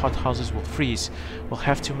soil in the hothouses will freeze. We'll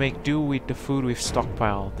have to make do with the food we've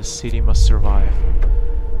stockpiled. The city must survive.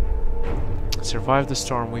 Survive the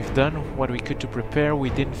storm. We've done what we could to prepare.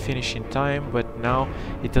 We didn't finish in time, but now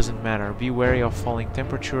it doesn't matter. Be wary of falling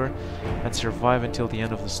temperature and survive until the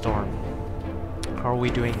end of the storm. How are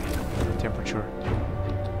we doing on temperature?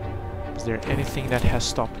 Is there anything that has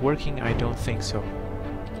stopped working? I don't think so.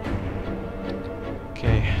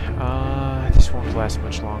 Okay, this won't last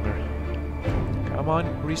much longer. Come on,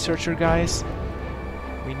 researcher guys.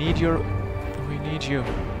 We need you. We need you.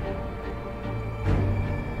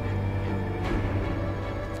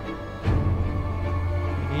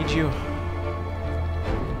 We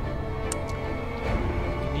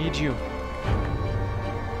need you.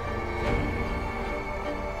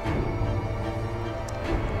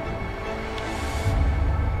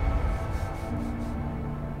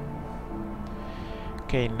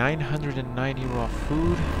 Okay, 990 raw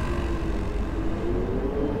food.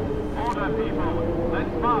 Order, people.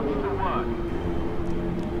 Let's march to work.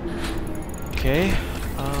 Okay,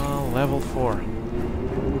 level 4.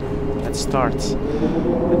 Let's start.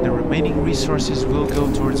 And the remaining resources will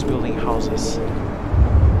go towards building houses.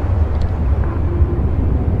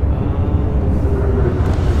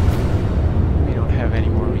 We don't have any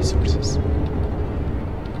more resources.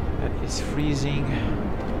 That is freezing.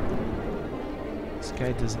 This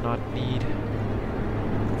guy does not need.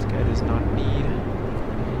 This guy does not need.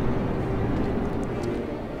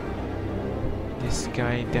 This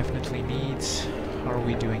guy definitely needs. How are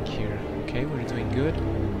we doing here? Okay, we're doing good.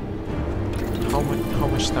 How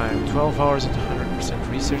much time? 12 hours at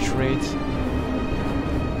 100% research rate.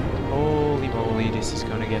 Holy moly, this is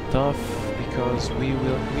gonna get tough because we're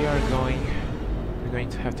going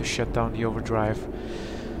to have to shut down the overdrive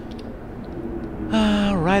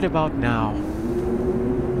right about now.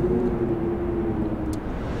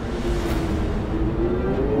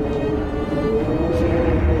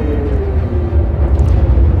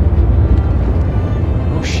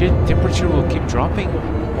 Oh shit, temperature will keep dropping?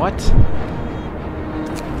 What?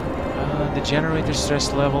 The generator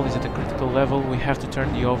stress level is at a critical level. We have to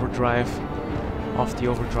turn the overdrive off the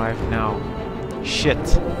overdrive now.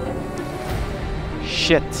 Shit.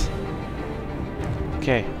 Shit.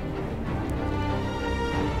 Okay.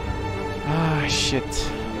 Ah,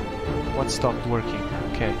 shit. What stopped working?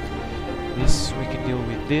 Okay. This, we can deal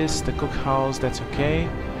with this. The cookhouse, that's okay.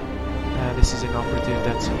 This is inoperative,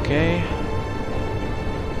 that's okay.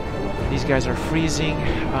 These guys are freezing.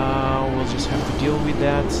 We'll just have to deal with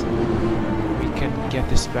that. We can get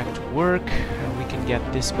this back to work. We can get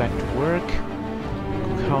this back to work.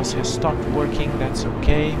 Cookhouse has stopped working, that's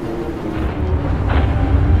okay.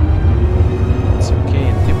 That's okay,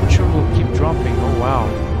 and temperature will keep dropping. Oh wow,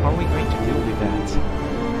 how are we going to deal with that?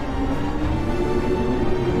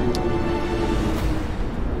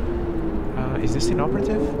 Is this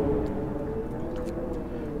inoperative?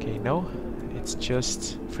 Okay, no, it's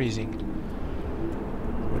just freezing.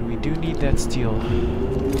 But we do need that steel.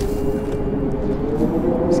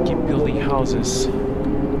 Let's keep building houses.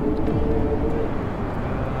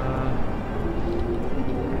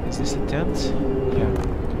 Is this a tent? Yeah,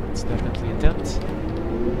 it's definitely a tent.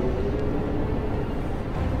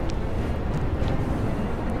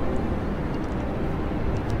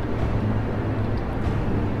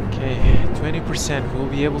 Okay, 20%. We'll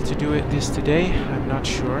be able to do this today? I'm not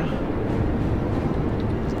sure.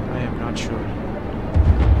 I am not sure.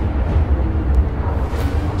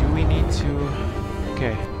 Do we need to...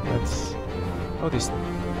 Okay, let's... Oh, this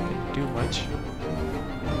didn't do much.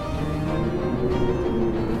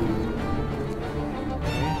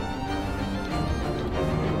 Okay.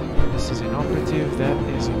 This is inoperative, that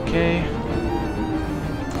is okay.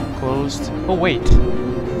 Closed. Oh, wait!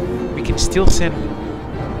 We can still send...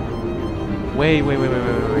 Wait. We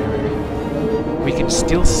can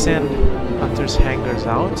still send hunters' hangars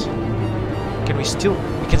out. Can we still...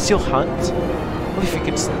 We can still hunt? Well, if we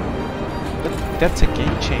can... That's a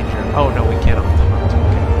game changer. Oh no, we cannot hunt.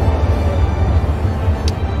 Okay.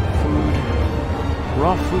 Food.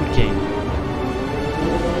 Raw food game.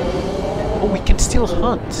 Oh, we can still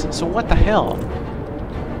hunt. So what the hell?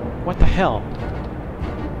 What the hell?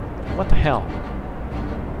 What the hell?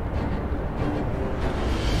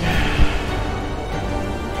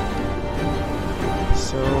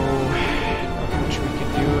 So, not much we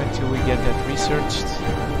can do until we get that researched.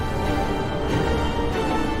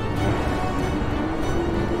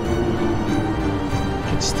 We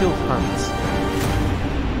can still hunt.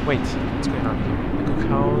 Wait, what's going on here? The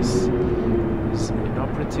cookhouse is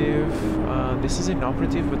inoperative. This is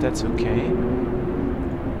inoperative, but that's okay.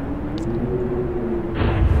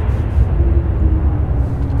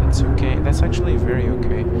 That's okay. That's actually very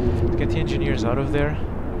okay. Let's get the engineers out of there.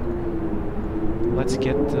 Let's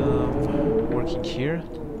get working here.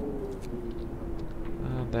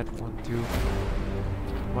 That won't do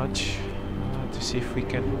much. To see if we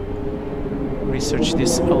can research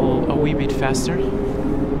this a wee bit faster.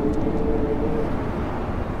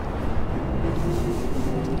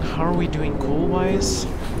 How are we doing coal-wise?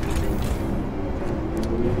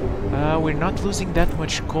 We're not losing that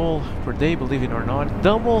much coal per day, believe it or not.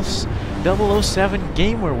 007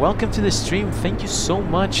 Gamer, welcome to the stream. Thank you so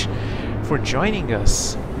much for joining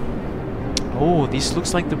us. Oh, this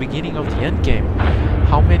looks like the beginning of the end game.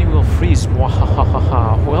 How many will freeze? Well,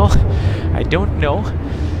 I don't know.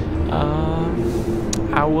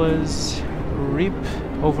 I was RIP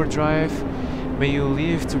overdrive. May you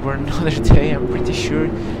live to burn another day. I'm pretty sure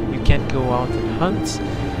you can't go out and hunt.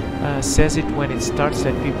 Says it when it starts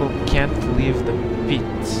that people can't leave the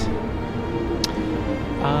pit.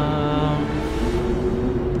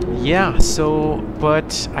 Yeah, so,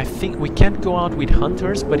 but I think we can't go out with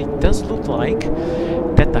hunters, but it does look like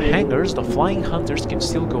that the hangars, the flying hunters, can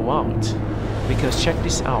still go out. Because check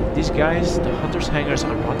this out, these guys, the hunters' hangars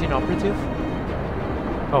are not inoperative.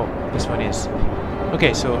 Oh, this one is.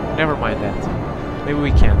 Okay, so never mind that. Maybe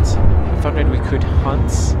we can't. I thought that we could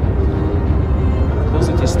hunt close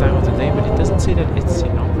at this time of the day, but it doesn't say that it's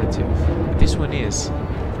inoperative. But this one is,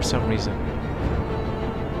 for some reason.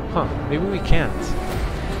 Huh, maybe we can't.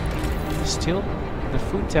 Still, the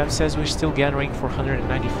food tab says we're still gathering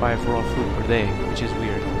 495 raw food per day, which is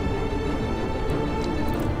weird.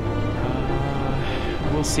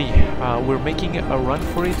 We'll see. We're making a run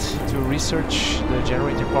for it to research the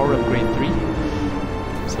generator power upgrade 3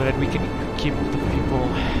 so that we can keep the people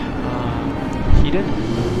heated.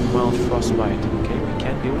 Mild frostbite. Okay, we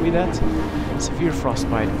can deal with that. Severe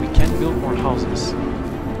frostbite. We can build more houses.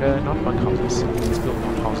 Not bunkhouses. Let's build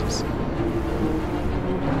more houses.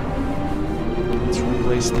 Let's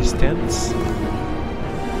replace these tents.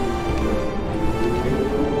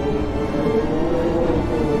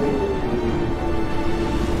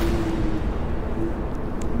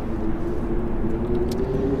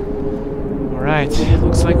 Alright,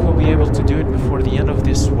 looks like we'll be able to do it before the end of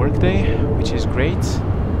this workday, which is great.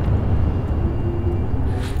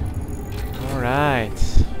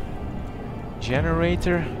 Alright.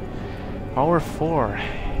 Generator, power 4.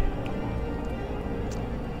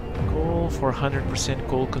 Coal for 100%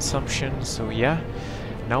 coal consumption, so yeah.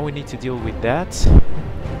 Now we need to deal with that.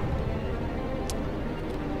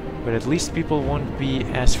 But at least people won't be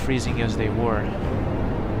as freezing as they were.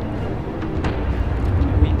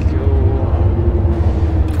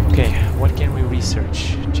 Okay, what can we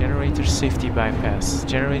research? Generator safety bypass.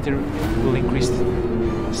 Generator will increase,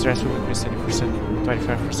 stress will increase 20%,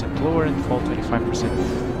 25% lower and fall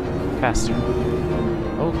 25% faster.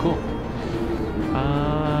 Oh, cool.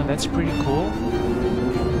 That's pretty cool.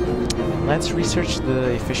 Let's research the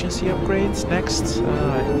efficiency upgrades next.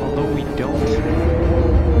 Although we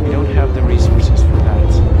don't have the resources for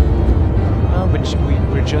that. But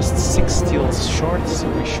we're just 6 steels short, so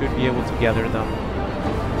we should be able to gather them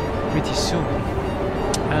pretty soon.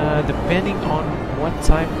 Depending on what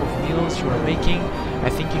type of meals you are making, I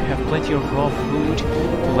think you have plenty of raw food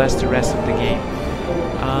to last the rest of the game.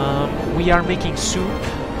 We are making soup,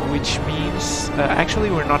 which means... actually,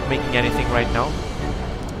 we're not making anything right now,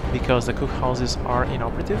 because the cookhouses are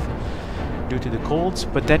inoperative due to the colds,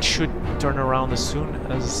 but that should turn around as soon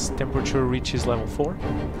as temperature reaches level 4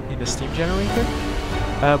 in the steam generator.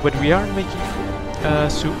 But we are making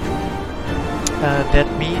soup. That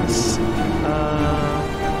means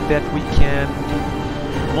that we can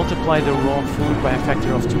multiply the raw food by a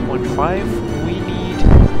factor of 2.5.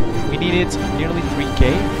 We need it nearly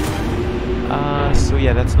 3k. So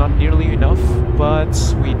yeah, that's not nearly enough, but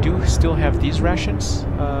we do still have these rations.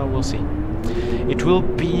 We'll see. It will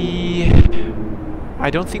be... I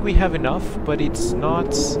don't think we have enough, but it's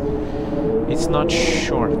not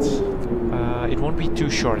short. It won't be too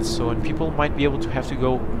short, so people might be able to have to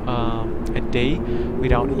go a day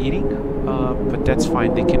without eating, but that's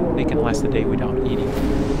fine. They can last a day without eating.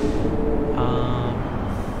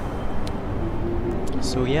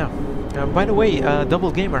 So yeah. By the way,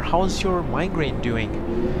 Double Gamer, how's your migraine doing?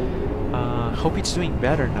 Hope it's doing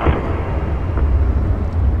better now.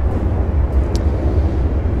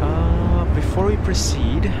 Before we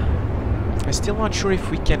proceed, I'm still not sure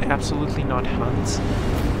if we can absolutely not hunt.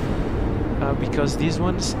 Because these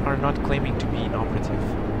ones are not claiming to be inoperative.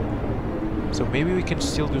 So maybe we can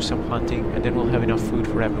still do some hunting and then we'll have enough food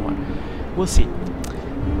for everyone. We'll see.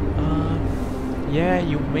 Yeah,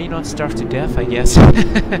 you may not starve to death, I guess.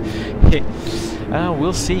 Okay.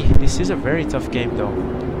 We'll see. This is a very tough game though.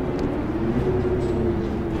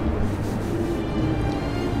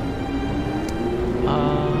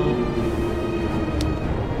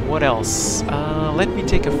 What else? Let me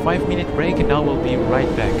take a 5-minute break and now we'll be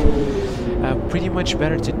right back. Pretty much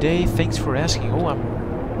better today. Thanks for asking. Oh,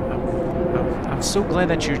 I'm so glad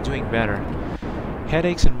that you're doing better.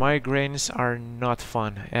 Headaches and migraines are not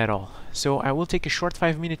fun at all. So I will take a short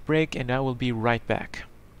 5-minute break and I will be right back.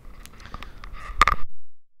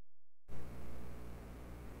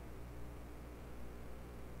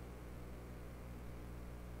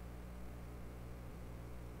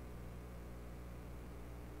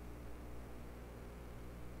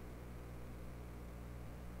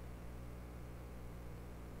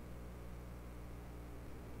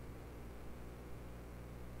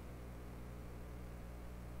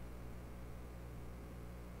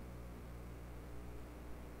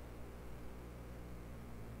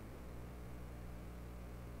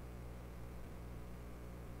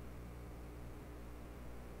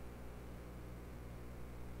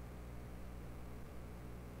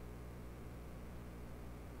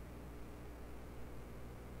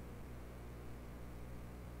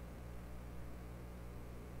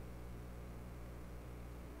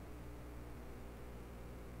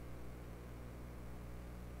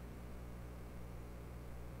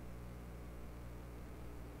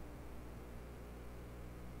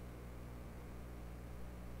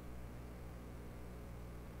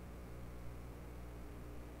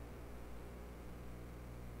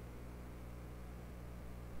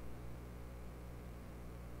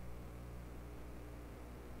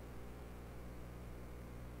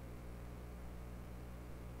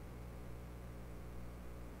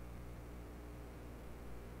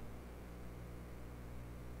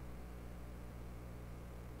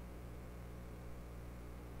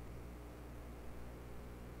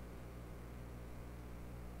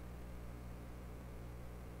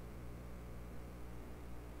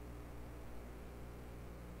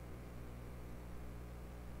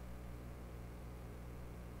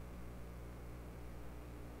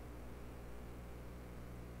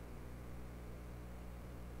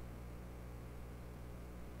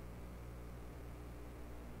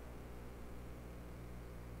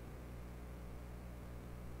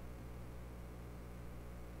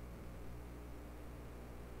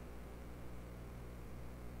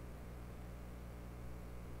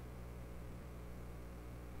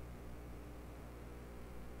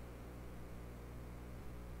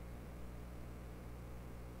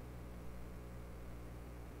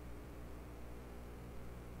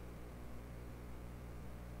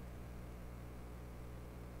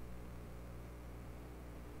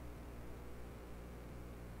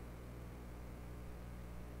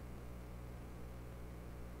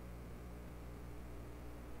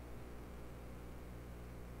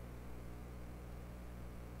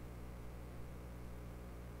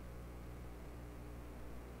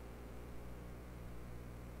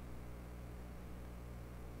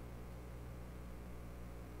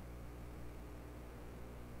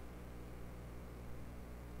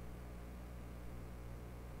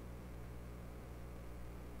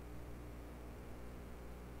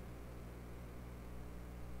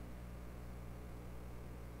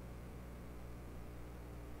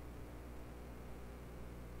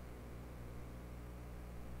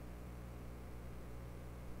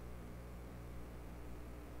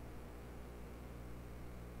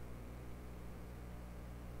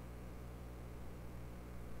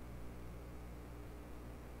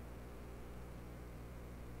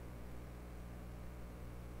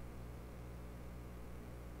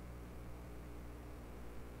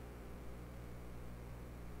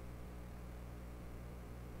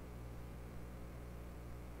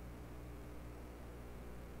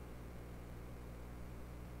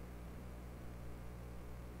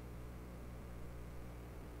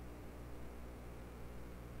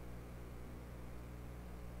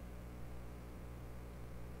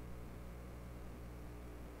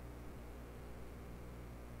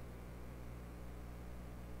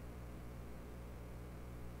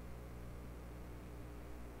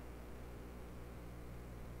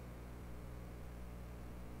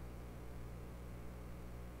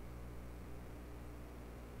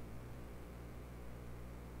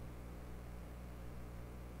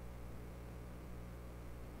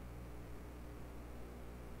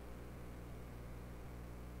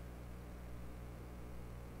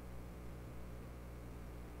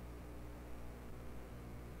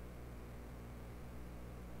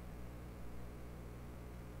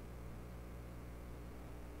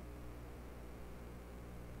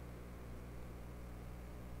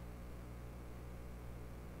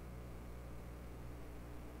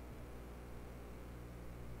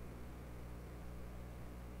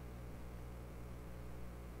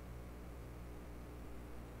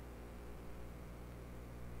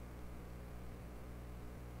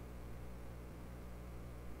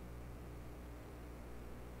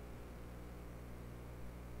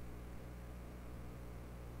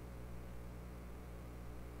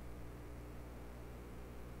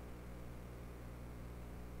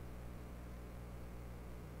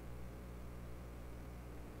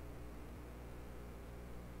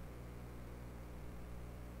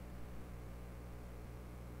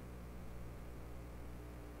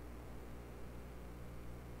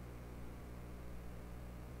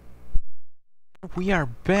 We are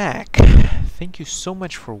back. Thank you so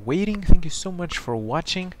much for waiting. Thank you so much for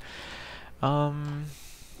watching.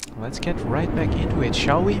 Let's get right back into it,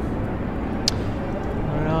 shall we?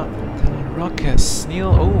 Ruckus,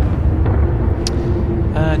 Neil. Oh,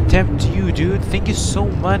 tempt you, dude. Thank you so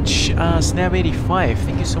much, Snap85.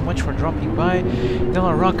 Thank you so much for dropping by.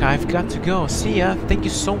 Della Rocca, I've got to go. See ya. Thank you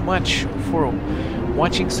so much for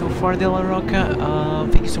watching so far, Della Rocca.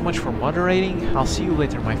 Thank you so much for moderating. I'll see you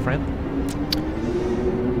later, my friend.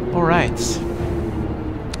 Alright.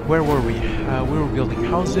 Where were we? We were building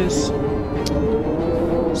houses.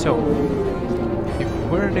 So, if we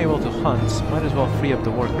weren't able to hunt, might as well free up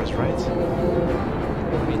the workers, right?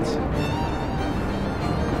 We need to...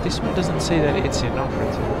 This one doesn't say that it's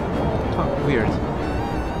inoperative. Huh, weird.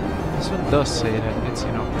 This one does say that it's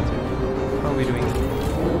inoperative. How are we doing?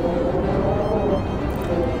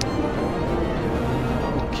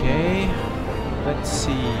 Okay, let's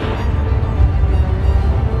see.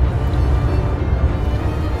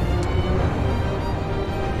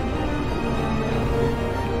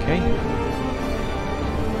 Okay.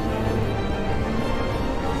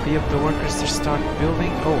 Free up the workers to start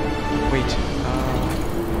building. Oh, wait.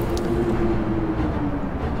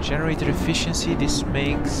 Generator efficiency. This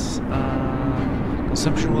makes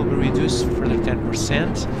consumption will be reduced further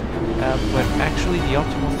 10%. But actually, the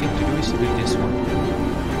optimal thing to do is to do this one,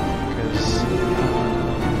 because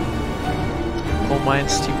coal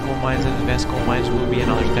mines, steam coal mines, and advanced coal mines will be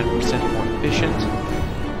another 10% more efficient.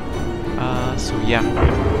 So yeah,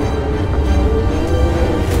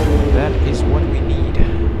 that is what we need.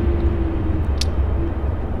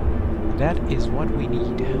 That is what we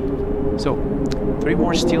need. So, 3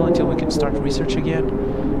 more steel until we can start research again.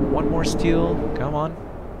 1 more steel, come on.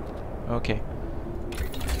 Okay.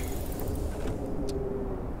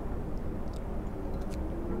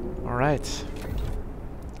 Alright.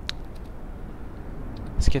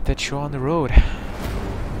 Let's get that show on the road.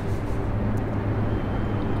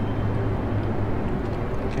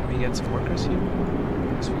 Get some workers here?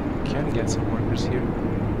 Yes, we can get some workers here.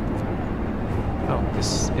 Oh,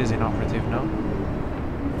 this is inoperative now.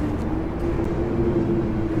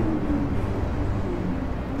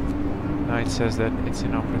 Now it says that it's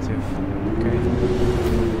inoperative. Okay.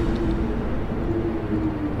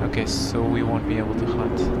 Okay, so we won't be able to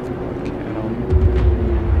hunt. Okay, at all.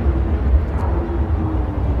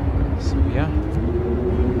 So yeah.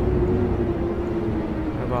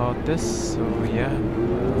 What about this? So yeah.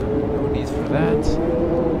 No need for that.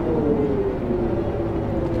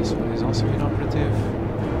 This one is also inoperative.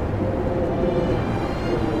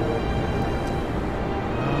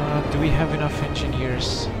 Do we have enough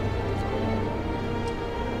engineers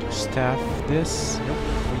to staff this? Nope,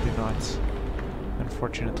 we do not.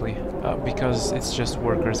 Unfortunately. Because it's just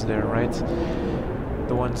workers there, right?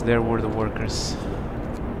 The ones there were the workers.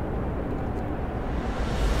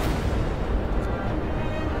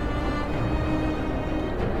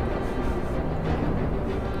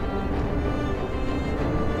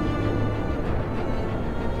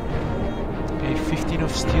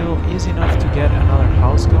 Of steel is enough to get another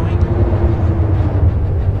house going.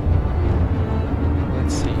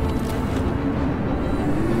 Let's see.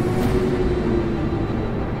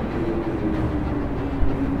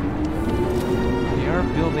 We are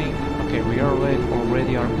building. Okay, we are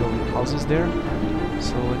already are building houses there.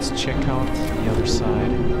 So let's check out the other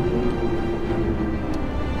side.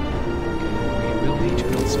 Okay, we will need to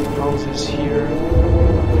build some houses here.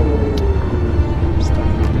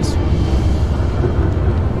 Start with this one.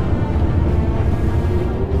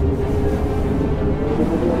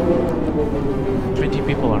 20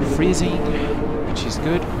 people are freezing, which is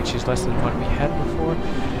good, which is less than what we had before,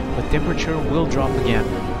 but temperature will drop again.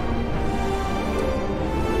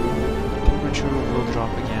 Temperature will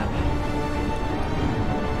drop again.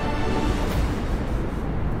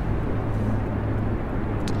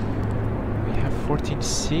 We have 14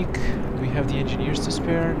 sick. Do we have the engineers to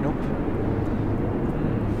spare? Nope.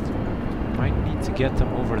 Might need to get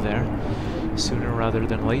them over there sooner rather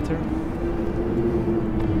than later.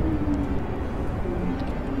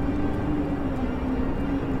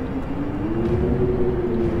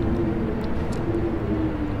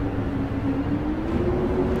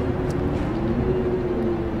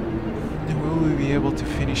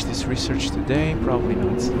 This research today? Probably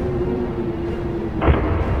not.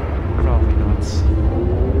 Probably not.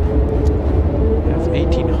 We have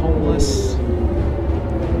 18 homeless.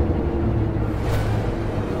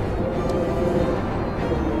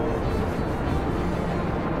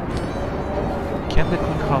 Can the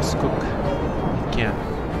cookhouse cook? It can.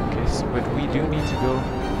 Okay, so, but we do need to go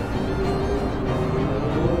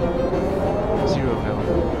 0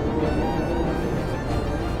 available.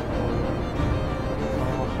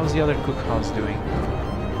 How's the other cookhouse doing?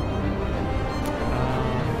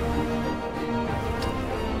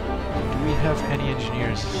 Do we have any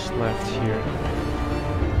engineers left here?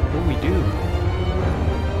 Oh, we do.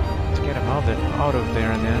 Let's get them out of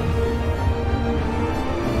there then.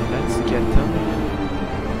 Let's get them.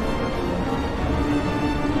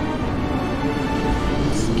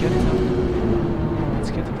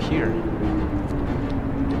 Let's get them here.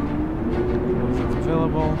 Both of them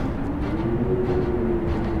available.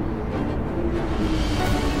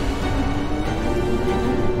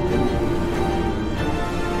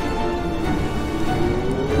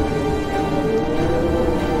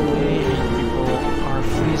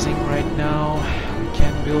 Right now, we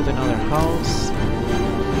can't build another house,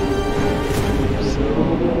 so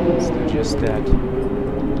let's do just that.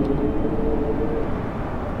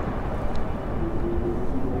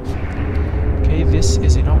 Okay, this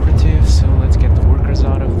is inoperative, so let's get the workers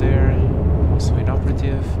out of there. Also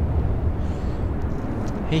inoperative.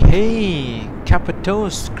 Hey, hey! Kappa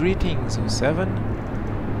Toast! Greetings, 07.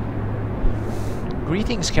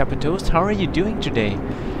 Greetings, Kappa Toast. How are you doing today?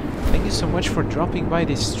 Thank you so much for dropping by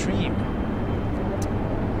this stream.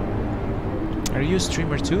 Are you a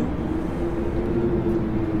streamer too?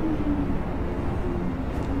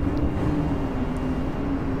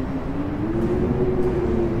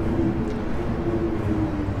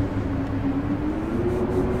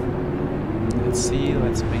 Let's see,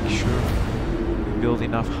 let's make sure we build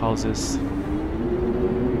enough houses.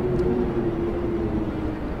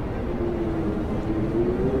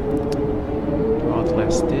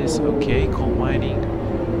 This, okay, coal mining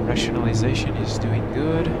rationalization is doing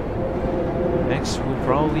good. Next we'll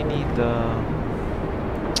probably need the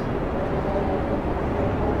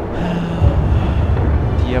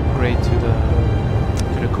upgrade to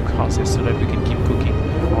the cookhouses so that we can keep cooking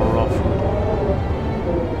our raw food.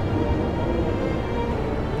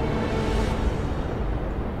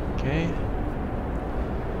 Okay.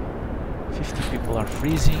 50 people are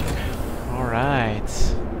freezing. Alright.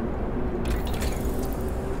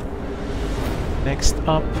 Next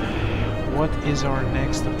up, what is our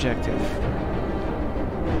next objective?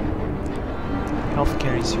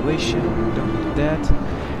 Healthcare insulation, don't need that.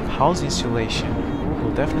 House insulation,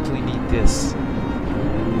 we'll definitely need this.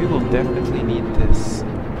 We will definitely need this.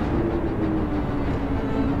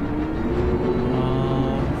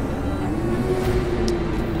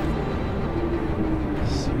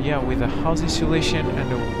 So yeah, with the house insulation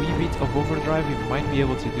and a wee bit of overdrive, we might be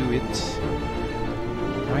able to do it.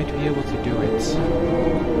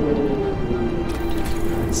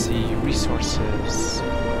 Let's see, resources.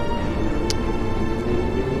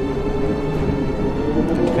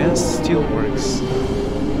 Advanced steelworks.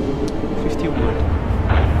 50 wood.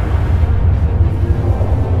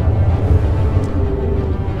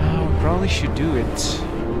 We probably should do it.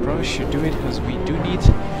 Because we do need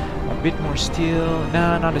a bit more steel.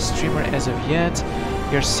 Nah, not a streamer as of yet.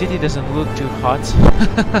 Your city doesn't look too hot.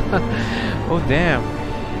 Oh damn.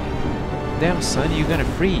 Damn son, you're gonna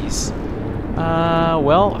freeze.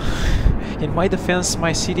 Well, in my defense,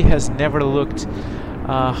 my city has never looked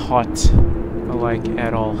hot, like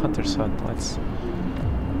at all. Hunter's Hut, let's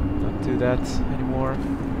not do that anymore.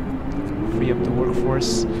 Free up the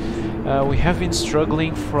workforce. We have been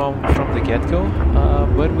struggling from the get-go,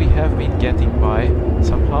 but we have been getting by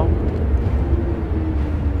somehow.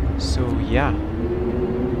 So yeah.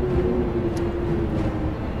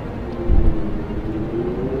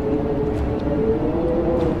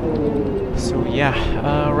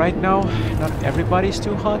 Yeah, right now not everybody's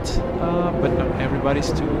too hot, but not everybody's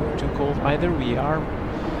too cold either. We are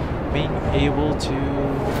being able to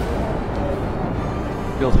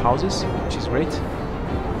build houses, which is great.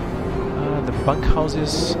 The bunk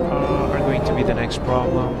houses are going to be the next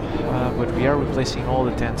problem, but we are replacing all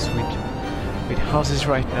the tents with houses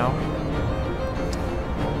right now.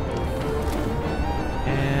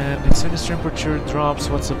 And as soon as temperature drops,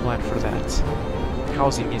 what's the plan for that?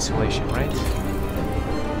 Housing insulation, right?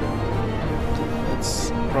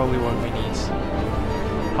 That's probably what we need.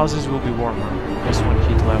 Houses will be warmer, +1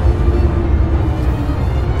 heat level.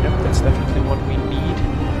 Yep, that's definitely what we need.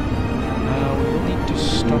 We will need to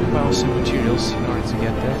stockpile some materials in order to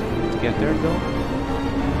get there though.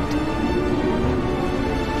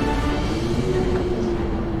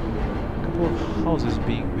 A couple of houses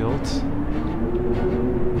being built.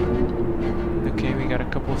 Okay, we got a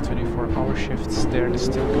couple of 24-hour shifts there. They're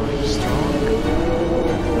still going strong.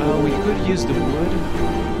 We could use the wood.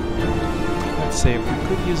 Let's say if we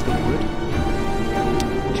could use the wood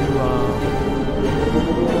to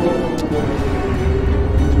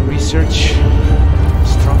research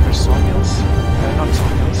stronger sawmills. Not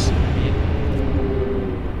sawmills. I mean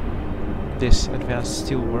this advanced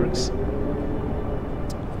steel works.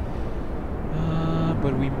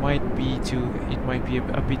 But we might be it might be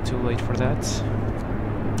a bit too late for that.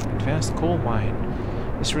 Advanced coal mine.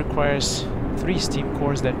 This requires 3 steam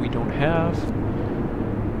cores that we don't have.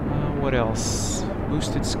 What else?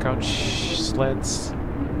 Boosted scout sleds.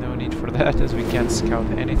 No need for that, as we can't scout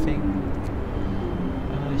anything.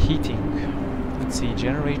 Heating. Let's see,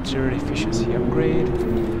 generator efficiency upgrade.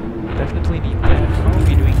 Definitely need that. How are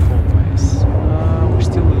we doing coal-wise? We're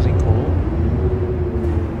still losing coal.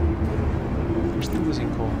 We're still losing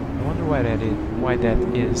coal. I wonder why that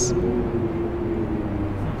is.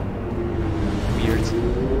 Weird.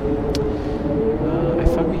 I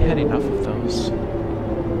thought we had enough of those.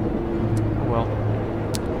 Oh well.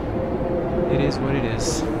 It is what it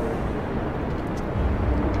is.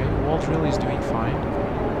 Okay, wall drill is doing fine.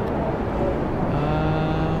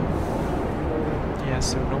 Yeah,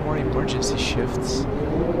 so no more emergency shifts.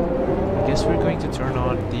 I guess we're going to turn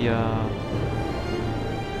on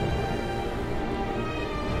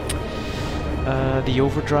the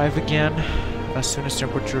overdrive again as soon as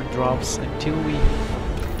temperature drops until we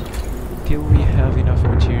have enough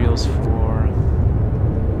materials for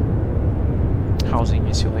housing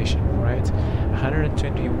insulation, right?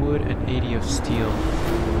 120 wood and 80 of steel.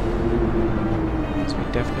 So we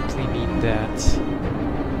definitely need that.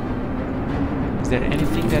 Is there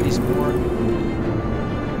anything that is more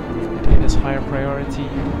that has higher priority?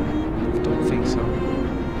 Don't think so.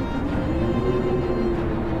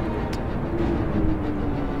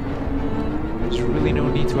 There's really no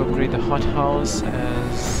need to upgrade the hothouse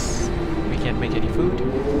as we can't make any food.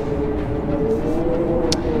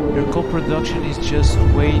 Your coal production is just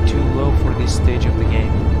way too low for this stage of the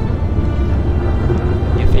game.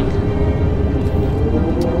 You think?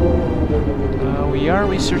 We are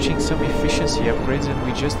researching some efficiency upgrades, and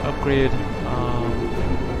we just upgraded.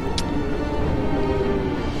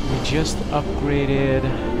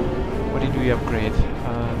 What did we upgrade?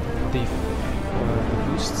 The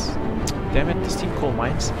boosts. Damn it, the steam coal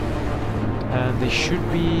mines. They should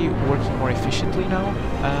be working more efficiently now.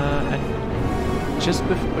 And just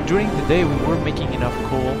during the day, we were making enough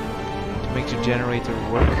coal to make the generator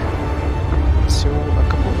work. So a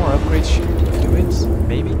couple more upgrades should do it,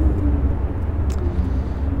 maybe.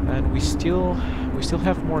 And we still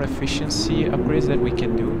have more efficiency upgrades that we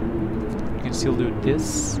can do. We can still do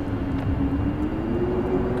this. We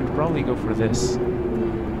could probably go for this.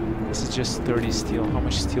 This is just 30 steel. How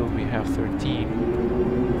much steel do we have? 13.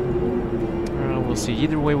 We'll see.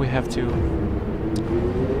 Either way, we have to.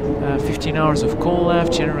 15 hours of coal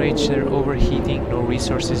left. Generator overheating. No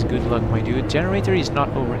resources. Good luck, my dude. Generator is not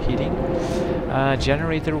overheating.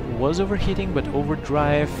 Generator was overheating, but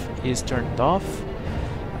overdrive is turned off.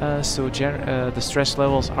 So the stress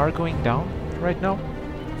levels are going down right now.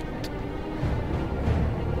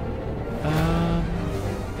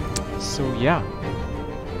 So yeah.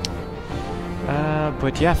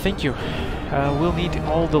 But yeah, thank you. We'll need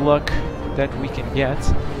all the luck that we can get.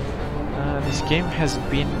 This game has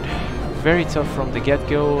been very tough from the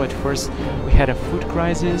get-go. At first, we had a food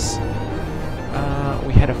crisis.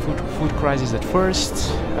 Food crisis at first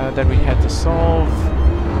that we had to solve.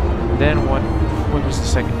 Then what was the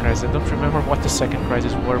second crisis? I don't remember what the second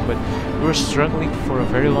crisis were, but we were struggling for a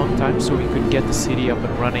very long time so we could get the city up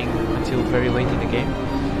and running until very late in the game.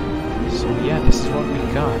 So yeah, this is what we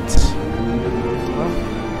got. Well,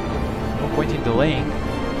 no point in delaying.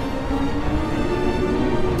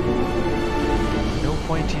 No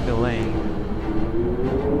point in delaying.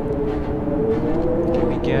 Can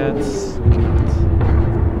we get...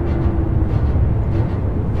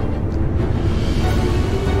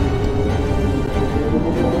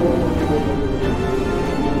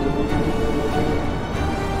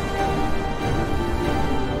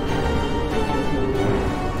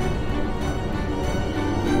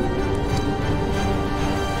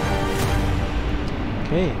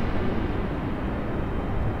 Okay.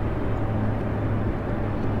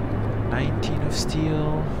 19 of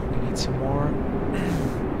steel. We need some more.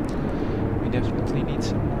 We definitely need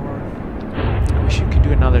some more. I wish you could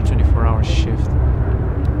do another 24-hour shift.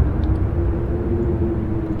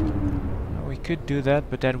 We could do that,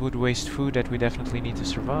 but that would waste food that we definitely need to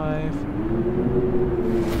survive.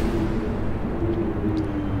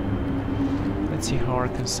 Let's see how our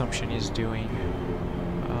consumption is doing.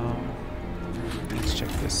 Let's check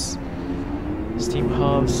this. Steam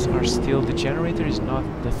hubs are still... The generator is not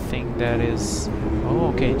the thing that is...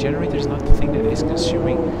 Oh, okay, generator is not the thing that is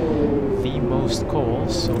consuming the most coal,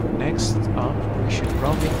 so next up we should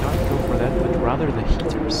probably not go for that, but rather the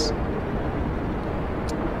heaters.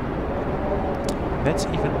 That's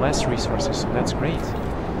even less resources, so that's great.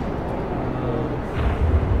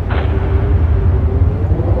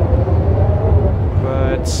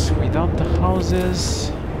 houses.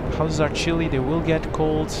 Houses are chilly, they will get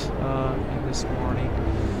cold in this morning.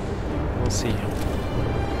 We'll see.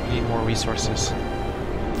 We need more resources.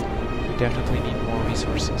 We definitely need more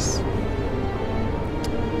resources.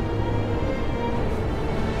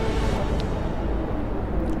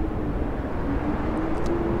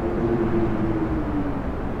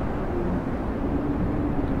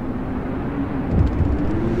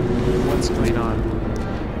 What's going on?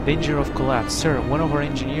 Danger of collapse. Sir, one of our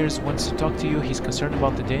engineers wants to talk to you. He's concerned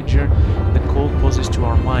about the danger the cold poses to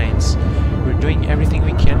our mines. We're doing everything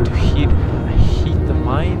we can to heat the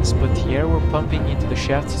mines, but the air we're pumping into the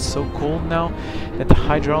shafts is so cold now that the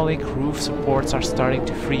hydraulic roof supports are starting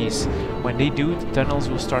to freeze. When they do, the tunnels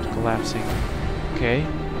will start collapsing. Okay.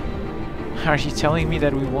 Are you telling me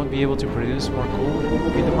that we won't be able to produce more coal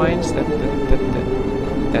with the mines?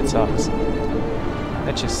 That sucks.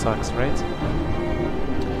 That just sucks, right?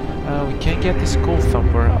 We can get this coal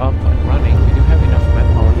thumper up and running. We do have enough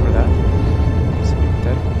manpower for that. So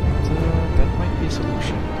that might be a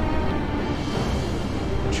solution.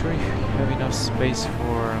 Not sure if we have enough space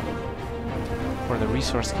for the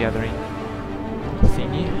resource gathering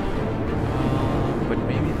thingy, but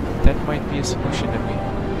maybe that might be a solution that we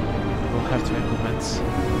will have to implement.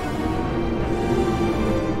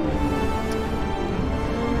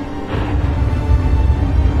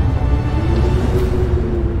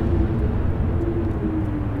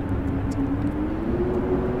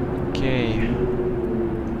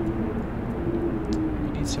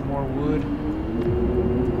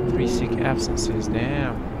 Absences,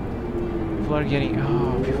 damn.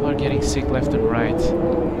 People are getting sick left and right.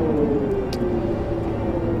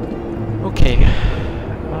 Okay.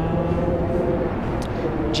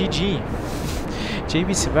 GG.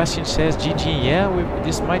 JB Sebastian says GG. Yeah,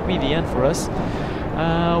 this might be the end for us.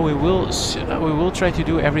 We will try to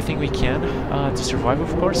do everything we can to survive,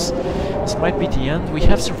 of course. This might be the end. We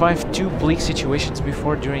have survived 2 bleak situations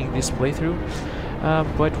before during this playthrough,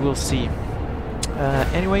 but we'll see.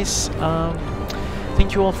 Anyways,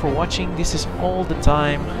 thank you all for watching. This is all the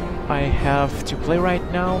time I have to play right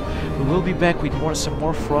now. We will be back with some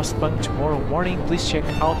more Frostpunk tomorrow morning. Please check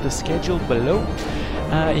out the schedule below.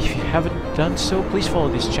 If you haven't done so, please follow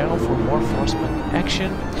this channel for more Frostpunk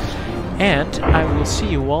action. And I will see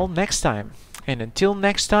you all next time. And until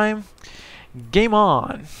next time, game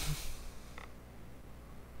on!